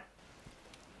is that?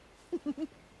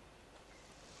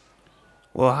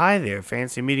 Well, hi there.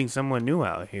 Fancy meeting someone new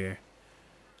out here.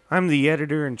 I'm the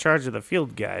editor in charge of the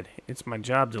field guide. It's my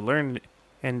job to learn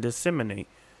and disseminate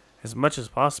as much as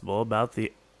possible about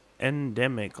the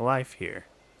endemic life here.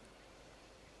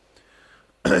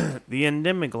 The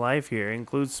endemic life here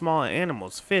includes small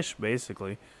animals, fish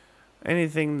basically,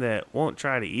 anything that won't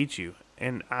try to eat you,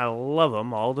 and I love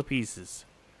them all to pieces.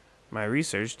 My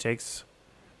research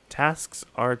tasks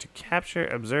are to capture,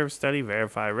 observe, study,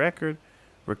 verify, record,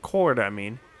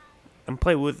 and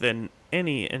play with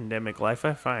any endemic life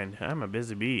I find. I'm a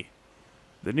busy bee.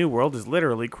 The new world is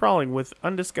literally crawling with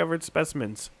undiscovered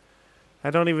specimens. I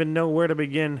don't even know where to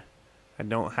begin. I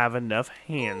don't have enough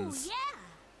hands. Ooh,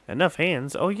 yeah. Enough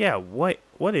hands? Oh yeah, what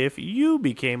if you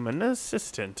became an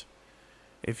assistant?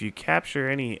 If you capture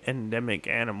any endemic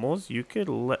animals, you could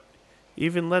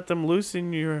even let them loose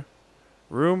in your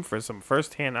room for some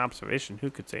first-hand observation. Who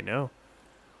could say no?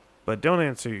 But don't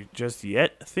answer just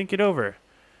yet. Think it over.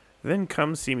 Then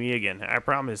come see me again. I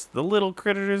promise the little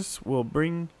critters will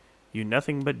bring you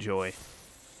nothing but joy.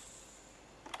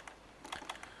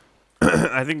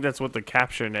 I think that's what the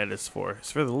capture net is for.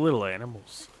 It's for the little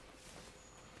animals.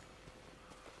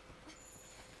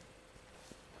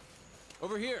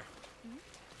 Over here.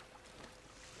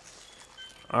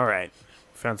 All right.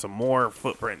 Found some more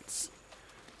footprints.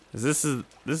 This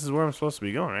is where I'm supposed to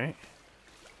be going, right?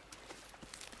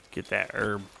 Get that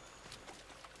herb.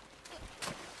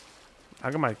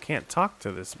 How come I can't talk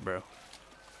to this, bro?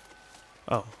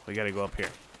 Oh, we gotta go up here.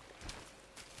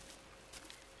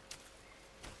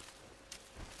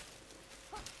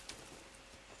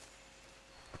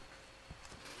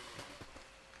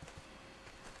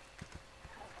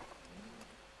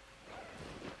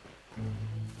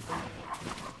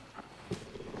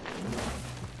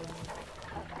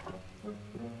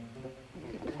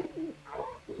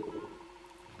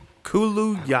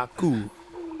 Kulu Yaku.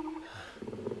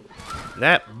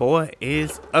 That boy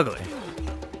is ugly.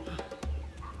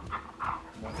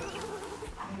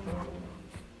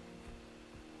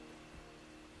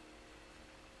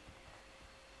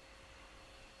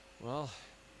 Well,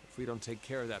 if we don't take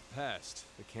care of that pest,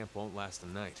 the camp won't last a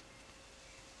night.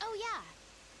 Oh, yeah.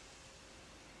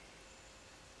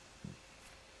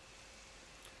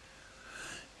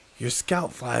 Your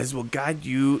scout flies will guide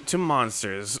you to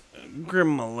monsters,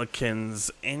 grimmelikins,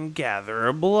 and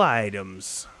gatherable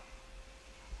items.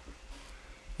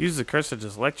 Use the cursor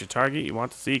to select your target you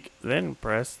want to seek, then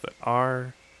press the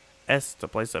RS to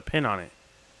place a pin on it.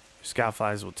 Your scout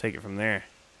flies will take it from there.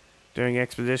 During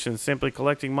expeditions, simply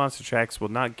collecting monster tracks will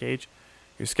not gauge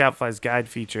your scout flies guide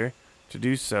feature. To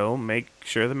do so, make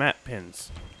sure the map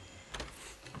pins.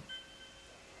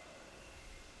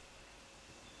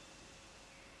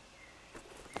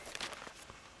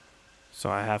 So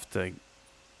I have to...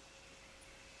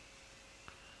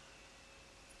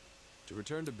 To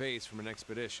return to base from an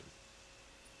expedition,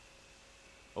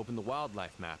 open the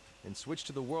wildlife map and switch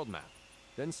to the world map.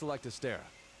 Then select Astera.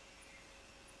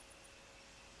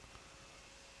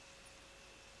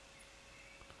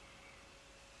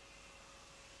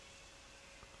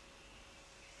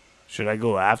 Should I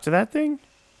go after that thing?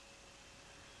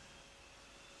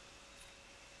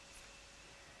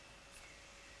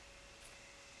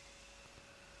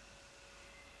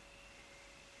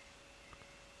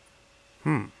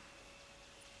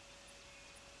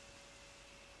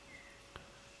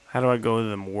 How do I go to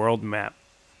the world map?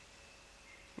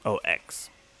 Oh, X.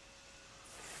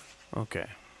 Okay.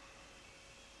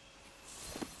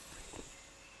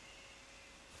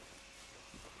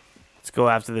 Let's go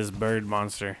after this bird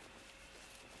monster.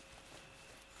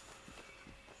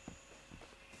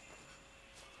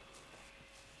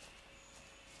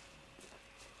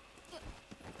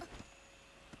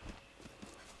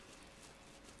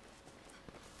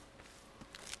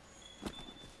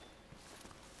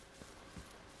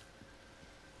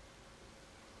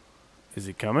 Is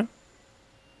he coming?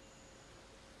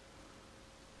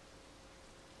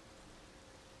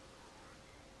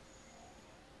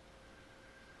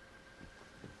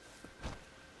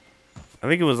 I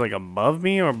think it was like above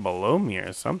me or below me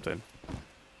or something.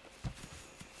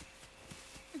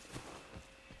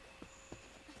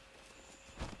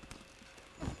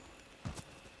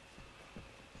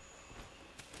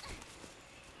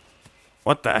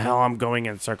 What the hell? I'm going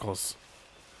in circles.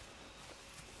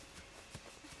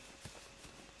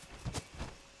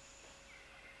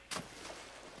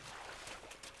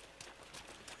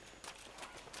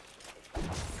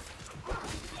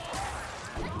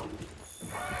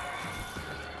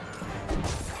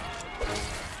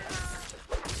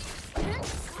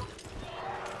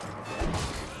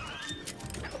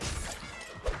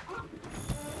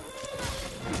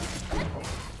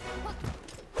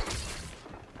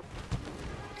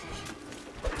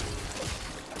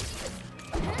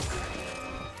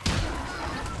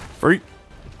 Freak.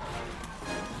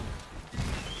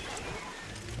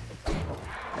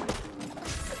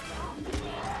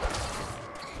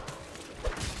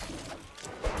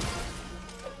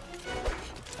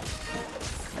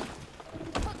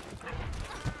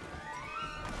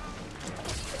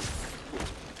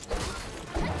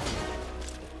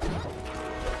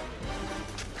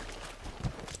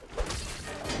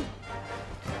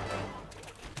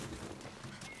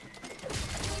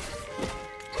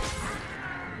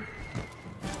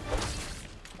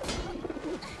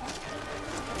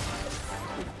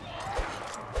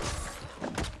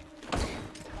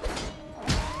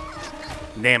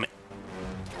 Damn it.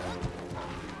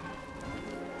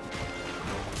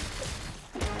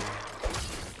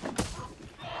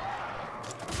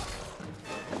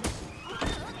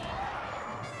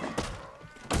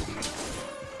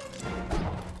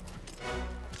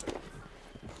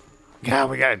 God,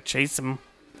 we gotta chase him.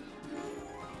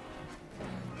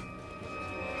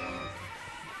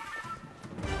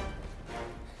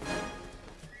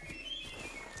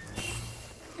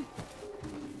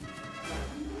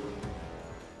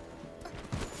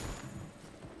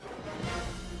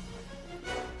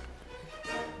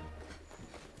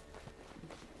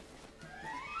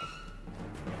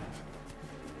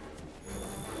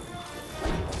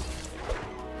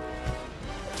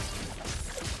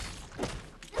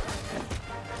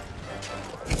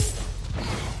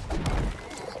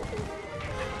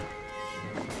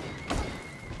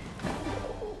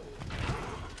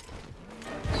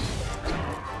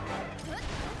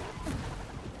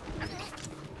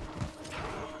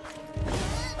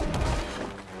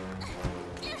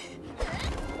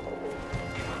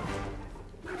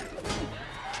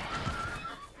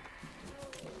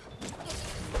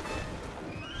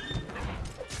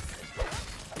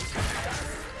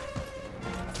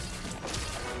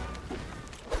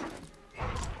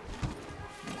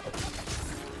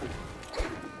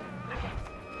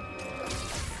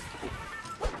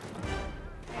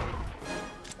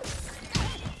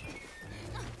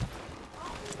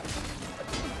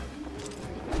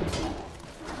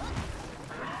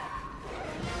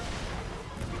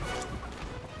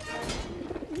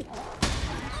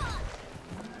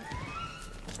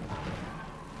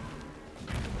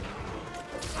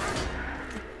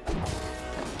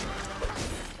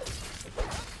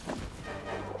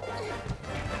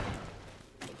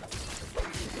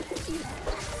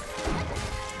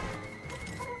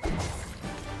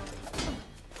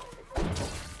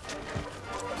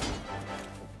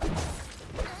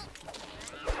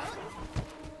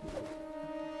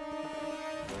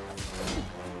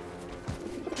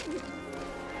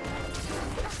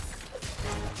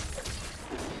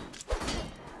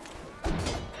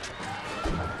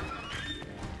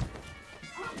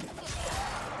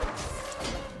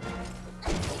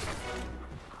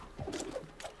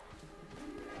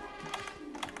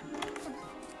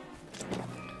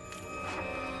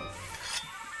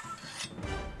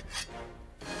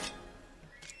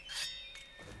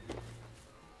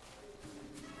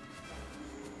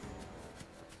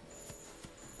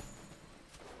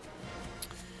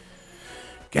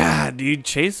 God, dude,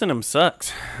 chasing them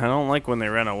sucks. I don't like when they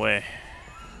run away.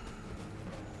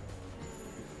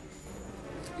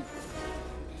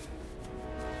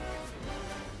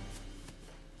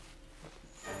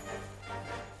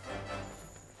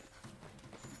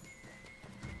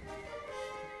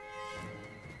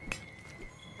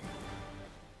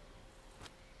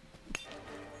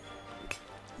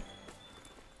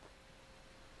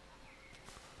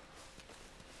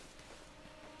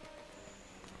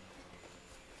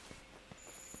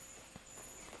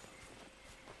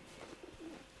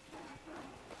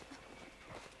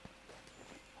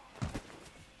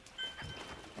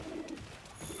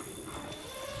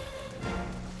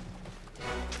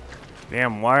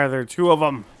 Damn, why are there two of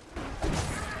them?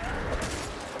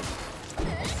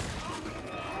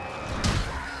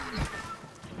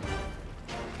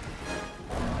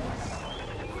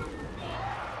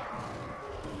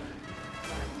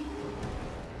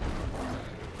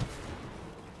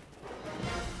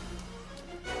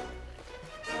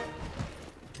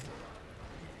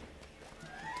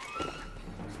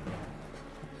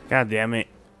 God damn it.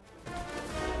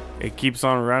 It keeps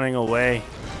on running away.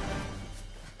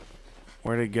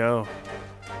 Where'd it go?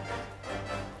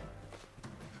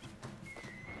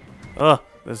 Ugh,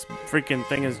 this freaking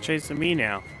thing is chasing me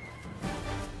now.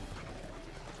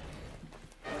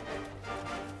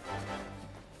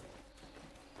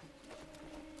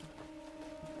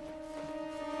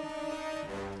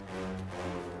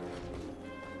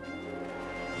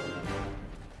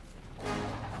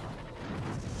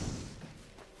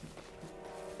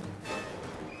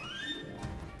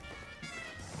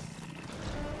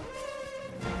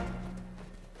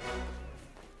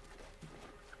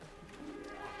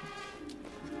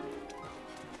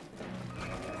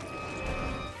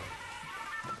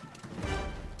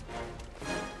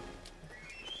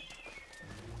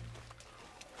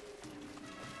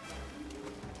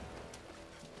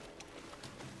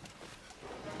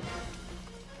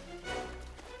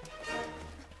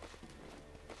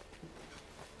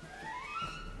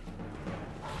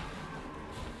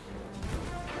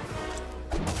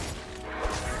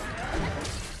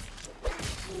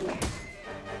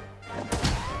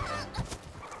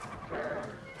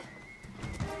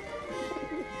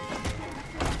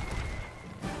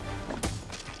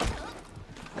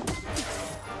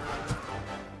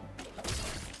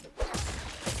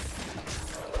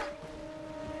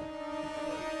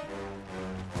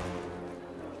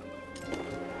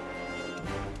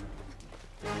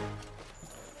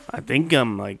 I think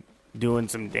I'm like doing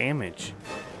some damage.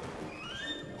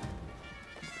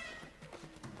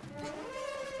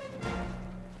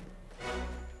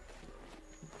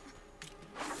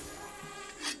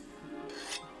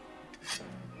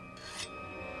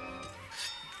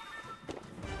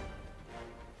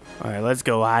 All right, let's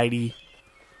go, Heidi.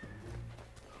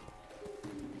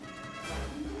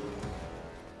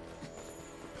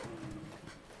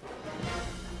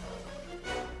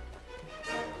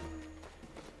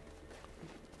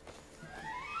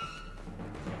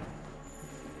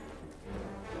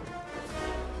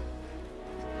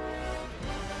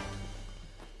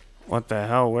 What the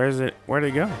hell? Where's it? Where'd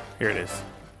it go? Here it is.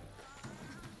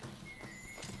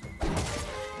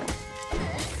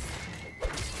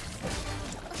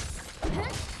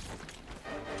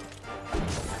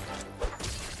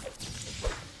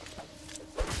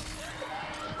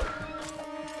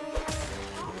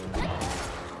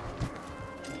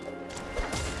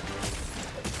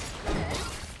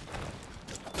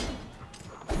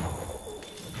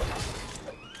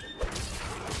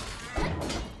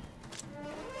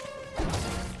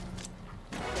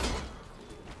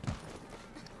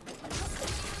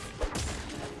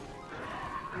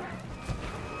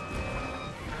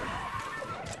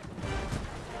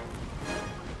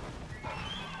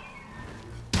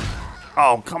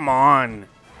 Oh, come on.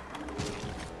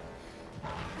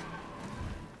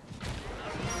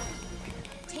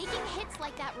 Taking hits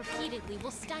like that repeatedly will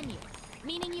stun you,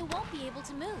 meaning you won't be able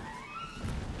to move.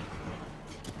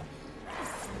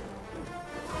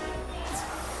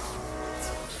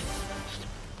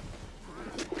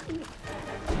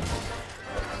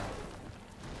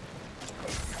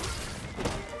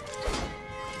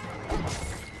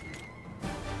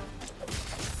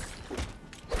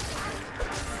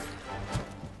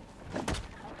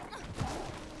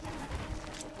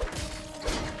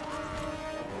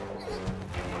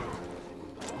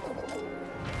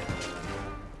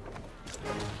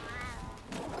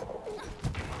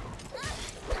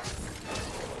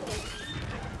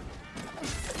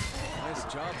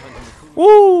 Job hunting the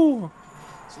cool. Woo!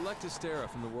 Select Astera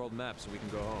from the world map so we can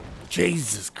go home.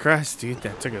 Jesus Christ, dude.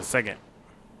 That took a second.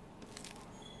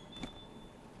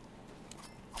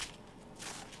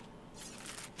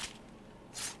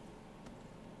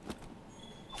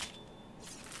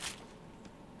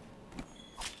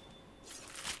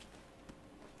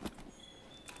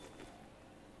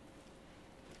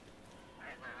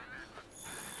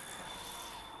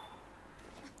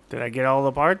 Did I get all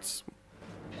the parts?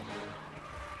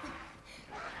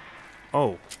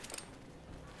 Oh.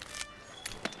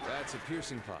 That's a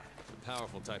piercing pot, a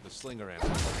powerful type of slinger ammo.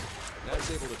 That's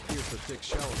able to pierce the thick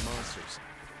shell of monsters.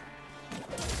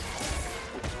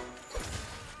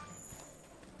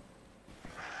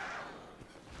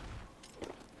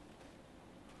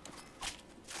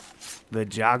 The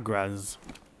Jagras.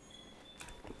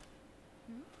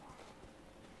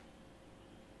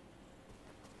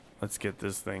 Let's get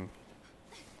this thing.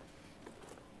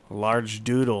 A large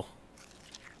doodle.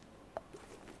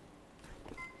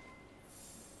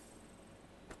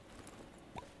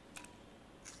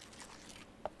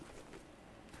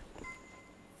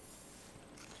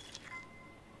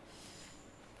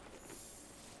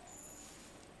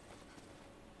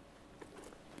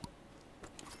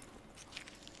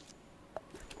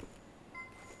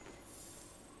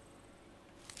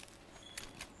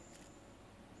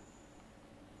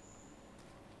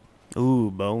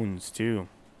 Ooh, bones too.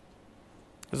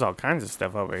 There's all kinds of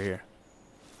stuff over here.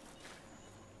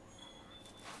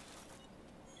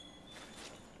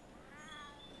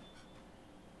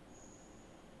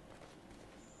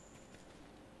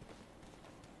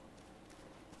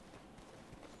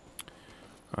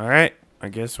 Alright, I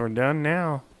guess we're done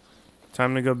now.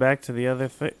 Time to go back to the other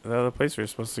place we were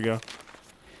supposed to go.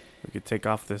 We could take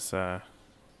off this the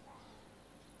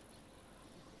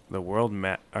world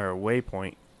map or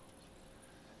waypoint.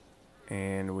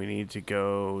 And we need to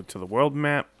go to the world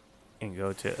map and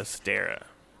go to Astera.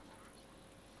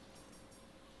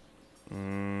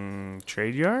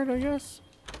 Trade yard, I guess?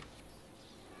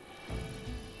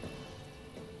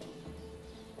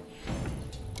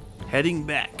 Heading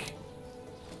back.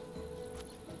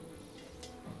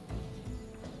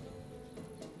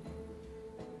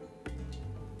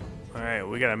 Alright,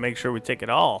 we gotta make sure we take it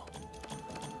all.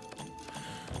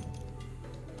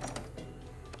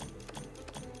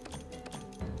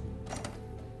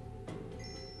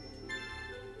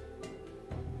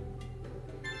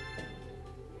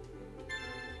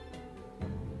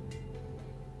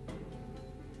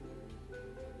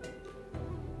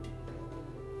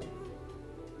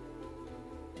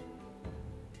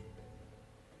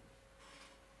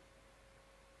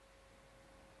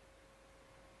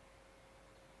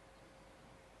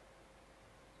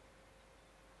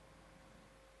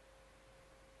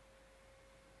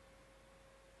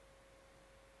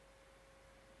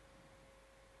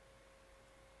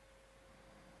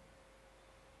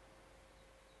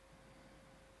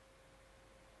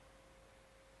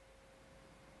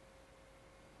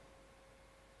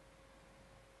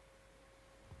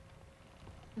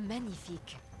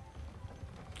 Magnifique.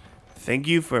 Thank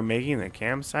you for making the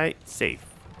campsite safe.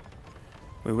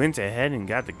 We went ahead and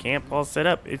got the camp all set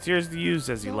up. It's yours to use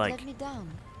as you Don't like. let me down.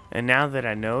 And now that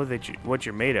I know that what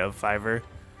you're made of, Fiver,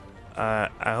 I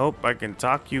hope I can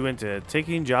talk you into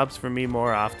taking jobs for me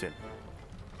more often.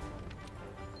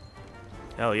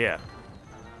 Hell yeah.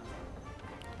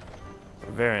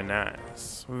 Very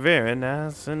nice. Very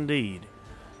nice indeed.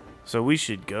 So we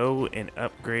should go and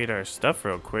upgrade our stuff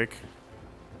real quick.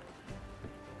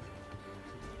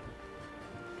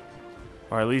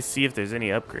 Or at least see if there's any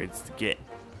upgrades to get.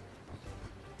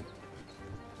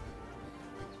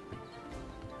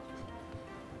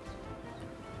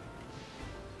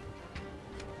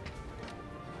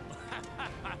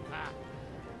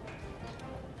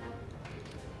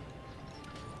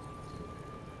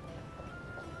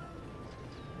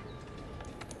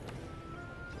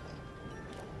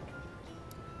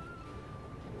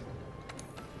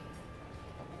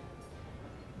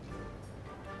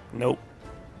 Nope.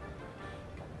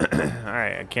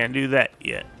 Alright, I can't do that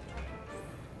yet.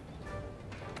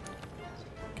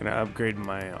 Can I upgrade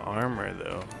my armor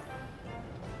though?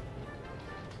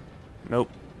 Nope,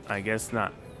 I guess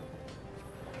not.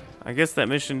 I guess that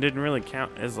mission didn't really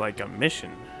count as like a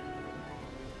mission.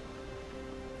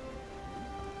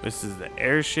 This is the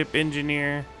airship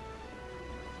engineer.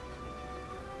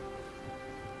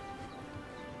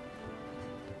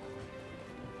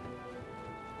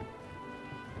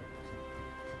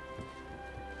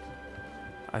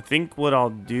 I think what I'll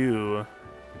do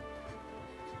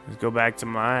is go back to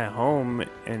my home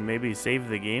and maybe save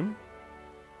the game.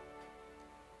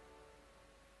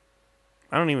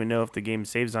 I don't even know if the game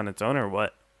saves on its own or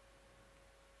what.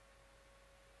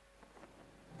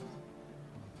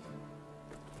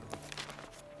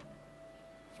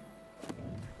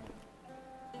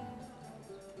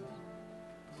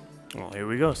 Well, here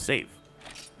we go, save.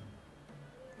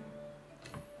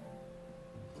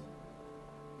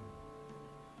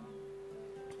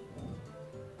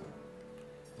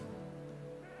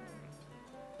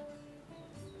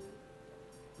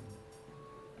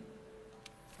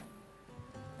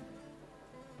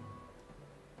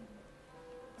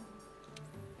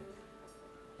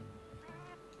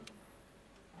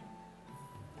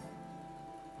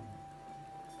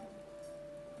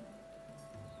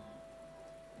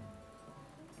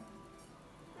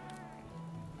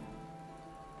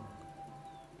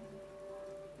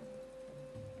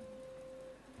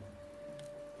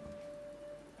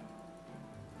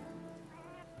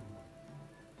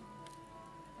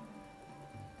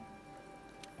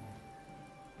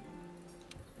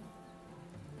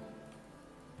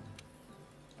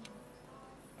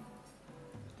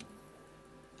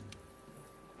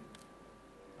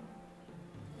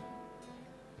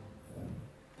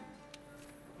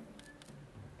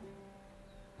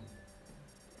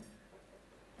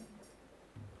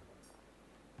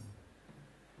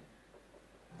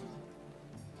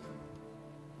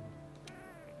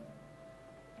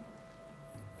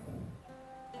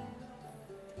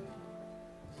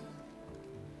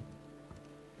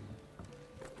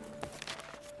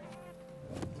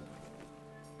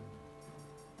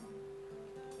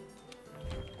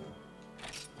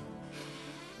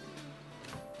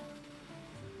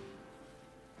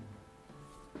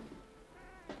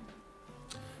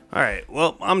 Alright,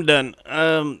 well, I'm done.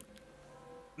 That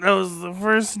was the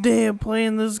first day of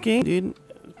playing this game, dude.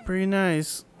 It was pretty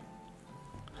nice.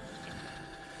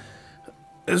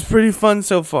 It's pretty fun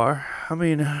so far. I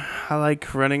mean, I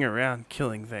like running around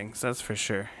killing things, that's for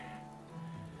sure.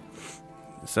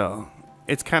 So,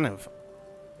 it's kind of...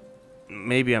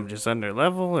 Maybe I'm just under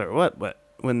level or what, but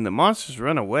when the monsters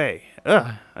run away,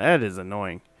 ugh, that is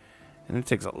annoying. And it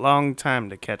takes a long time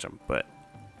to catch them, but...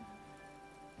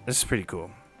 This is pretty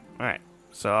cool. Alright,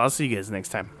 so I'll see you guys next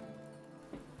time.